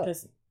 What's up?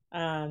 Because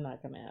I'm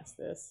not gonna ask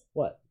this.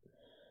 What?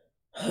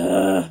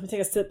 Let me take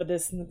a sip of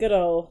this good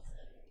old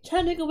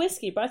Chattanooga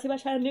whiskey, brought to you by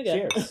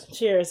Chattanooga. Cheers.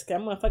 Cheers.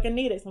 I'm gonna fucking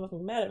need it. Someone's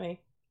gonna be mad at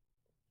me.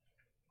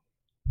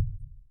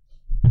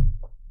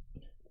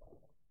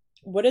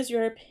 What is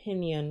your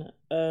opinion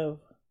of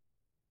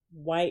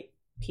white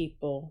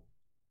people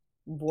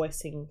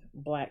voicing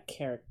black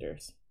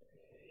characters?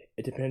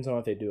 It depends on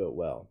if they do it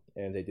well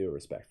and they do it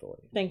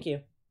respectfully. Thank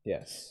you.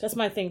 Yes. That's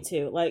my thing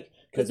too. Like,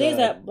 because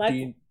that black.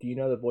 Do you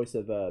know the voice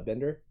of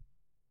Bender?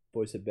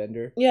 Voice of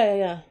Bender.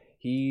 Yeah.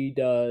 He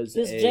does.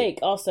 This Jake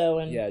also,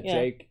 and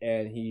Jake,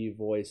 and he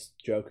voiced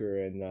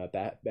Joker in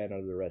Batman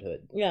Under the Red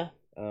Hood. Yeah.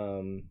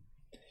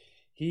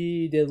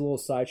 He did a little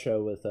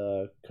sideshow with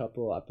a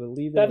couple, I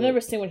believe. But I've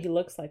never seen what he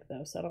looks like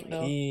though, so I don't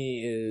know.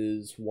 He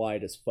is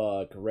white as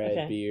fuck,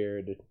 red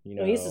beard.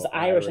 He's just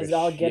Irish as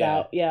all get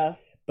out. Yeah.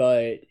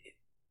 But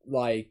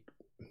like,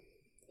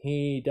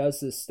 he does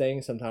this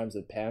thing sometimes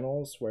at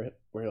panels where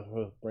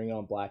he'll bring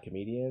on black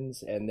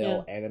comedians and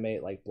they'll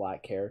animate like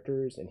black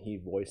characters, and he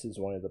voices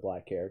one of the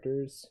black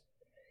characters.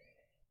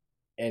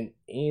 And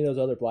any of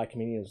those other black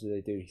comedians that they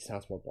do, he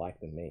sounds more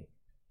black than me.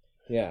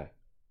 Yeah.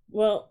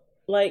 Well,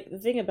 like, the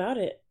thing about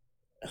it,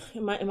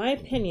 in my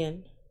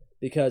opinion,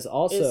 because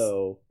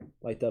also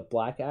like the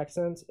black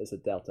accent is a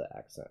Delta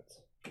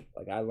accent.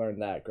 Like I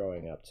learned that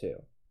growing up too.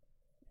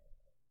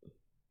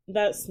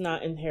 that's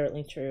not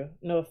inherently true.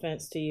 No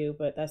offense to you,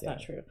 but that's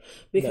not true.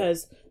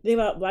 Because the thing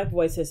about black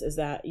voices is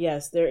that,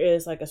 yes, there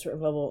is like a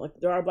certain level, like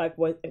there are black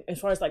voice, as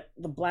far as like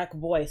the black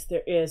voice,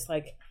 there is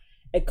like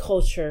a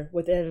culture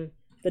within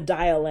the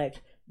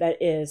dialect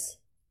that is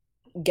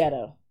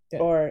ghetto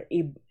or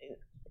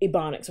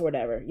Ebonics or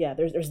whatever. Yeah,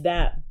 there's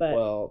that.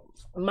 But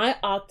my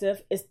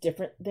octave is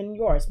different than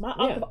yours. My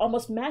octave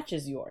almost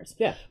matches yours.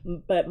 Yeah.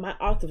 But my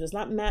octave does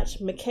not match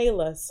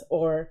Michaela's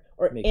or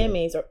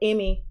Emmy's or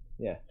Emmy.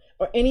 Yeah.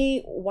 Or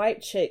any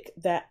white chick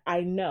that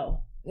I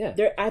know. Yeah.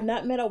 I've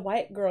not met a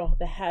white girl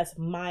that has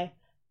my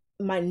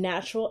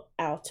natural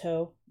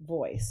alto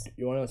voice.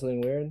 You want to know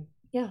something weird?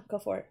 Yeah, go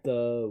for it.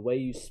 The way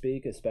you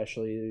speak,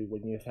 especially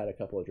when you've had a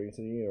couple of drinks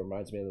in you,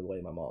 reminds me of the way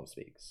my mom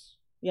speaks.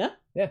 Yeah?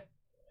 Yeah.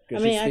 I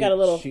mean, I got a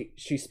little...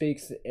 She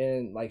speaks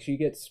in, like, she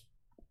gets,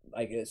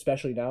 like,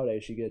 especially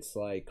nowadays, she gets,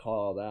 like,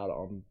 called out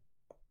on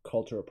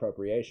cultural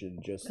appropriation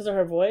just... Because of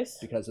her voice?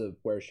 Because of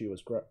where she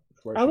was...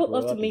 I would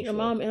love to meet your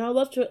mom, and I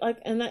love to, like,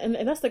 and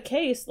that's the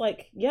case.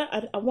 Like, yeah,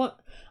 I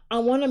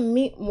want to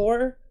meet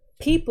more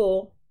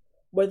people,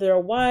 whether they're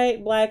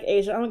white, black,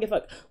 Asian, I don't give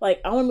a fuck.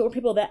 Like, I want to meet more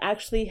people that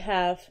actually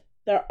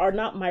that are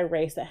not my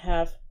race, that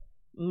have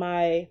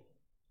my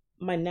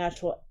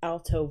natural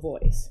alto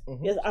voice.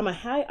 Mm-hmm. Yes, I'm a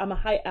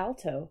high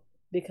alto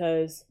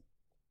because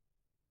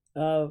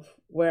of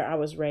where I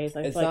was raised.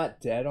 Like, it's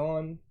not dead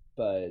on,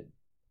 but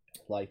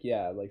like,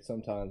 yeah, like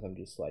sometimes I'm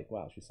just like,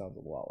 wow, she sounds a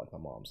lot like my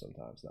mom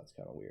sometimes. And that's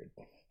kind of weird.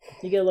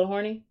 You get a little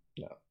horny?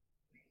 No.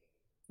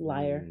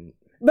 Liar.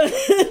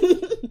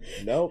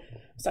 Nope.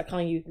 Start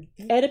calling you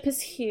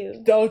Oedipus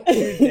Hugh. Don't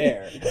you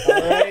dare.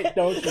 All right?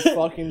 Don't you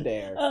fucking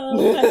dare.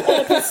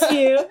 Oedipus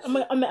Hugh.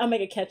 I'll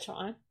make a catch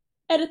on.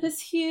 Oedipus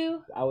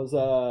Hugh. I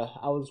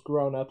was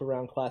growing up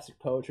around classic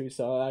poetry,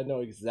 so I know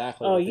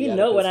exactly. Oh, you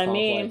know what I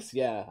mean.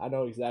 Yeah, I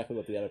know exactly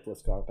what the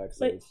Oedipus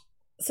complex is.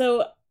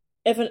 So,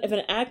 if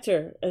an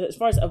actor, as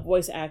far as a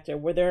voice actor,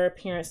 where their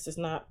appearance does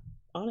not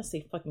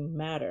honestly fucking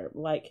matter,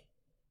 like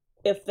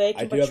if they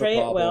can portray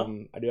it well.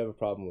 I do have a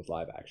problem with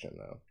live action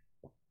though.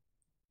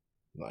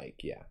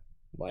 Like, yeah.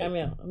 Like, I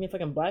mean,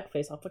 fucking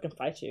blackface, I'll fucking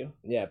fight you.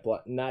 Yeah,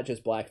 not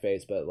just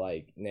blackface, but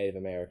like Native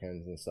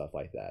Americans and stuff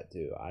like that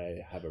too.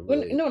 I have a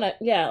really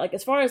like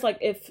as far as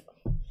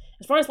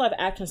live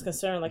action is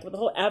concerned, like with the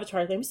whole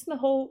Avatar thing, have you seen the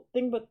whole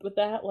thing with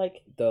that?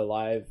 Like the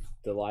live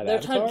they're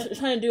Avatar?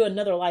 trying to do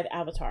another live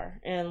Avatar,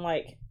 and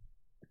like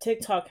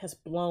TikTok has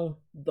blown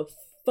the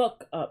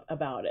fuck up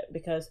about it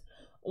because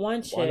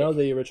one chick. Well, I know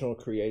the original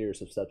creators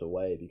have stepped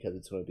away because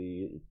it's going to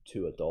be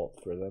too adult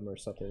for them or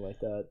something like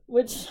that.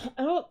 Which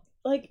I don't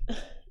like.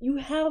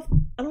 I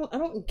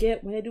don't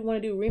get when they do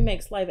want to do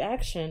remakes live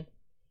action.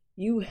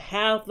 You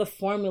have the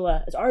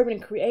formula; it's already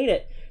been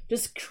created.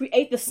 Just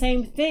create the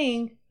same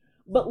thing,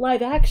 but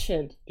live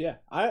action. Yeah,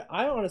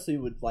 I honestly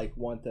would like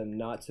want them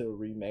not to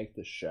remake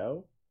the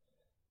show,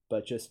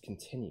 but just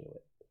continue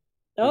it.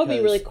 That would be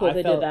really cool if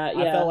they did that.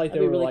 Yeah, I felt like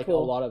there were really like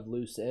cool. a lot of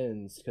loose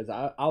ends because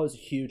I was a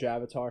huge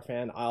Avatar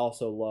fan. I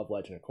also love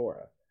Legend of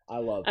Korra. I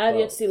have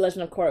yet to see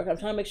Legend of Korra. I'm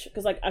trying to make sure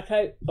because like I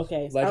tried.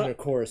 Okay, so Legend of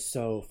Korra is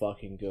so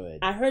fucking good.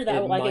 I heard that I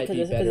would like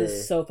it because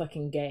it's so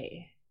fucking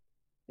gay.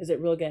 Is it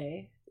real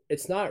gay?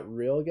 It's not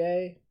real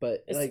gay,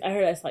 but like I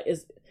heard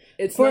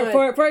it's for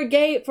a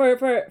gay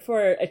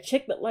for a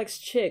chick that likes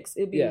chicks,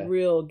 it'd be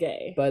real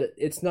gay. But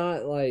it's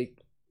not like.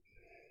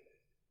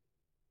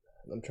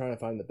 I'm trying to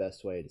find the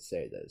best way to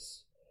say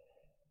this.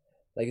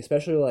 Like,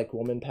 especially like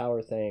woman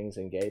power things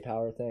and gay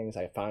power things,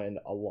 I find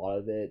a lot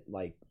of it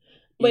like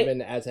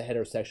even as a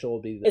heterosexual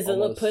would be. Is it a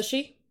little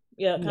pushy?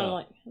 Yeah, kind of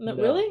like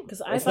really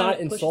because it's not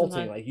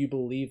insulting. Like you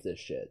believe this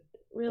shit.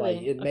 Really,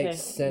 like, it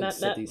makes sense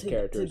that these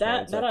characters.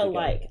 That I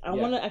like. I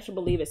want to actually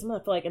believe it.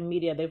 Sometimes I feel like in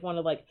media they want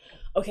to like,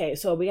 okay,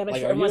 so we gotta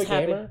make sure everyone's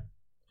happy.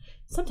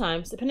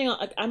 Sometimes, depending on,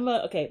 like, when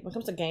it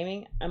comes to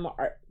gaming,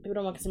 people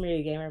don't want to consider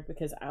me a gamer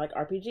because I like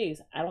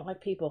RPGs. I don't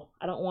like people.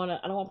 I don't want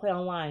to play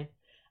online.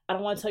 I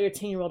don't want to tell your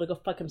 10-year-old to go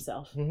fuck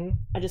himself. Mm-hmm.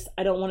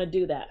 I don't want to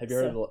do that. Have you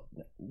heard of,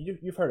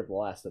 you've heard of The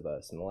Last of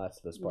Us and The Last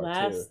of Us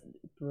Part 2?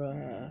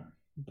 Bruh.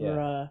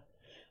 Yeah.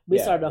 We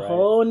started a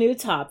whole new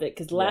topic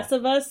because Last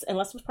of Us and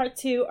Last of Us Part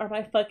 2 are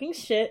my fucking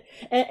shit.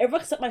 And everyone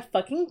except my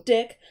fucking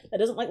dick that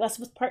doesn't like Last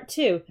of Us Part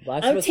 2.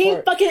 I'm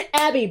team fucking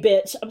Abby,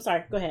 bitch. I'm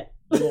sorry. Go ahead.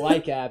 You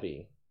like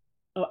Abby.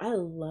 Oh, I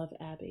love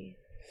Abby.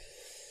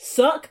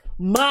 Suck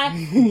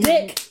my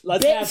dick.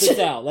 Let's have this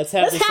out. Let's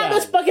have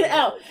this fucking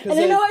out. And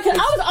you know what? Because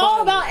I was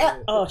all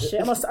about. Oh shit!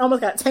 I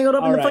almost got tangled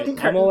up in the fucking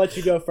curtain. I'm gonna let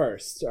you go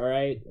first. All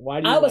right.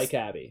 Why do you like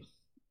Abby?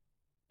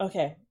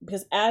 Okay,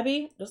 because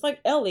Abby, just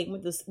like Ellie,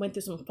 went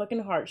through some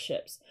fucking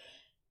hardships.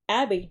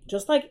 Abby,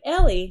 just like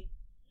Ellie,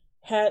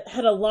 had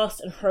a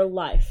loss in her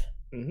life.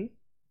 Mm-hmm.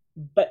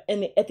 But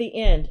at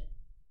the end,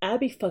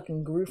 Abby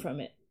fucking grew from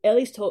it.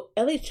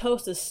 Ellie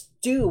chose to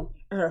stew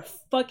in her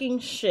fucking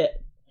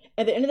shit.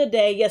 At the end of the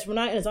day, yes, we're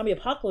not in a zombie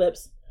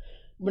apocalypse.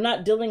 We're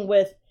not dealing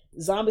with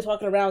zombies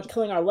walking around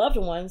killing our loved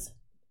ones.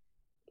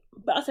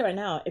 but I'll say right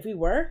now, if we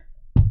were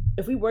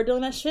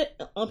doing that shit,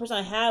 the only person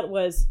I had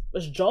was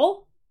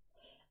Joel.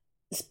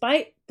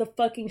 Despite the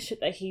fucking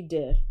shit that he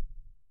did,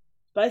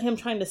 despite him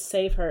trying to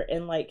save her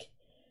and like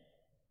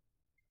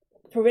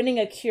preventing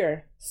a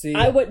cure,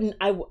 I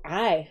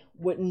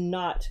would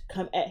not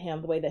come at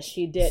him the way that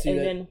she did. And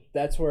then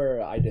that's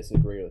where I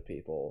disagree with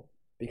people,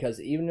 because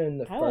even in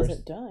the I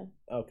wasn't done.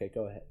 Okay,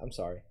 go ahead. I'm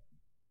sorry.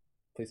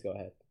 Please go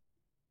ahead.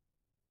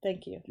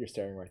 Thank you. You're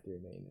staring right through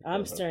me.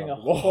 I'm staring a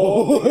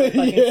hole through your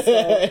fucking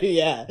soul.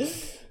 Yeah.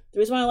 The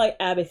reason why I like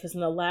Abby, because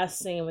in the last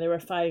scene when they were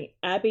fighting,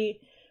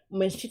 Abby,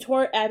 when she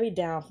tore Abby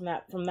down from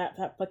that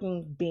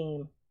fucking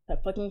beam,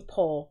 that fucking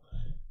pole,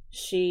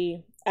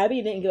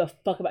 Abby didn't give a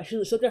fuck about. She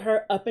looked at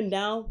her up and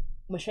down,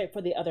 went straight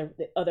for the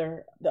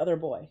other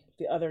boy,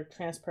 the other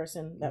trans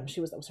person that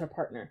that was her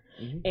partner,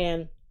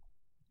 and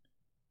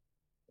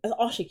that's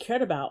all she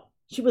cared about.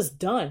 She was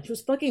done. She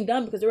was fucking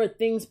done because there were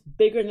things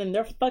bigger than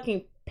their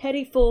fucking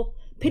pitiful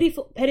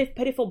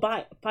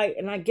fight.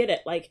 And I get it.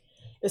 Like,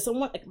 if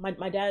someone like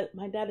my dad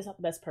is not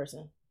the best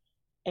person,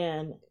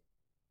 and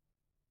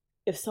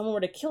if someone were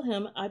to kill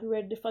him, I'd be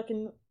ready to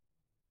fucking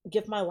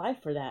give my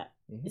life for that.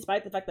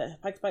 Despite the fact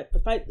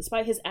that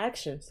despite his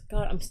actions.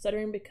 God, I'm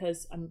stuttering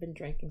because I've been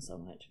drinking so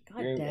much.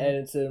 God damn. And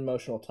it's an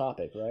emotional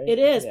topic, right? It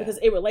is, because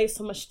it relates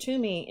so much to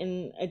me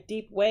in a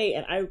deep way,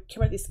 and I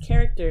care about these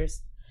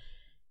characters.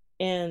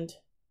 And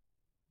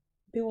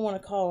people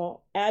want to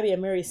call Abby a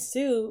Mary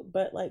Sue,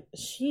 but like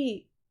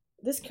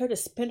this character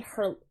spent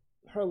her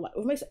life.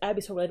 What makes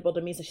Abby so relatable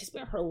to me is that she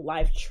spent her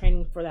life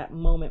training for that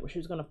moment where she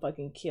was gonna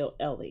fucking kill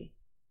Ellie,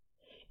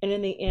 and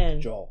in the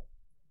end, Joel,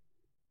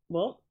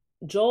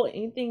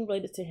 anything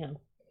related to him,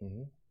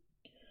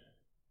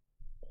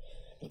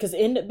 because it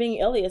ended up being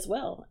Ellie as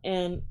well,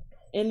 and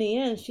in the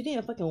end, she didn't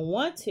even fucking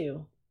want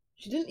to.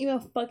 She didn't even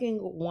fucking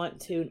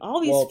want to. And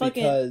all these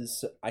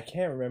because I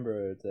can't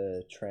remember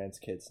the trans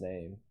kid's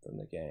name from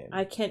the game.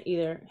 I can't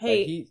either.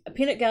 Hey,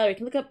 Peanut Gallery, you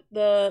can look up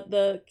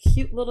the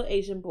cute little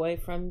Asian boy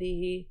from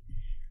the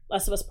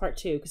Last of Us Part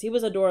 2, because he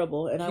was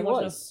adorable, and he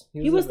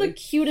was the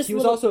cutest. He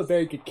was also a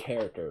very good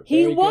character.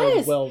 He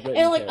was well-written,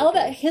 and like all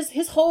that.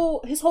 His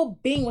whole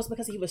being was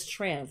because he was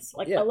trans.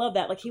 Like I love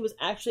that. Like he was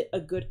actually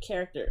a good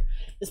character,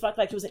 despite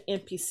the fact he was an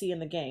NPC in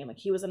the game. Like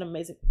he was an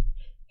amazing.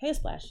 Hey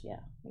Splash,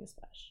 hey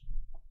Splash.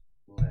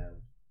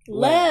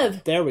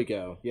 Lev. There we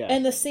go. Yeah.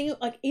 And the scene,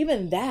 like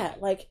even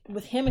that, like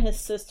with him and his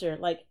sister,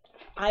 like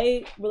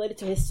I related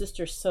to his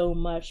sister so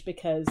much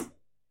because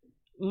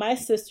my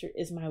sister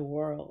is my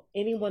world.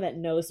 Anyone that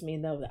knows me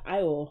know that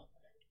I will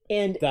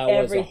end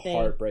everything. That was a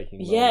heartbreaking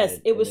moment. Yes,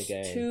 it was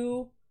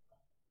too.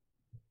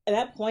 At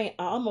that point,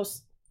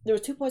 there were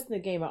 2 points in the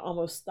game I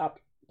almost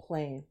stopped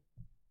playing.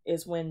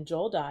 Is when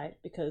Joel died,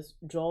 because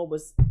Joel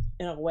was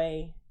in a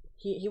way.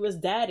 He was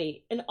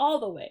daddy in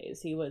all the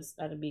ways. He was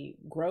not to be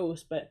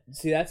gross, but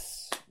see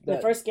that's the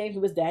first game he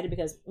was daddy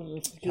because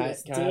he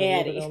was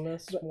daddy. On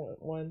this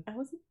one? I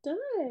wasn't done.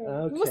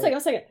 Okay. One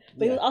second.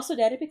 But he was also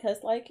daddy because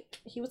like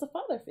he was a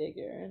father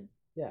figure, and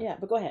yeah.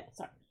 But go ahead.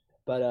 Sorry.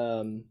 But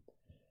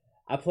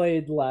I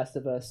played The Last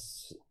of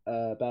Us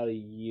about a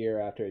year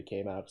after it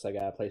came out because I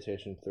got a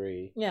PlayStation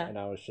 3. Yeah. And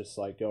I was just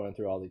like going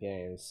through all the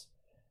games.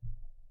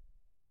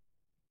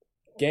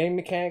 Game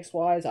mechanics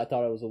wise, I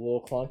thought it was a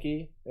little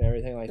clunky and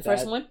everything like that. The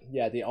first one?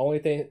 Yeah, the only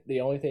thing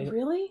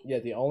Really? Yeah,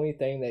 the only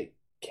thing that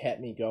kept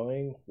me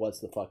going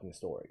was the fucking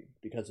story,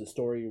 because the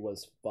story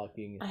was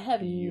fucking I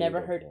have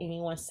never heard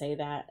anyone say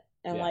that.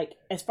 And like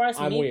as far as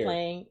me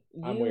playing,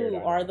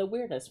 you are the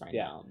weirdest right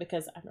now,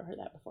 because I've never heard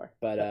that before.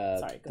 But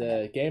sorry, go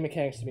ahead. Game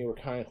mechanics to me were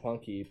kind of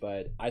clunky,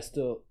 but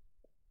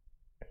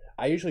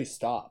I usually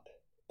stop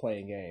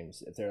playing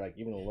games if they're like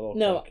even a little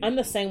clunky. I'm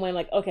the same way. I'm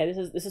like, okay,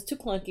 this is too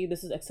clunky,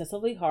 this is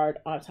excessively hard,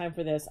 I don't have time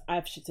for this, I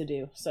have shit to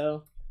do.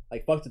 So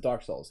like fuck the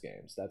Dark Souls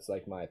games. That's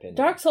like my opinion.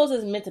 Dark Souls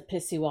is meant to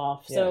piss you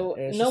off. So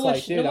no one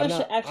should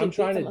actually. I'm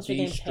trying to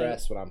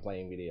de-stress when I'm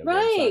playing video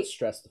games. Not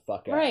stress the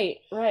fuck out.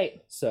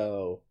 Right.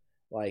 So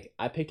like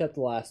I picked up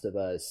The Last of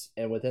Us,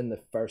 and within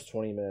the first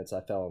 20 minutes I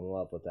fell in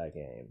love with that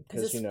game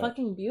because it's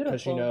fucking beautiful.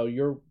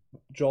 Because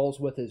Joel's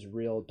with his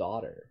real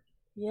daughter.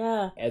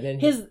 Yeah, and then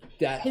his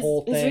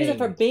reason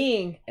for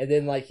being, and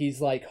then like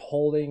he's like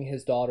holding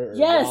his daughter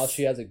while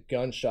she has a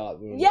gunshot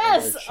wound.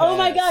 Yes, in her chest. Oh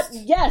my god,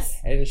 yes.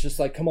 And it's just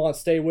like, come on,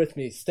 stay with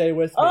me.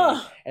 And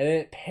then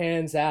it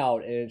pans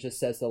out, and it just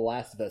says The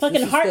Last of Us.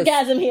 Fucking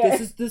heartgasm here.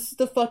 This is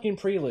the fucking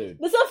prelude.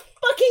 This is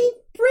a fucking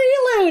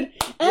prelude,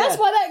 and that's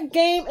why that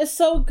game is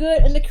so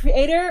good. And the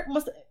creator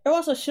must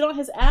also shit on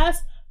his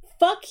ass.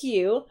 Fuck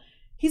you.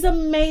 He's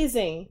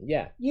amazing.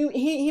 Yeah.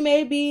 He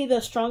may be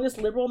the strongest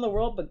liberal in the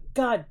world, but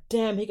god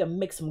damn, he can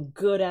make some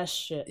good ass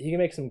shit. He can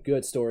make some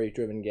good story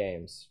driven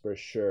games for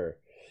sure.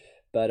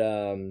 But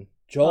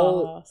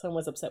Joel, someone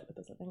was upset with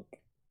this. I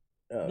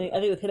think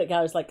the Peanut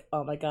Gallery was like,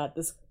 oh my god,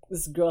 this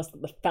girl has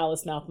the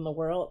foulest mouth in the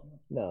world.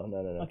 No.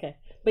 Okay,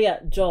 but yeah,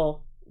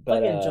 Joel.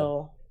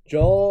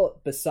 Joel,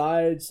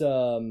 besides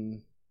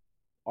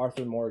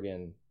Arthur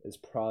Morgan, is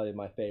probably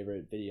my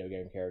favorite video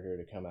game character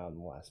to come out in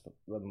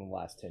the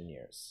last 10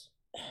 years.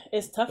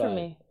 It's tough for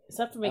me. It's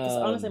tough for me because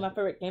honestly, my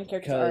favorite game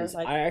characters are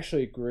like. I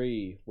actually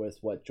agree with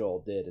what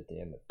Joel did at the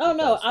end. Oh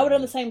no, I would have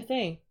done the same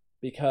thing.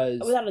 Because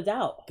without a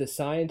doubt, the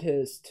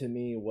scientist to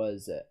me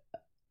was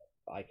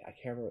like I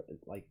can't remember.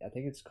 Like I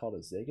think it's called a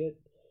Zygot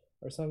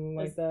or something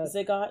like that.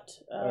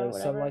 Zygot or whatever.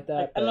 something like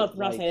that. I don't know if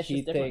pronunciation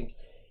is different.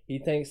 He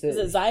thinks that is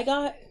it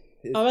Zygot?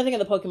 I'm not thinking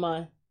of the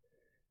Pokemon.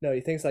 No,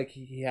 he thinks like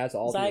he has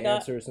all Zygot? the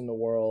answers in the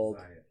world.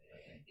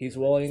 He's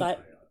willing. Zygot.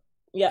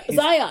 Yeah,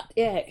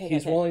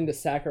 he's willing to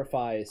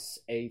sacrifice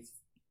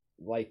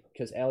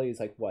because Ellie is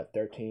like what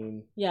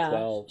 13,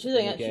 12. She's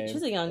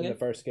a young in the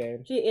first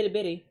game. She's itty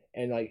bitty.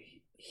 And like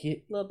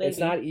little baby. It's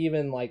not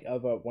even like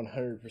of a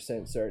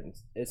 100% certain.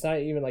 It's not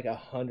even like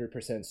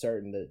 100%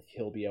 certain that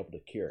he'll be able to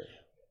cure.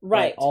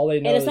 Right. Like, all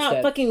they know and it's is not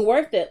that, fucking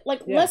worth it.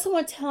 Like let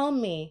someone tell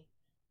me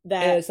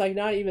that. And it's like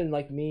not even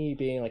like me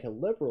being like a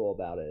liberal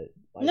about it.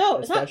 Like, no,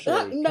 it's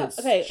not. No,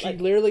 okay. She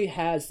literally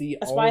has the.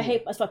 That's why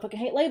I fucking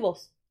hate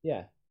labels.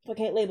 Yeah. I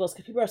fucking hate labels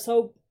because people are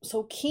so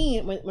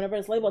keen whenever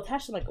it's label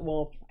attached. I'm like,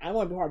 well, I don't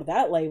want to be part of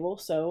that label,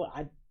 so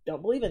I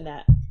don't believe in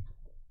that.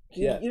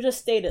 You just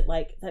stated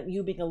like that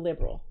you being a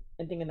liberal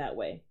and thinking that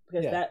way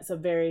because that's a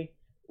very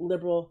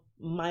liberal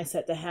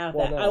mindset to have.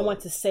 Well, I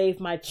want to save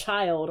my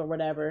child or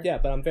whatever. Yeah,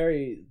 but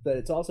but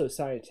it's also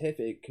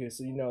scientific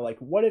because like,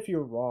 what if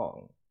you're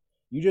wrong?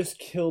 You just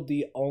killed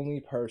the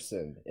only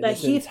person in that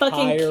he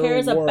fucking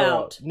cares world.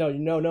 About. No.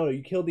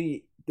 You killed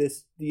the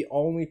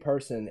only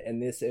person in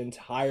this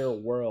entire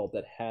world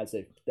that has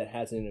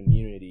an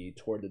immunity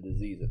toward the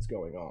disease that's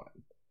going on,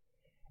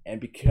 and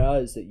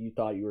because that you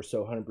thought you were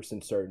so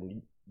 100%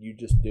 certain, you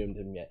just doomed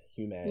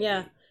humanity.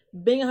 Yeah,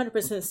 being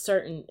 100%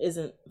 certain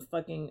isn't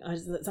fucking.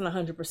 It's not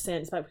 100%.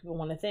 Despite what people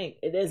want to think,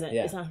 it isn't.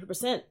 Yeah. It's not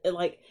 100%.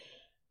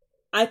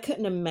 I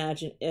couldn't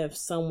imagine if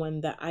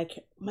someone that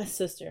my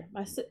sister,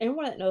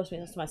 everyone that knows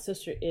me, my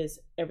sister is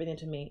everything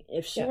to me.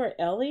 If she were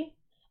Ellie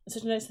in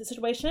such a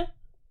situation,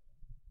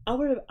 I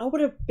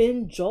would have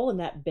been Joel in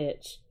that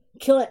bitch,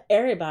 killing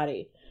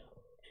everybody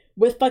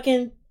with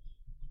fucking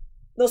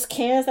those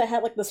cans that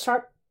had like the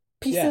sharp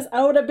pieces.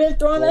 I would have been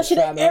throwing that shit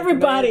at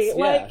everybody.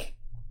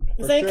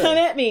 Saying, "Come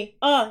at me!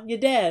 You're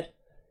dead."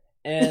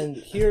 And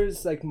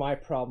here's like my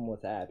problem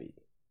with Abby.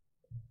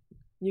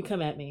 You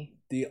come at me.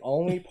 The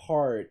only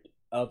part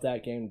of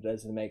that game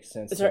doesn't make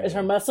sense. Is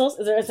her muscles?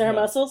 Is there her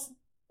muscles?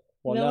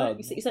 Well, you know no.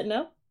 What? You said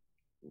no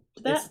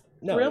to that?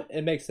 No,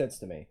 it makes sense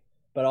to me.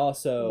 But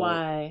also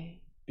why?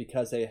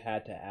 Because they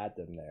had to add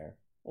them there.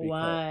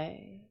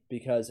 Why?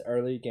 Because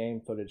early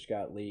game footage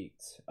got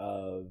leaked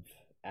of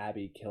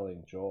Abby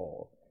killing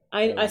Joel.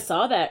 I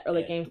saw that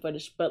early game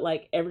footage, but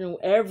like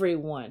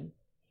everyone,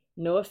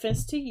 no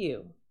offense to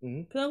you,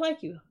 because I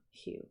like you,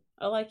 Hugh.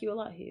 I like you a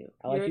lot, Hugh.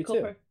 You're a cool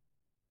too.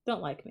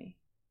 Don't like me.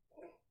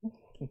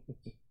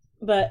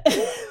 But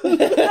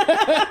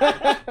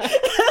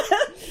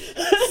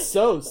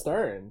so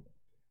stern.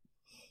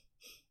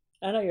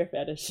 I know you're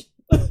fetish.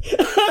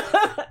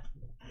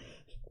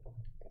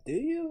 Do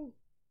you?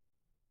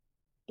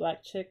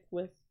 Black chick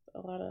with a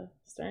lot of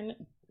stern.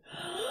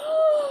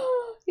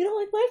 You don't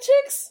like black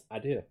chicks? I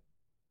do.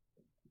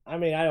 I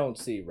mean, I don't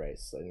see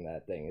race in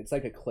that thing. It's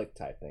like a click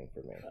type thing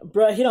for me.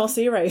 Bruh, he don't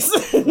see race.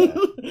 Yeah.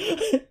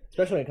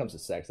 Especially when it comes to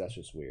sex, that's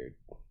just weird.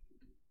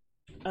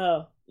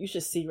 Oh, you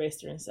should see race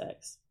during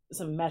sex.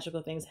 Some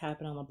magical things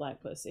happen on the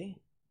black pussy.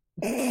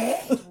 Jesus!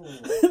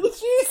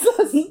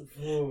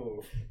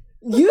 Ooh.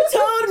 You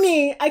told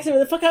me I said what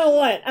the fuck I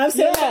want. I'm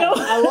saying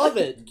I love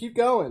it. Keep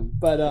going.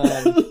 But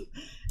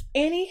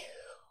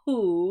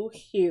anywho,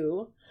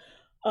 Hugh,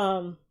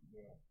 what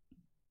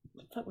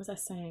the fuck was I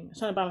saying? I was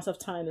trying to buy myself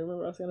time to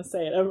remember what I was gonna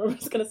say. I remember what I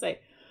was gonna say.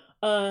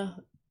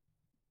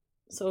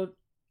 So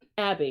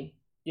Abby.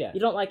 Yeah. You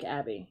don't like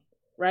Abby,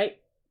 right?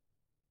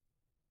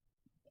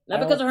 Not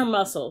because of her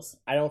muscles.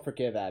 I don't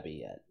forgive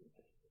Abby yet.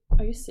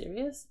 Are you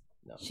serious?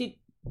 No. She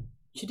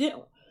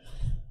didn't.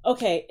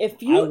 Okay,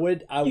 if you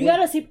you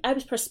gotta see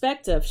Abby's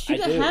perspective. She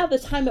didn't have the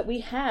time that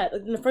we had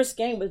in the first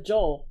game with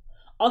Joel.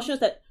 All she knows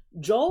that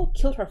Joel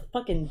killed her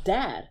fucking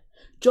dad.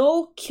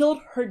 Joel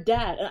killed her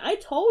dad, and I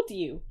told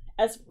you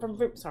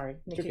sorry,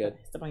 you're good.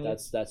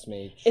 That's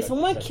me. If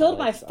someone killed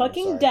my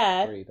fucking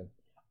dad,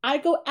 I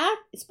go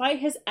it's by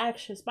his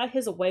actions, by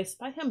his ways,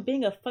 by him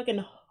being a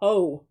fucking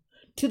hoe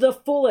to the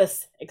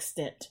fullest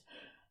extent.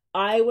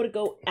 I would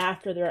go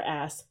after their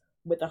ass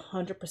with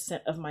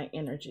 100% of my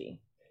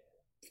energy.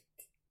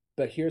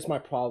 But here's my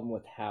problem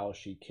with how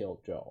she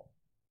killed Joel.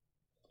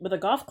 With a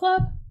golf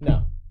club?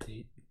 No.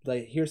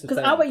 Like, here's the thing.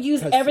 Because I would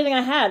use everything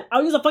I had. I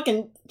would use a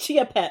fucking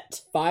chia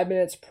pet. 5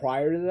 minutes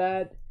prior to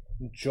that,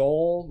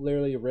 Joel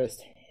literally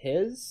risked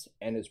his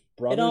and his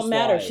brother's life. It don't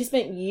matter. She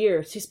spent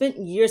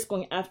years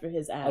going after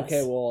his ass.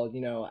 Okay, well,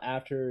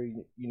 after,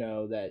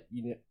 that,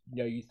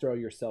 you throw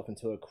yourself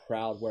into a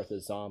crowd worth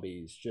of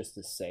zombies just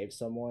to save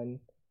someone,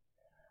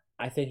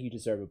 I think you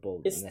deserve a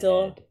bullet in the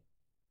head.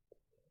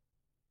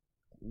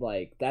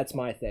 Like, that's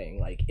my thing.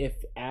 Like, if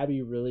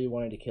Abby really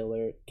wanted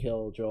to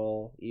kill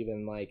Joel,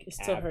 even like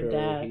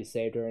after he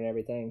saved her and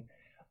everything,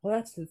 well,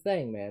 that's the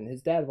thing, man.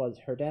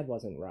 Her dad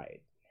wasn't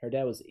right. Her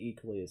dad was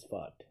equally as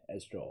fucked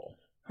as Joel.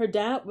 Her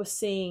dad was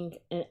seeing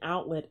an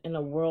outlet in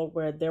a world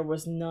where there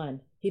was none.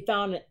 He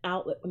found an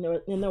outlet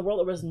in the world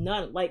there was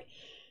none. Like,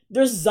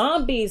 there's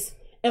zombies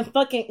and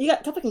you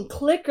got fucking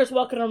clickers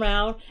walking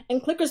around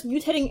and clickers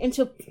mutating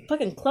into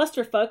fucking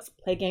clusterfucks.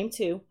 Play game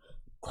 2.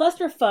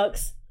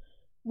 Clusterfucks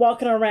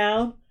walking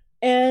around,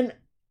 and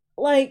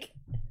like,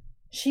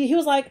 he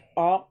was like,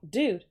 oh,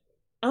 dude,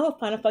 I'm gonna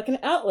find a fucking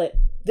outlet.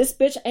 This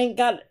bitch ain't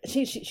got,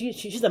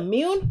 she's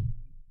immune.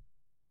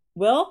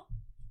 Well,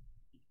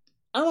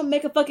 I'm gonna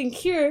make a fucking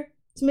cure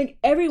to make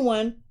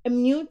everyone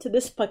immune to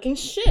this fucking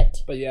shit.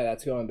 But yeah,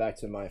 that's going back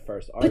to my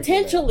first argument.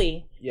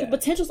 Potentially. Yeah. The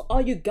potential's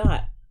all you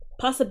got.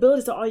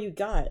 Possibilities are all you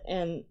got.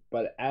 And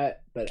But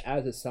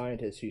as a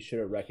scientist, he should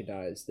have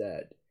recognized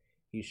that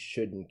he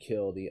shouldn't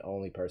kill the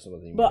only person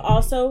with immunity. But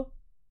also,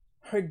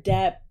 her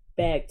dad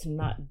begged to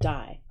not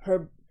die.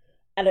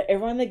 Out of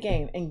everyone in the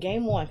game, in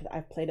game 1, because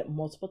I've played it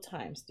multiple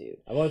times, dude.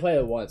 I've only played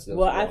it once.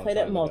 Well, I played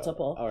it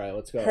multiple. All right,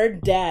 let's go. Her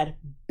dad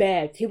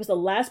begged. He was the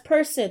last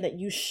person that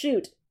you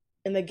shoot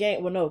in the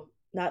game. Well, no,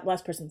 not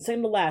last person.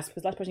 Second to last,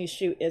 because last person you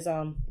shoot is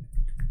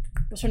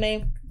what's her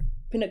name?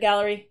 Peanut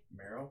Gallery.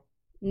 Meryl?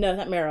 No,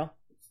 not Meryl.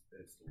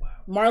 It's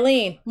loud.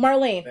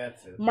 Marlene.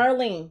 That's it.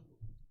 Marlene.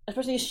 The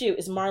person you shoot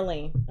is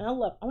Marlene, and I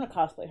want to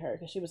cosplay her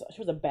because she was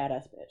a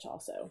badass bitch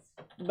also.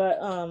 But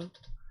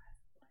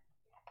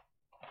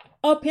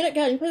oh, Peanut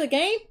Gallery, you play the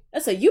game?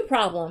 That's a you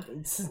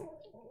problem.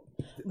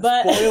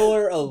 But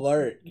spoiler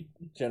alert,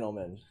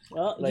 gentlemen.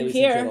 Well, Ladies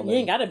you and here. gentlemen. You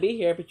ain't gotta be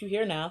here, but you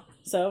here now.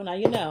 So now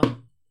you know.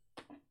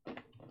 The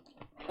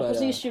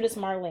person you shoot is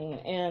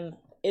Marlene, and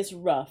it's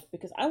rough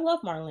because I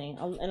love Marlene,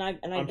 and I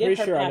I'm give pretty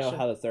her sure passion. I know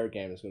how the third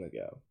game is going to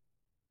go.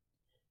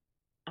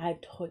 I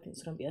totally think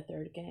it's gonna be a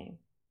third game.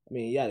 I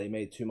mean, yeah, they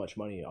made too much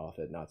money off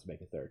it not to make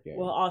a third game.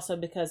 Well, also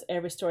because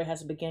every story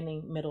has a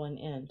beginning, middle, and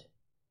end.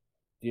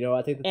 You know,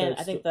 I think the And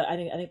third I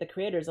think the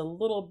creator is a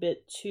little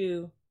bit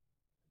too,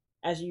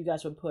 as you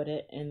guys would put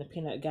it, in the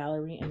Peanut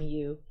Gallery and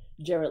you,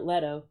 Jared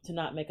Leto, to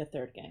not make a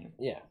third game.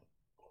 Yeah.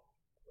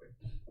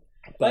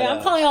 But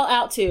I'm calling y'all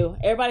out too.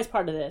 Everybody's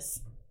part of this.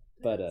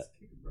 But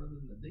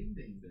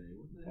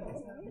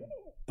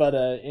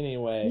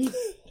anyway,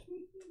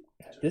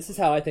 this is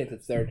how I think the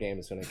third game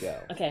is going to go.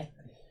 Okay,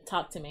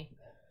 talk to me.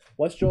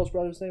 What's Joel's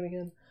brother's name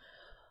again?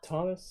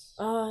 Thomas?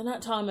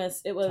 Not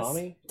Thomas. It was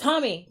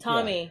Tommy.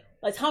 Yeah.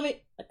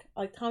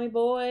 like Tommy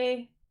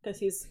Boy, because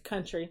he's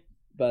country.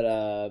 But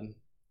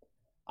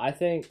I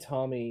think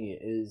Tommy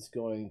is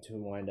going to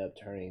wind up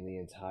turning the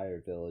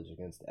entire village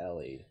against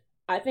Ellie.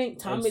 I think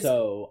Tommy's.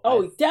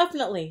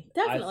 Definitely.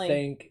 I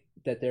think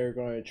that they're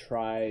going to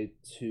try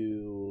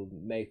to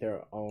make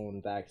their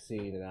own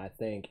vaccine, and I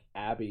think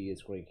Abby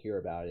is going to hear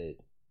about it.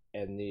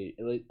 And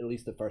at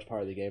least the first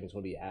part of the game is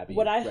going to be Abby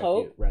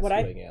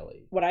rescuing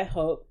Ellie. What I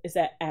hope is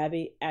that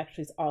Abby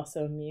actually is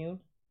also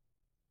immune,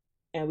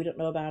 and we don't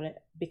know about it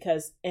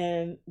because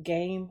in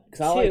game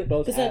 2, I like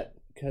both.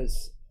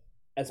 Because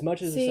as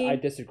much as I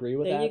disagree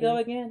with there Abby, you go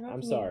again.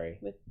 I'm sorry.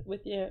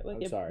 With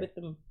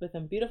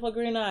them beautiful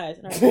green eyes.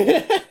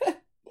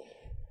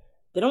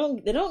 They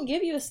don't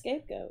give you a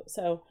scapegoat.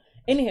 So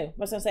anywho, what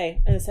was I gonna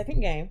say in the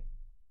second game?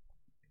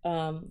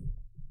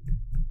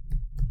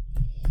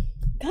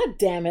 God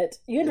damn it!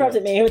 You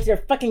interrupted me with your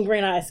fucking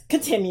green eyes.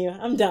 Continue.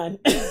 I'm done.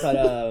 But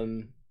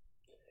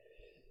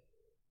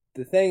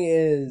the thing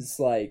is,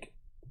 like,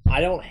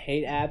 I don't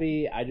hate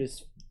Abby.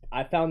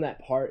 I found that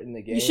part in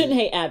the game. You shouldn't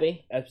hate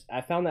Abby. I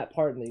found that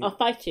part in the. I'll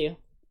fight you.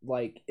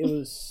 Like, it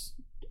was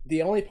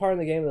the only part in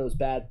the game that was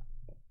bad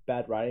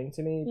writing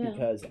to me, Yeah.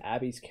 because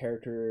Abby's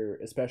character,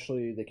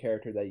 especially the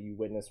character that you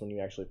witness when you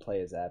actually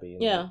play as Abby.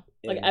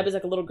 Like Abby's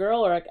like a little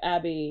girl, or like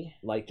Abby.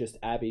 Like just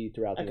Abby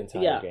throughout the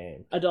entire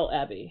game. Adult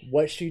Abby.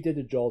 What she did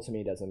to Joel to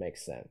me doesn't make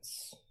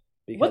sense.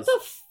 What the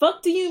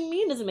fuck do you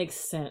mean doesn't make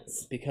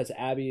sense? Because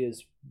Abby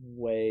is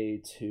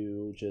way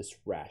too just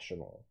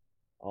rational,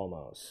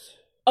 almost.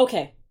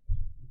 Okay.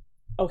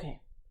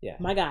 Yeah.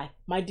 My guy,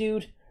 my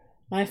dude,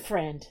 my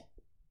friend.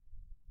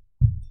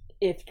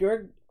 If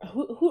you're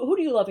who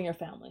do you love in your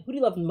family? Who do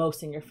you love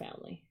most in your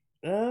family?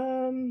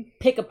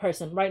 Pick a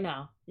person right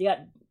now. You got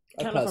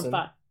count up from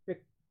 5.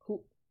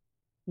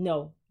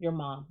 No, your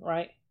mom,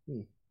 right?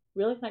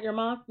 Really? Not your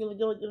mom? You love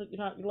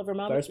your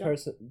mom?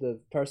 The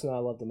person I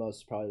love the most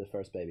is probably the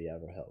first baby I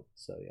ever held.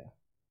 So yeah.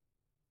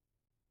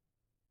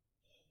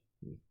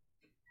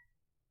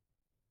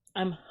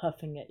 I'm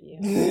huffing at you.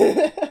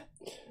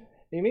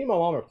 Me and my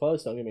mom are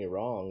close. Don't get me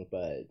wrong,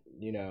 but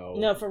you know.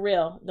 No, for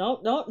real.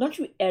 Don't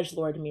you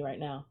edgelord me right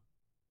now.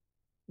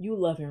 You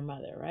love your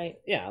mother, right?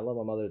 Yeah, I love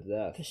my mother to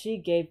death. Because she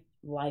gave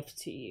life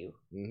to you.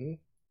 Mm-hmm.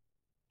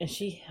 And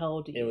she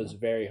held you. It was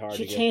very hard.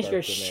 She changed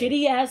your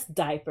shitty ass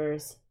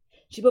diapers.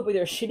 She put up with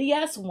your shitty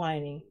ass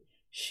whining.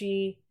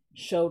 She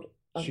showed.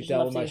 She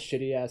dealt with my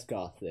shitty ass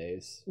goth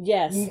days.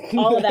 Yes,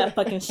 all of that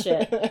fucking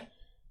shit.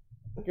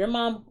 Your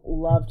mom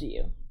loved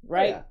you,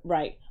 right? Yeah.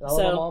 Right. I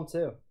love my mom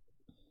too.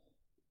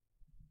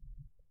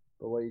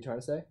 But what are you trying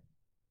to say?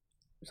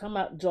 We're talking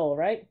about Joel,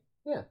 right?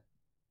 Yeah.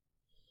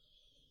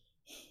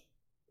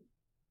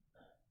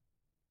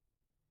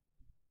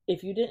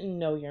 If you didn't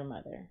know your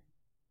mother,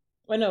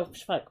 Wait, no,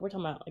 fuck. We're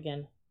talking about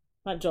again.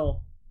 Not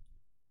Joel.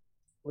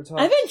 We're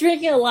talking. I've been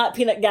drinking a lot,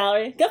 Peanut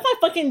Gallery. Got my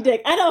fucking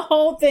dick. I had a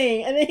whole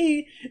thing, and then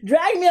he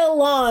dragged me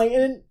along,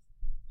 and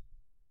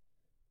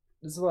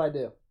This is what I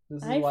do.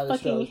 This is I why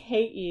fucking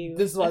hate you.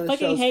 This is why I this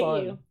fucking show's hate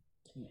fun. you.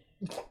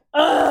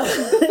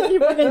 Ugh, you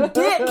fucking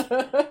dick.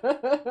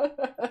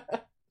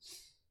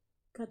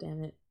 God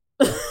damn it.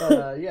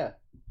 But yeah.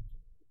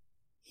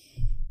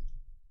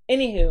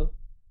 Anywho,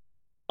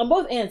 on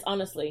both ends,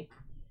 honestly,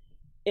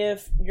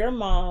 if your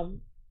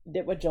mom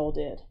did what Joel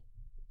did,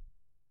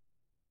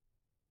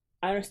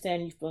 I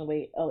understand you feeling the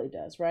way Ellie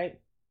does, right?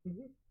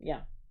 Mm-hmm.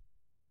 Yeah.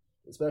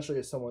 Especially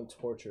if someone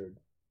tortured,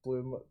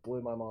 blew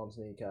my mom's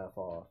kneecap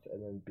off,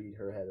 and then beat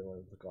her head in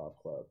with the golf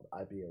club,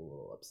 I'd be a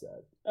little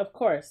upset. Of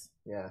course.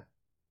 Yeah.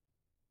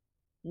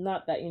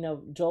 Not that,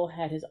 Joel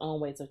had his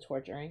own ways of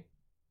torturing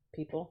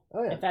people.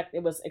 Oh, yeah. In fact,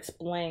 it was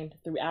explained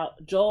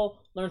throughout.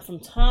 Joel learned from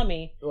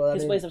Tommy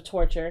his ways of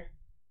torture.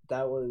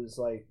 That was,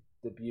 like,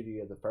 the beauty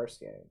of the first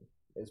game.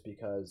 Is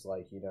because,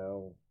 like,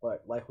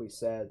 like we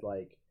said,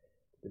 like,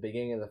 the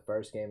beginning of the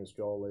first game is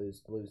Joel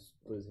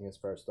losing his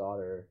first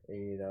daughter.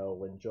 And,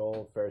 when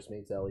Joel first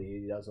meets Ellie,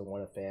 he doesn't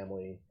want a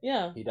family.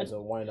 Yeah. He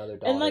doesn't want another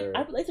daughter. And, like,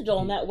 I relate to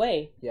Joel in that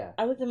way. Yeah.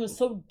 I relate to him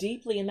so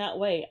deeply in that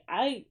way.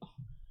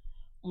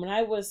 When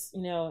I was,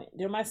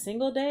 during my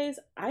single days,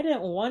 I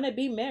didn't want to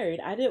be married.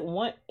 I didn't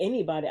want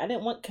anybody. I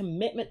didn't want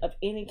commitment of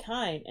any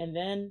kind. And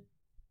then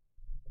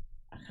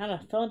I kind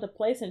of fell into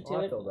place into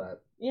it. I feel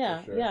that.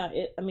 Yeah, sure. yeah.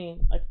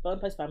 Fell into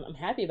place, but I'm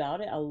happy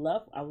about it. I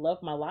love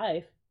my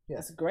life. Yeah.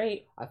 It's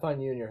great. I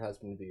find you and your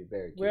husband to be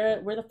very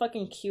cute. We're the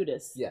fucking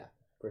cutest. Yeah,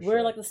 for sure.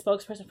 We're like the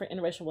spokesperson for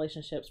interracial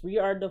relationships. We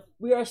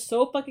are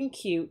so fucking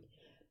cute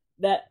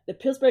that the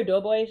Pillsbury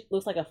Doughboy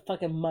looks like a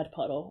fucking mud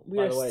puddle.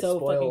 By the way, so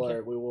spoiler fucking alert,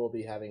 cute. we will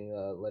be having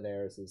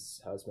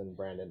Linares' husband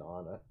Brandon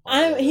on.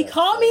 He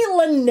called me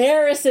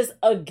Linares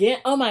again.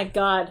 Oh my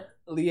god.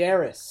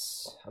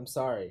 Liaris. I'm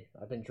sorry.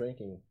 I've been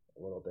drinking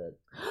a little bit.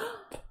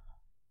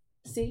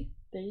 See?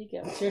 There you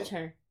go. It's your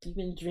turn. You've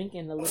been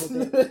drinking a little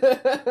bit.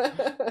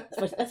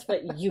 That's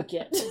what you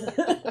get.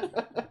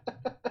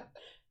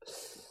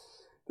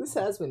 This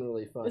has been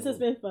really fun. This has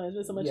been fun. It's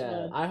been so much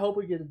fun. I hope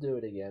we get to do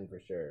it again for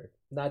sure.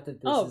 Not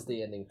that this is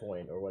the ending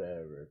point or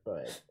whatever,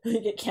 but you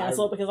get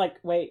canceled because, like,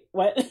 wait,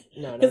 what?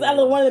 No. Because out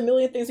of one of the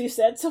million things we've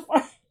said so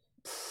far.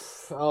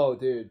 Oh,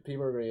 dude,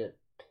 people are gonna get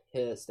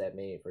pissed at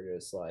me for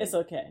just like. It's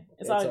okay.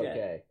 It's all good.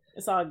 Okay.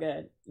 It's all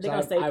good. They're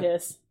gonna stay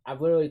pissed. I've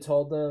literally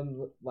told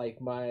them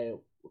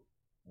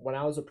when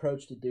I was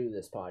approached to do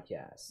this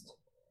podcast,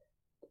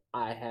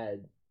 I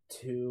had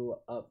two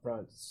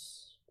upfront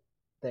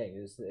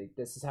things. Like,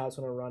 this is how it's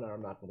going to run, or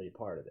I'm not going to be a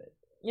part of it.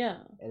 Yeah.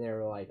 And they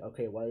were like,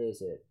 okay, what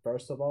is it?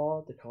 First of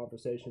all, the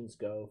conversations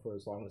go for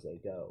as long as they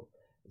go.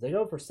 If they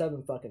go for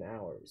 7 fucking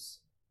hours,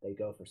 they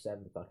go for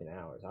 7 fucking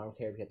hours. I don't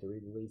care if you have to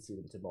re-release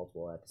them to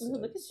multiple episodes.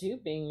 Ooh, look at you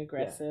being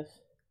aggressive.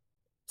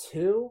 Yeah.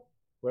 2,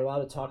 we're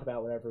allowed to talk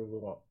about whatever we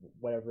want,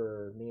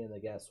 whatever me and the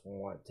guests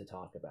want to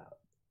talk about.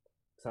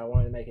 So I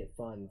wanted to make it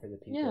fun for the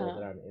people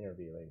that I'm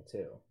interviewing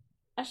too.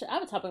 Actually, I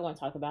have a topic I want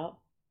to talk about.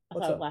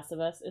 What's outside up? of Last of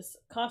Us. It's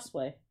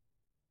cosplay.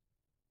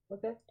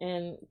 Okay.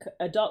 And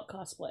adult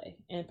cosplay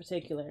in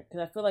particular, because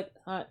I feel like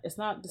it's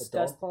not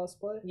discussed. Adult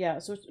cosplay? Yeah,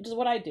 so which is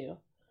what I do.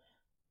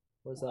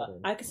 What does that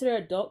mean? I consider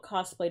adult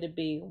cosplay to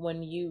be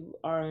when you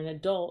are an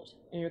adult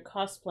and you're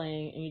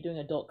cosplaying and you're doing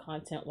adult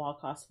content while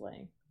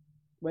cosplaying.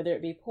 Whether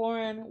it be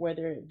porn,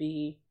 whether it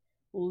be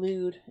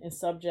lewd in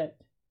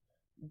subject,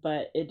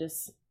 but it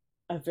is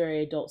a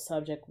very adult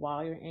subject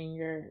while you're in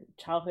your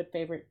childhood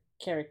favorite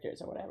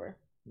characters or whatever.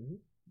 Mm-hmm.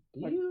 Do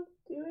you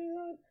do any of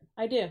that?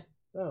 I do.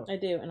 Oh. I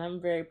do, and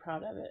I'm very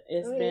proud of it.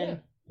 It's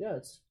been... Yeah,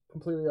 it's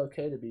completely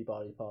okay to be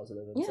body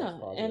positive and sex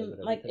positive.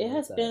 And like, it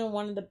has been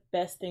one of the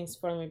best things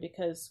for me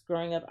because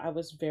growing up, I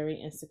was very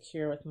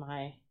insecure with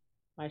my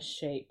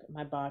shape,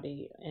 my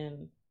body,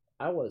 and...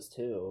 I was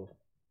too.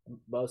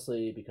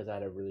 Mostly because I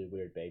had a really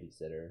weird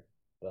babysitter,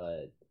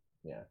 but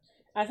yeah.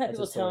 I've had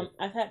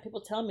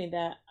people tell me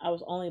that I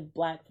was only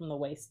black from the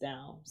waist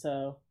down,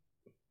 so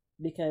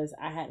because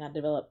I had not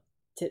developed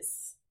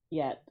tits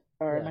yet,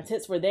 or my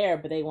tits were there,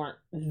 but they weren't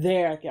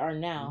there like they are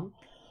now,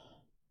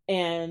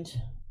 and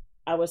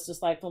I was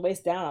just like from the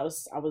waist down. I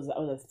was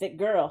a thick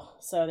girl,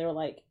 so they were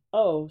like,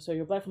 "Oh, so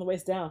you're black from the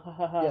waist down?" Ha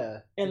ha ha. Yeah.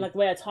 And like the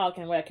way I talk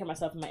and the way I carry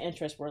myself and my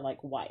interests were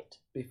like white.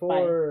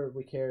 Before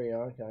we carry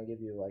on, can I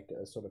give you like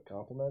a sort of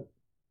compliment?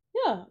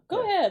 Yeah,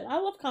 go ahead. I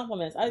love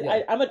compliments.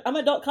 I'm an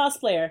adult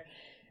cosplayer.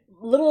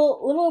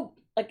 Little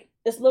like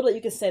it's little that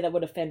you can say that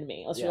would offend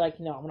me. Unless you're like,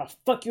 no, I'm gonna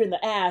fuck you in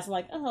the ass. I'm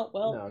like, oh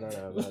well.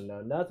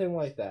 No, nothing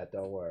like that.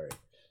 Don't worry.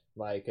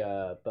 Like,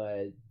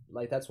 but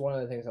like that's one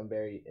of the things I'm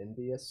very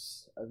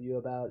envious of you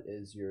about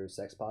is your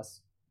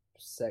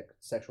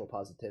sexual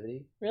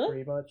positivity. Really?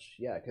 Pretty much,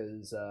 yeah.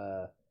 Because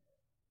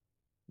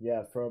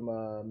from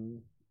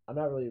I'm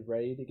not really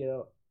ready to get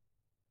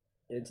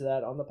into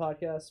that on the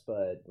podcast,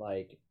 but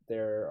like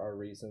there are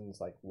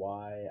reasons like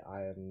why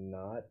I am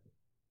not.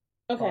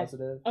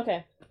 positive.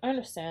 Okay, I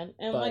understand.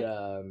 And But,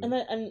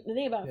 and the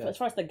thing about as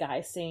far as the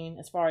guy scene,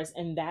 as far as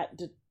in that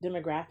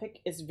demographic,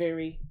 is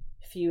very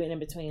few and in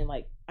between.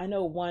 Like I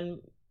know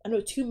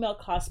two male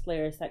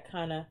cosplayers that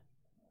kind of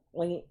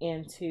lean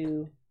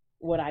into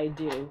what I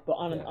do, but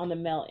on the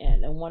male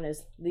end, and one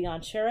is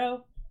Leon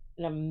Chero,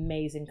 an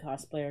amazing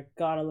cosplayer.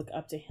 Gotta look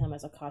up to him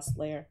as a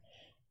cosplayer.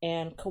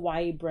 And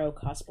Kawaii Bro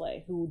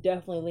Cosplay, who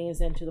definitely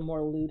leans into the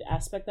more lewd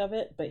aspect of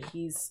it, but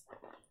he's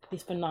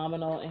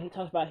phenomenal, and he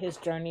talks about his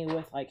journey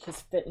with like his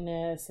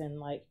fitness and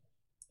like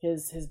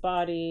his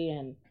body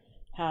and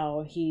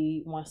how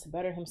he wants to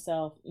better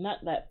himself.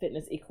 Not that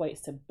fitness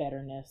equates to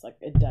betterness, like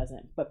it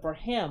doesn't, but for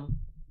him,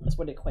 that's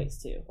what it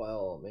equates to.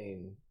 Well, I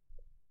mean,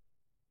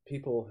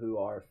 people who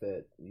are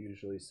fit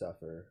usually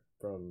suffer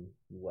from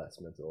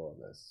less mental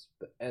illness,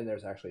 and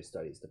there's actually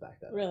studies to back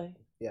that up. Really?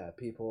 Yeah,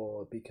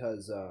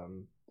 because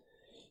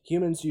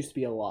humans used to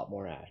be a lot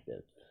more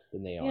active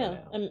than they are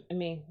now. I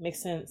mean,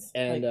 makes sense.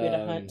 And like, we had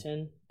to hunt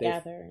and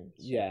gather and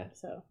shit. Yeah.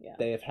 So, yeah.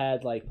 They have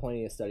had, like,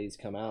 plenty of studies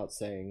come out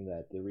saying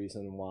that the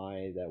reason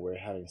why that we're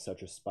having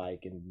such a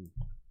spike in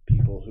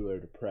people who are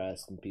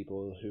depressed and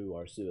people who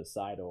are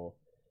suicidal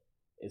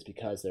is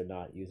because they're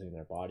not using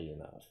their body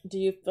enough. Do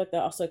you feel like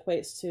that also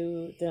equates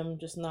to them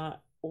just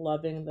not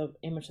loving the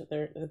image that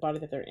the body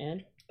that they're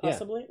in,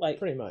 possibly? Yeah, like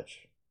pretty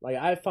much. Like,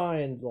 I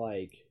find,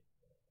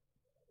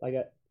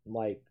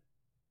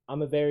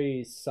 I'm a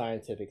very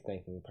scientific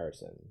thinking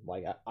person.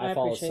 Like I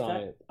follow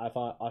science. I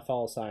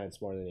follow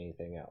science more than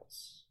anything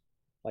else.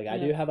 Like I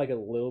do have like a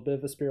little bit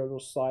of a spiritual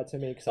side to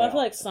me. I feel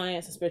like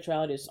science and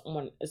spirituality is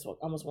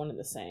almost one and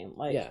the same.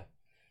 Like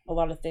a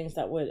lot of things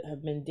that would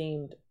have been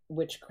deemed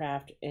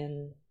witchcraft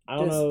and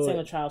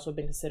Salem trials would have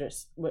been considered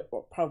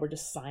probably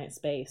just science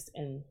based,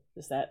 and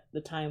is that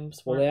the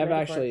times? Well,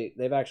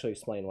 they've actually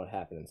explained what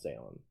happened in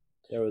Salem.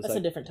 That's a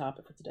different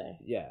topic for today.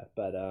 Yeah,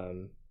 but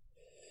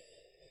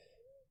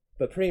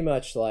pretty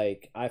much,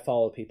 like, I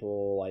follow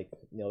people like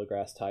Neil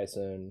deGrasse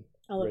Tyson,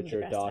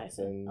 Richard Dawkins.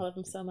 I love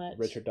him so much.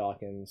 Richard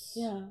Dawkins.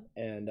 Yeah.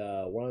 And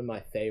one of my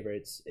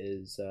favorites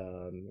is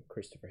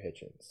Christopher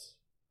Hitchens.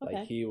 Okay.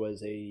 Like, he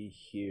was a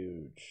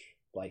huge,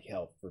 like,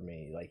 help for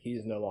me. Like,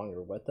 he's no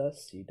longer with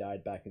us. He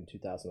died back in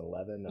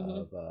 2011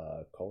 of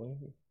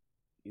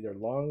either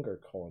lung or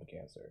colon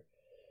cancer.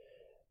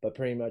 But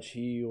pretty much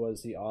he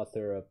was the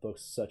author of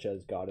books such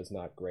as God is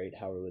Not Great,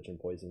 How Religion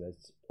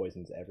Poisons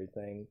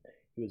Everything.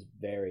 He was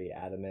very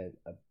adamant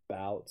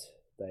about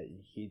that.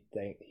 He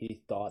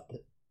thought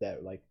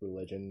that like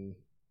religion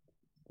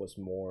was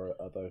more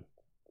of a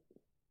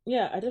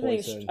I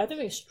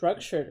think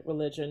structured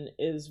religion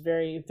is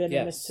very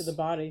venomous to the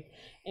body,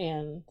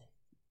 and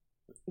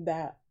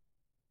that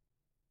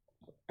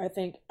I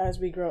think as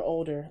we grow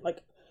older, like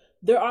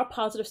there are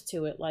positives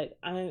to it. Like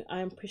I'm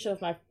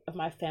appreciative of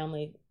my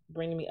family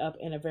bringing me up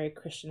in a very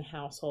Christian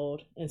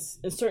household in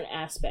certain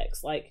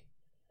aspects, like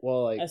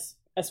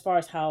as far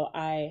as how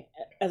I,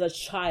 as a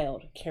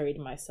child, carried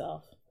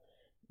myself.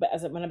 But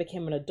when I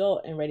became an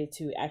adult and ready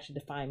to actually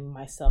define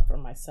myself for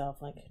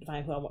myself, like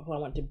define who I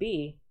want to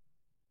be,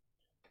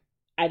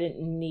 I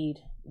didn't need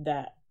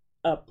that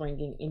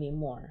upbringing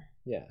anymore.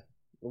 Yeah.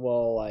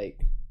 Well,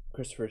 like,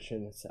 Christopher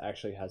Hitchens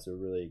actually has a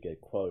really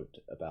good quote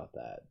about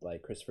that.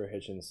 Like, Christopher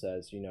Hitchens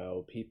says,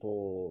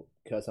 people,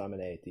 because I'm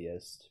an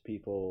atheist,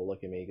 people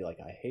look at me like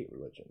I hate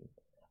religion.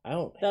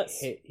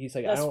 He's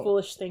like, that's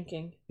foolish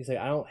thinking. He's like,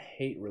 I don't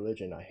hate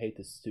religion. I hate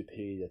the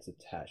stupidity that's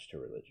attached to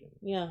religion.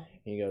 Yeah. And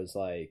he goes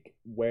like,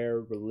 where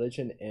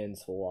religion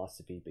ends,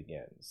 philosophy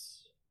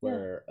begins.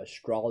 Where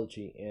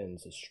astrology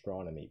ends,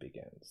 astronomy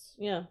begins.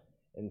 Yeah.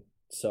 And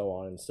so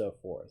on and so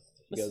forth.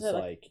 He goes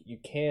like, you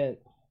can't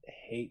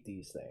hate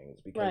these things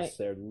because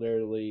they're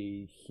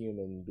literally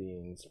human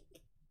beings'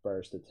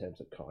 first attempts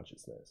at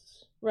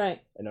consciousness.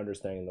 Right. And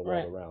understanding the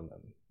world around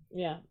them.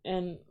 Yeah.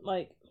 And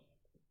like,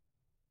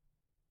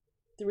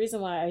 the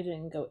reason why I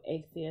didn't go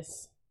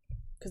atheist,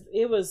 because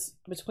it was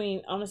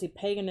between, honestly,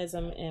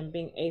 paganism and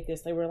being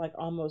atheist. They were like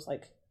almost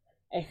like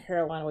a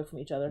hair line away from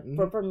each other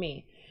for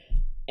me.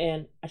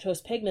 And I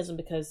chose paganism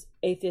because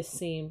atheist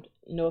seemed,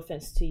 no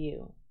offense to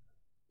you,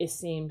 it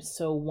seemed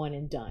so one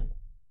and done.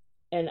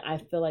 And I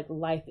feel like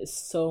life is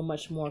so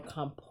much more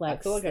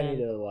complex. I feel like I need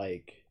to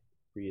like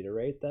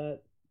reiterate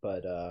that,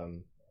 but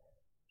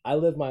I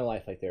live my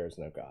life like there is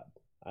no God.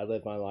 I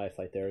live my life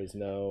like there is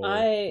no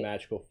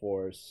magical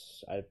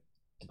force.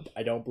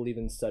 I don't believe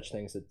in such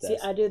things as death.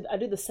 See, I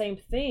do the same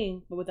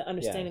thing, but with the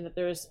understanding that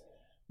there's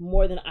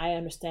more than I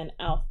understand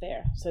out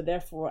there. So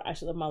therefore, I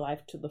should live my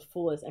life to the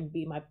fullest and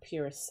be my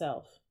purest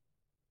self.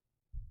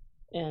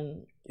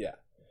 And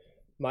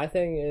my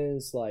thing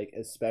is, like,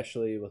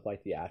 especially with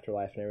like the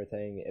afterlife and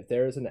everything, if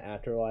there is an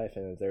afterlife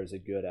and if there's a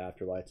good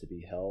afterlife to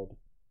be held,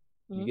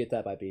 you get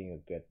that by being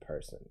a good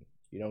person.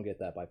 You don't get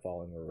that by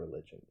following a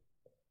religion.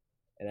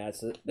 And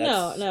that's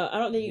no, I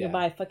don't think you can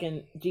buy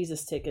fucking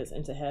Jesus tickets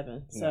into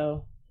heaven.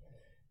 So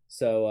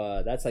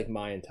that's like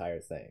my entire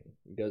thing.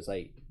 It goes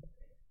like,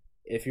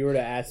 if you were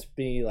to ask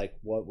me like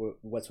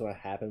what's going to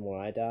happen when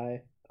I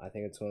die, I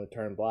think it's going to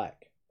turn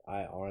black.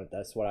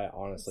 That's what I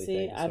honestly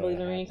think. See, I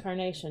believe in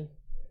reincarnation.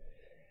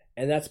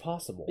 And that's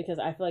possible. Because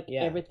I feel like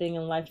everything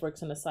in life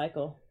works in a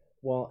cycle.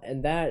 Well,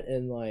 and that,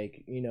 and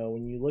like, you know,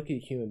 when you look at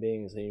human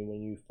beings and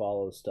when you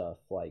follow stuff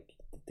like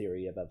the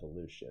theory of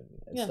evolution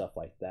and stuff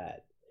like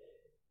that,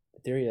 the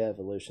theory of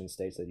evolution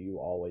states that you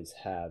always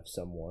have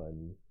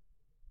someone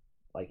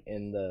like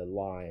in the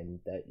line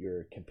that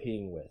you're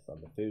competing with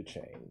on the food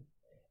chain.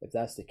 If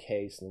that's the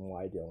case, then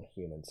why don't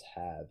humans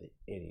have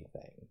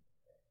anything?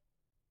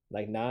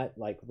 Like, not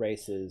like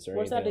races or anything.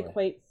 What does that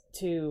equate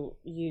to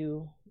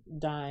you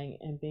dying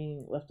and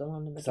being left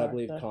alone in the dark? Because I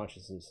believe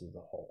consciousness is the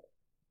whole.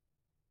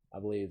 I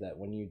believe that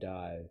when you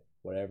die,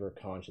 whatever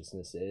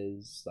consciousness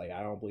is, like,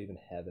 I don't believe in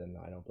heaven,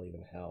 I don't believe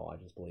in hell,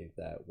 I just believe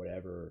that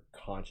whatever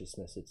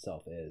consciousness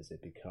itself is,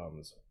 it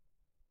becomes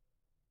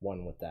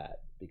one with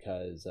that.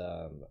 Because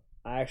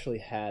I actually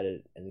had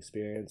an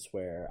experience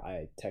where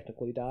I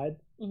technically died.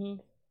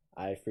 Mm-hmm.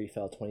 I free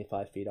fell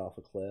 25 feet off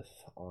a cliff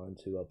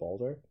onto a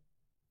boulder.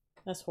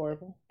 That's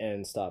horrible.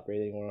 And stopped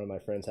breathing. One of my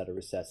friends had to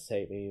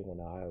resuscitate me when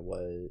I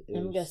was...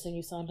 I'm guessing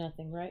you saw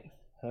nothing, right?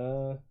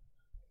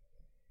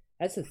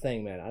 That's the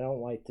thing, man. I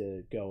don't like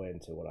to go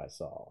into what I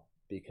saw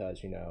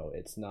because, you know,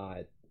 it's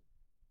not...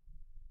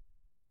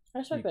 I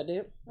respect that,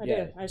 dude. I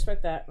do. I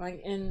respect that.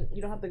 Like, and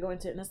you don't have to go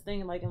into it. And that's the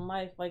thing, like, in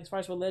life, like, as far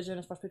as religion,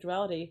 as far as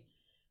spirituality,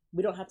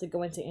 we don't have to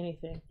go into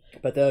anything.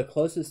 But the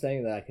closest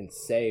thing that I can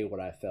say what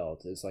I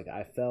felt is, like,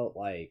 I felt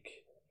like...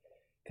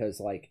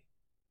 Because, like,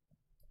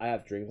 I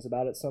have dreams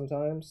about it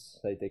sometimes.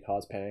 Like, they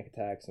cause panic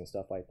attacks and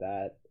stuff like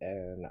that.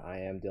 And I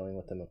am dealing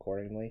with them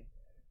accordingly.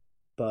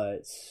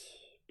 But...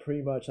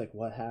 pretty much like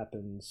what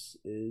happens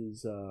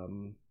is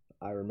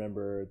I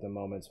remember the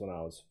moments when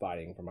I was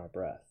fighting for my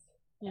breath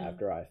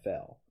after I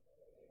fell,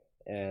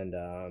 and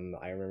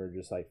I remember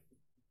just like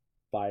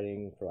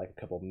fighting for like a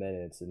couple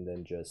minutes and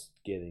then just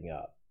giving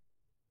up,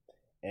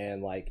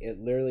 and like it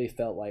literally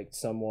felt like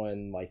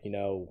someone, like, you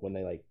know, when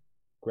they like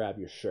grab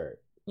your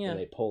shirt and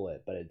they pull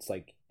it, but it's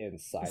like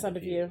inside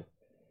of you,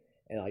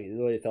 and like it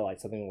literally felt like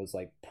something was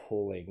like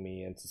pulling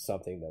me into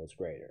something that was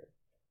greater.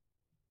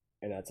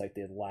 And that's like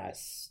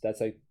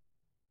that's like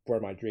where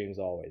my dreams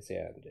always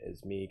end,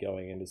 is me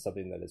going into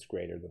something that is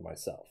greater than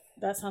myself.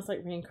 That sounds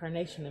like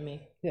reincarnation to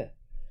me. Yeah.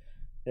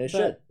 And it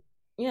should.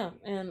 Yeah,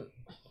 and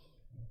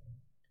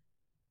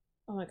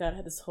oh my god, I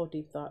had this whole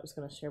deep thought I was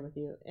going to share with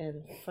you,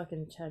 and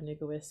fucking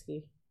Chattanooga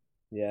whiskey.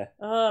 Yeah.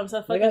 Oh, I'm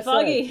so fucking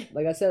foggy.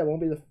 Like I said, it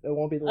won't be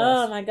the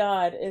last. Oh my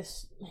god,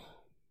 it's...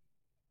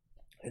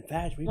 In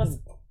fact, we've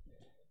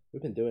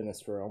been doing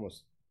this for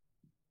almost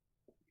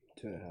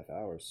 2.5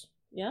 hours.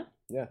 Yeah?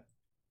 Yeah.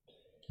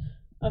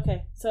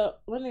 Okay, so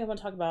one thing I want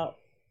to talk about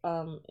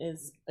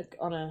is,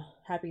 on a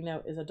happy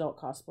note, is adult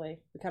cosplay.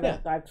 We kind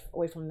of dived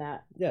away from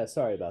that. Yeah,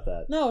 sorry about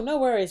that. No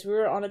worries. We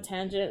were on a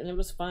tangent and it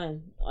was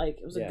fun. Like,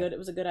 it was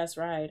a good ass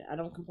ride. I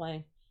don't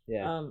complain.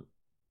 Yeah.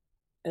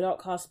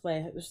 Adult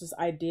cosplay, there's this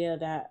idea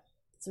that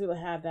some people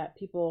have that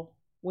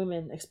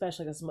women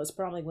especially, because it's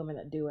probably women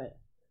that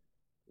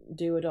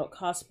do adult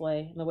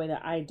cosplay in the way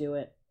that I do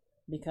it,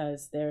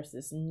 because there's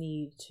this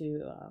need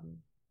to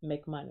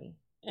make money.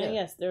 And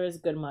yes, there is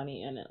good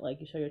money in it. Like,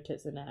 you show your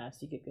tits and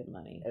ass, you get good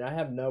money. And I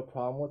have no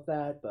problem with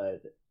that,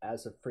 but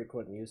as a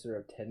frequent user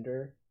of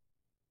Tinder,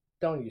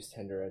 don't use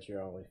Tinder as your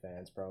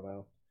OnlyFans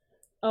promo.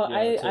 Oh,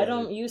 I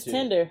don't use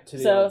Tinder,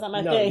 so it's not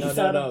my thing.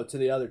 No, to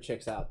the other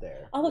chicks out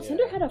there. Although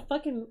Tinder had a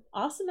fucking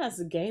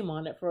awesome-ass game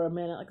on it for a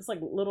minute. Like, it's like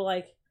little,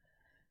 like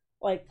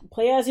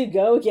play as you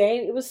go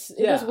game. It was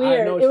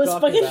weird. It was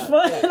fucking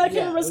fun. I can't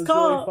remember what it's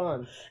called. Really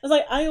fun. I was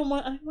like, I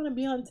want to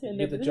be on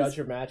Tinder. You get to judge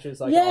your matches,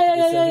 like off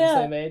the decisions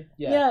they made.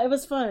 Yeah, it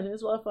was fun. It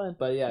was a lot of fun.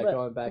 But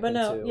going back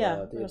into the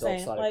adult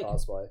side of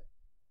cosplay.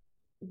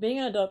 Being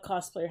an adult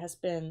cosplayer has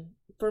been,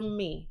 for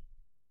me,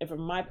 and for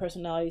my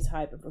personality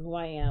type and for who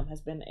I am,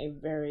 has been a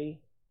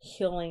very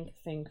healing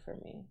thing for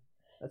me.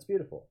 That's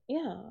beautiful.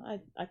 Yeah,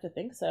 I could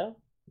think so.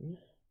 Mm-hmm.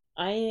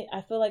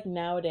 I feel like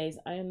nowadays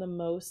I am the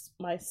most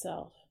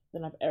myself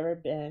than I've ever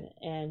been,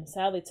 and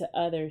sadly to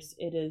others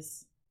it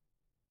is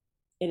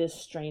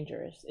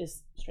strangers.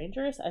 Is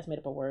strangers? I just made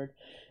up a word.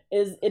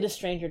 It is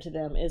stranger to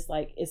them. Is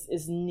like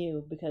is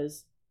new,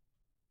 because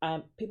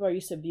people are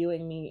used to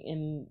viewing me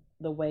in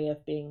the way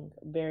of being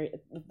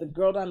the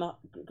girl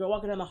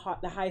walking down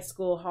the high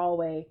school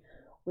hallway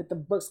with the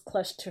books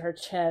clutched to her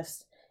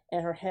chest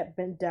and her head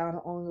bent down,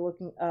 only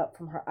looking up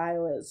from her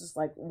eyelids, just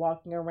like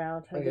walking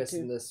around trying to get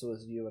to... this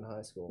was you in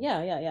high school.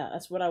 Yeah.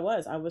 That's what I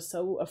was. I was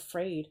so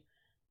afraid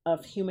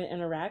of human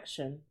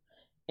interaction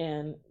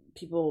and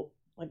people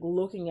like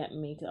looking at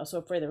me, because I was so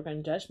afraid they were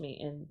going to judge me.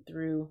 And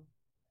through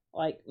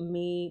like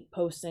me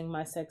posting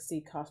my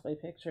sexy cosplay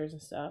pictures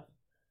and stuff,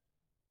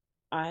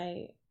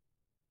 I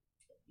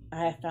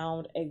have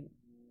found a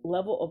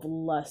level of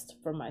lust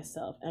for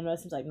myself. I know it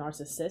seems like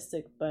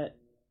narcissistic, but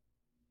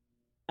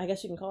I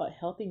guess you can call it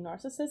healthy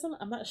narcissism.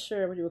 I'm not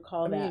sure what you would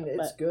call that. I mean,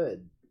 it's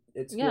good.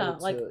 It's good.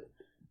 Like,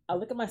 I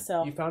look at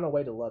myself. You found a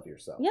way to love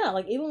yourself. Yeah,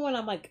 like even when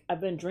I'm like,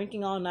 I've been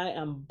drinking all night,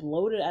 I'm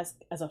bloated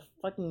as a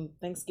fucking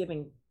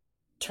Thanksgiving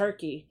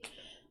turkey.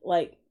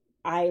 Like,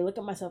 I look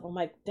at myself, I'm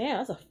like, damn,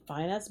 that's a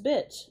fine ass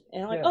bitch.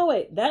 And I'm like, oh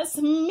wait, that's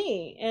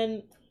me.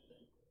 And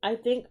I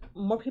think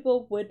more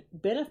people would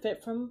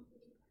benefit from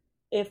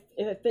if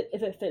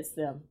it fits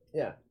them.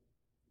 Yeah.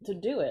 To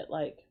do it,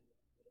 like,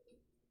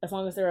 as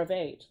long as they're of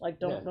age. Like,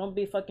 don't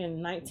be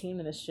fucking 19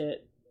 in this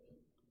shit,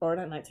 or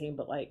not 19,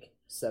 but like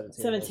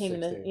 17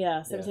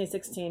 and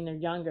 16 or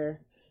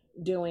younger,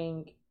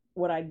 doing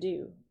what I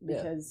do,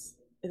 because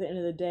at the end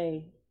of the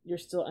day, you're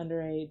still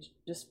underage.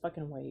 Just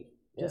fucking wait.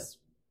 Just,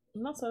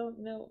 and also,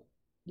 you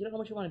don't know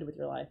what you want to do with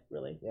your life,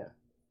 really. Yeah.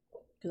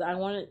 Because I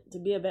wanted to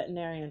be a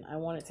veterinarian. I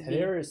wanted to be... Have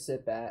you ever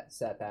sat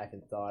back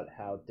and thought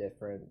how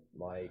different,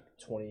 like,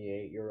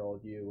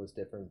 28-year-old you was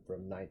different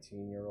from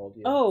 19-year-old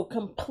you? Oh,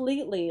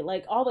 completely.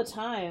 Like, all the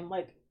time.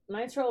 Like,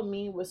 9-year-old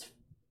me was,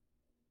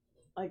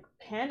 like,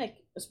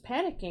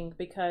 panicking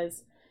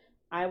because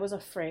I was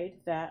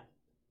afraid that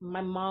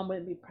my mom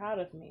wouldn't be proud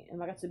of me. And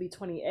when I got to be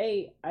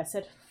 28, I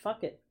said,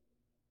 fuck it.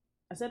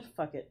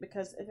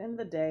 Because at the end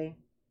of the day,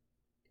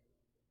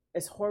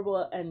 as horrible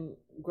and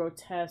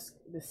grotesque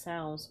this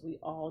sounds, we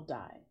all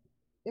die.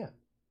 Yeah.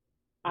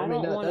 I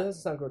mean, that doesn't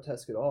sound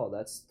grotesque at all.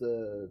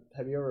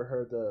 Have you ever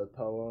heard the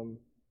poem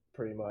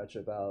pretty much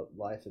about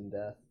life and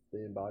death,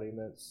 the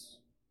embodiments?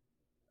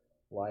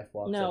 I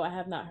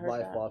have not heard that.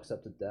 Life walks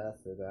up to death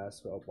and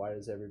asks, well, why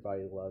does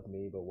everybody love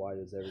me, but why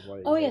does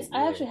everybody Oh, hate yes, you?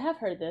 I actually have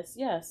heard this,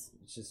 yes.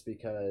 It's just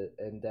because,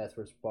 and death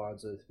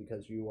responds with,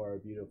 because you are a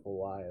beautiful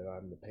lie and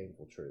I'm the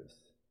painful truth.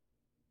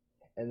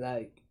 And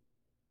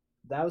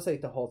that was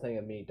like the whole thing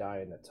of me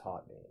dying that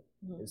taught me.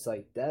 Mm-hmm. It's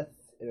like death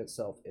in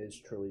itself is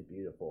truly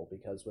beautiful,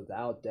 because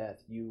without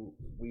death,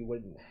 we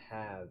wouldn't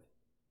have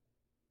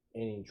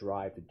any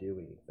drive to do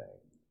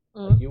anything.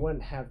 Mm-hmm. Like you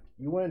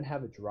wouldn't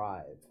have a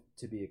drive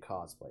to be a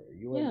cosplayer.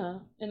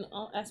 In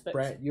all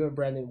aspects. You and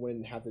Brandon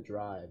wouldn't have the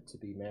drive to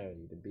be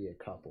married and be a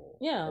couple.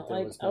 Yeah,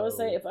 like I would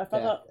say, if I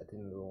found out at the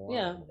end of the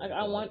line,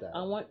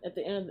 I want at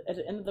the end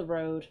of the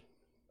road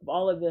of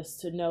all of this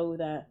to know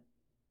that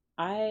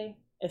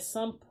at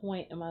some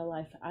point in my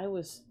life, I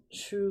was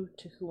true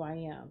to who I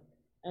am,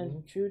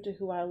 and true to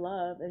who I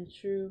love, and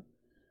true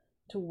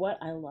to what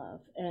I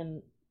love.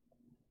 And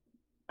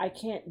I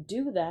can't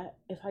do that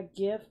if I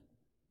give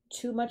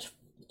too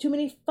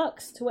many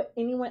fucks to what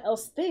anyone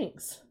else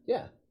thinks.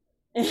 Yeah.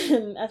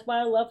 And that's why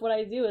I love what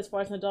I do as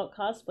far as an adult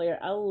cosplayer.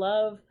 I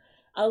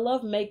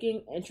love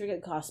making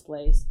intricate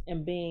cosplays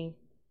and being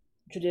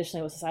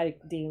traditionally what society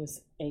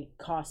deems a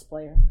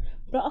cosplayer.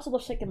 But I also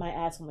love shaking my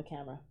ass on the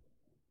camera.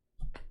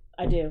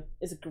 I do.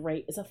 It's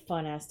great. It's a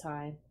fun ass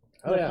time.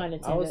 Oh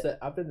yeah,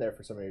 I've been there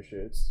for some of your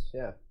shoots.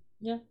 Yeah.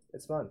 Yeah.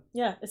 It's fun.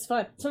 Yeah, it's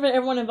fun. It's for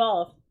everyone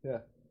involved. Yeah.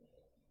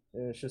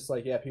 And it's just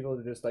like,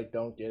 people just like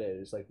don't get it.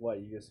 It's like, what,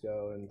 you just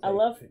go and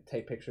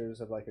take pictures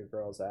of like a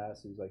girl's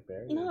ass who's like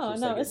buried? No,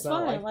 it's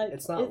fine.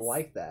 It's not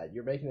like that.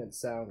 You're making it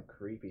sound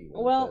creepy.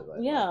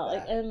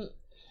 And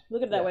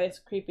look at it that way. It's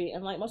creepy.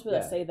 And like most people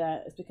that say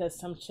that, it's because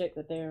some chick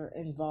that they're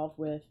involved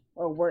with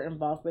or were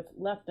involved with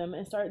left them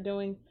and started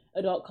doing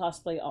adult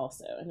cosplay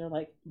also, and they're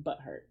like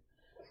butthurt.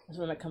 That's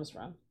where that comes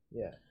from.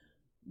 Yeah.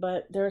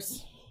 But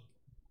there's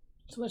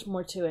so much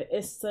more to it.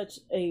 It's such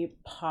a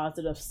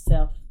positive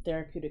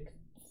self-therapeutic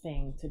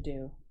thing to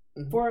do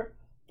for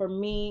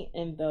me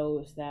and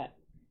those that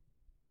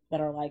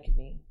are like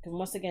me. Because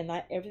once again,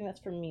 not everything that's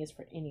for me is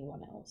for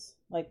anyone else.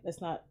 Like,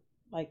 it's not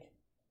like,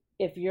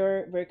 if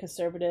you're very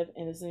conservative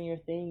and this isn't your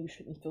thing, you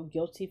shouldn't feel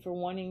guilty for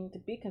wanting to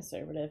be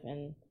conservative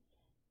and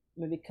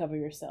maybe cover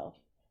yourself.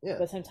 Yeah.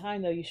 But at the same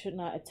time, though, you should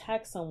not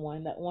attack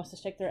someone that wants to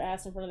shake their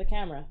ass in front of the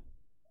camera.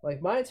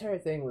 Like, my entire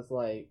thing with,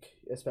 like,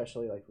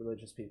 especially, like,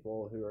 religious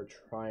people who are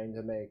trying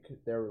to make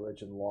their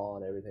religion law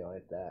and everything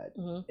like that,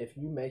 if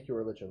you make your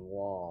religion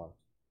law,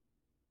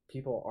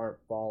 people aren't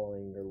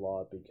following your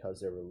law because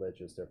they're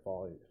religious. They're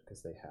following it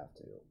because they have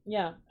to.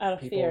 Yeah, out of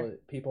fear.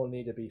 People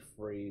need to be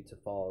free to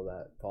follow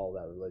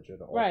that religion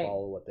or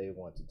follow what they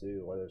want to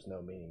do, or there's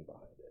no meaning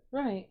behind it.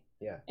 Right.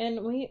 Yeah. And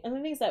the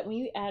thing is that when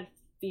you add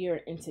fear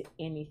into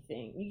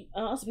anything,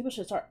 also people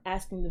should start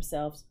asking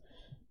themselves,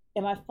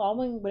 am I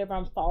following whatever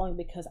I'm following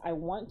because I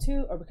want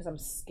to or because I'm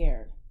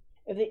scared?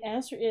 If the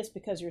answer is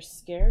because you're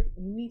scared,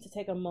 you need to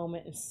take a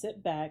moment and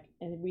sit back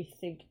and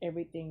rethink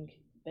everything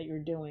that you're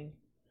doing,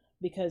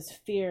 because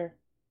fear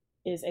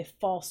is a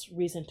false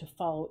reason to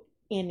follow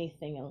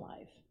anything in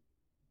life.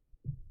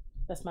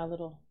 That's my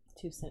little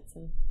 2 cents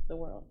in the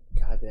world.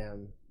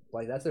 Goddamn.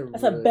 Like, that's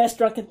the best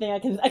drunken thing I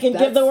can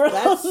give the world.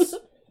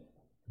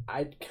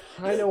 I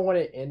kind of want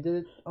to end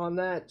it on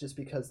that, just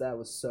because that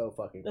was so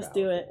fucking Let's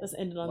powerful. do it. Let's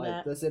end it on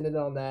that. Let's end it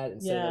on that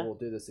and say that we'll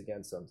do this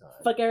again sometime.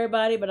 Fuck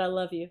everybody, but I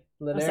love you.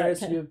 Linares,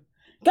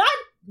 God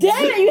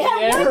damn it, you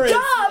have one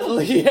job!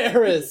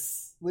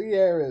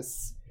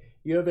 Learis.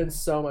 You have been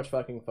so much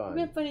fucking fun.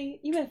 You've been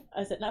funny.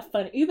 I said not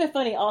funny. You've been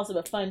funny also,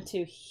 but fun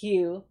too,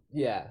 Hugh.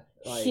 Yeah.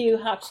 Like, Hugh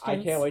Hopkins.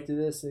 I can't wait to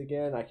do this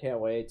again. I can't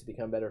wait to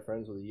become better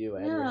friends with you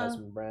and your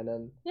husband,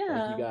 Brandon. Yeah.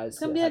 Like, you guys, it's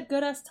going to be a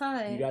good-ass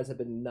time. You guys have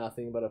been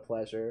nothing but a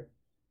pleasure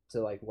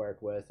to, like,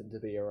 work with and to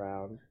be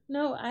around.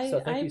 No,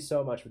 So thank you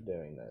so much for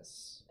doing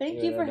this.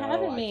 Thank you for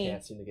having me. I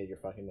can't seem to get your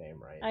fucking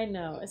name right. I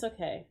know. It's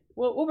okay.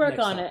 We'll work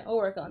on it. We'll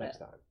work on it. Next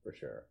time, for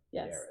sure.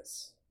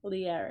 Yes.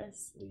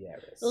 Liaris.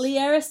 Liaris.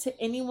 Liaris to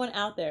anyone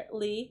out there.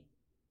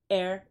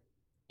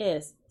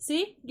 Is.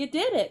 See? You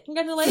did it.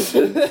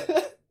 Congratulations.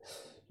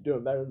 You're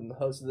doing better than the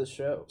host of this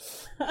show.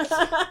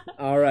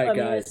 All right,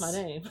 guys. That's my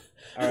name.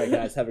 All right,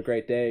 guys. Have a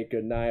great day.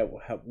 Good night.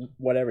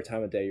 Whatever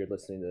time of day you're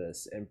listening to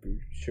this. And be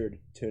sure to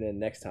tune in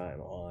next time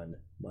on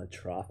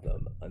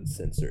Metrotham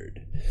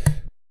Uncensored.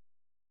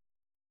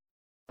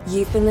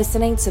 You've been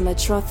listening to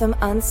Metrotham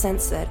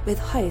Uncensored with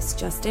host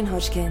Justin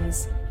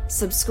Hodgkins.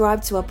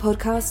 Subscribe to our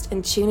podcast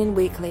and tune in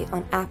weekly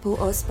on Apple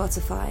or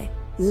Spotify.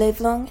 Live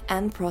long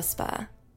and prosper.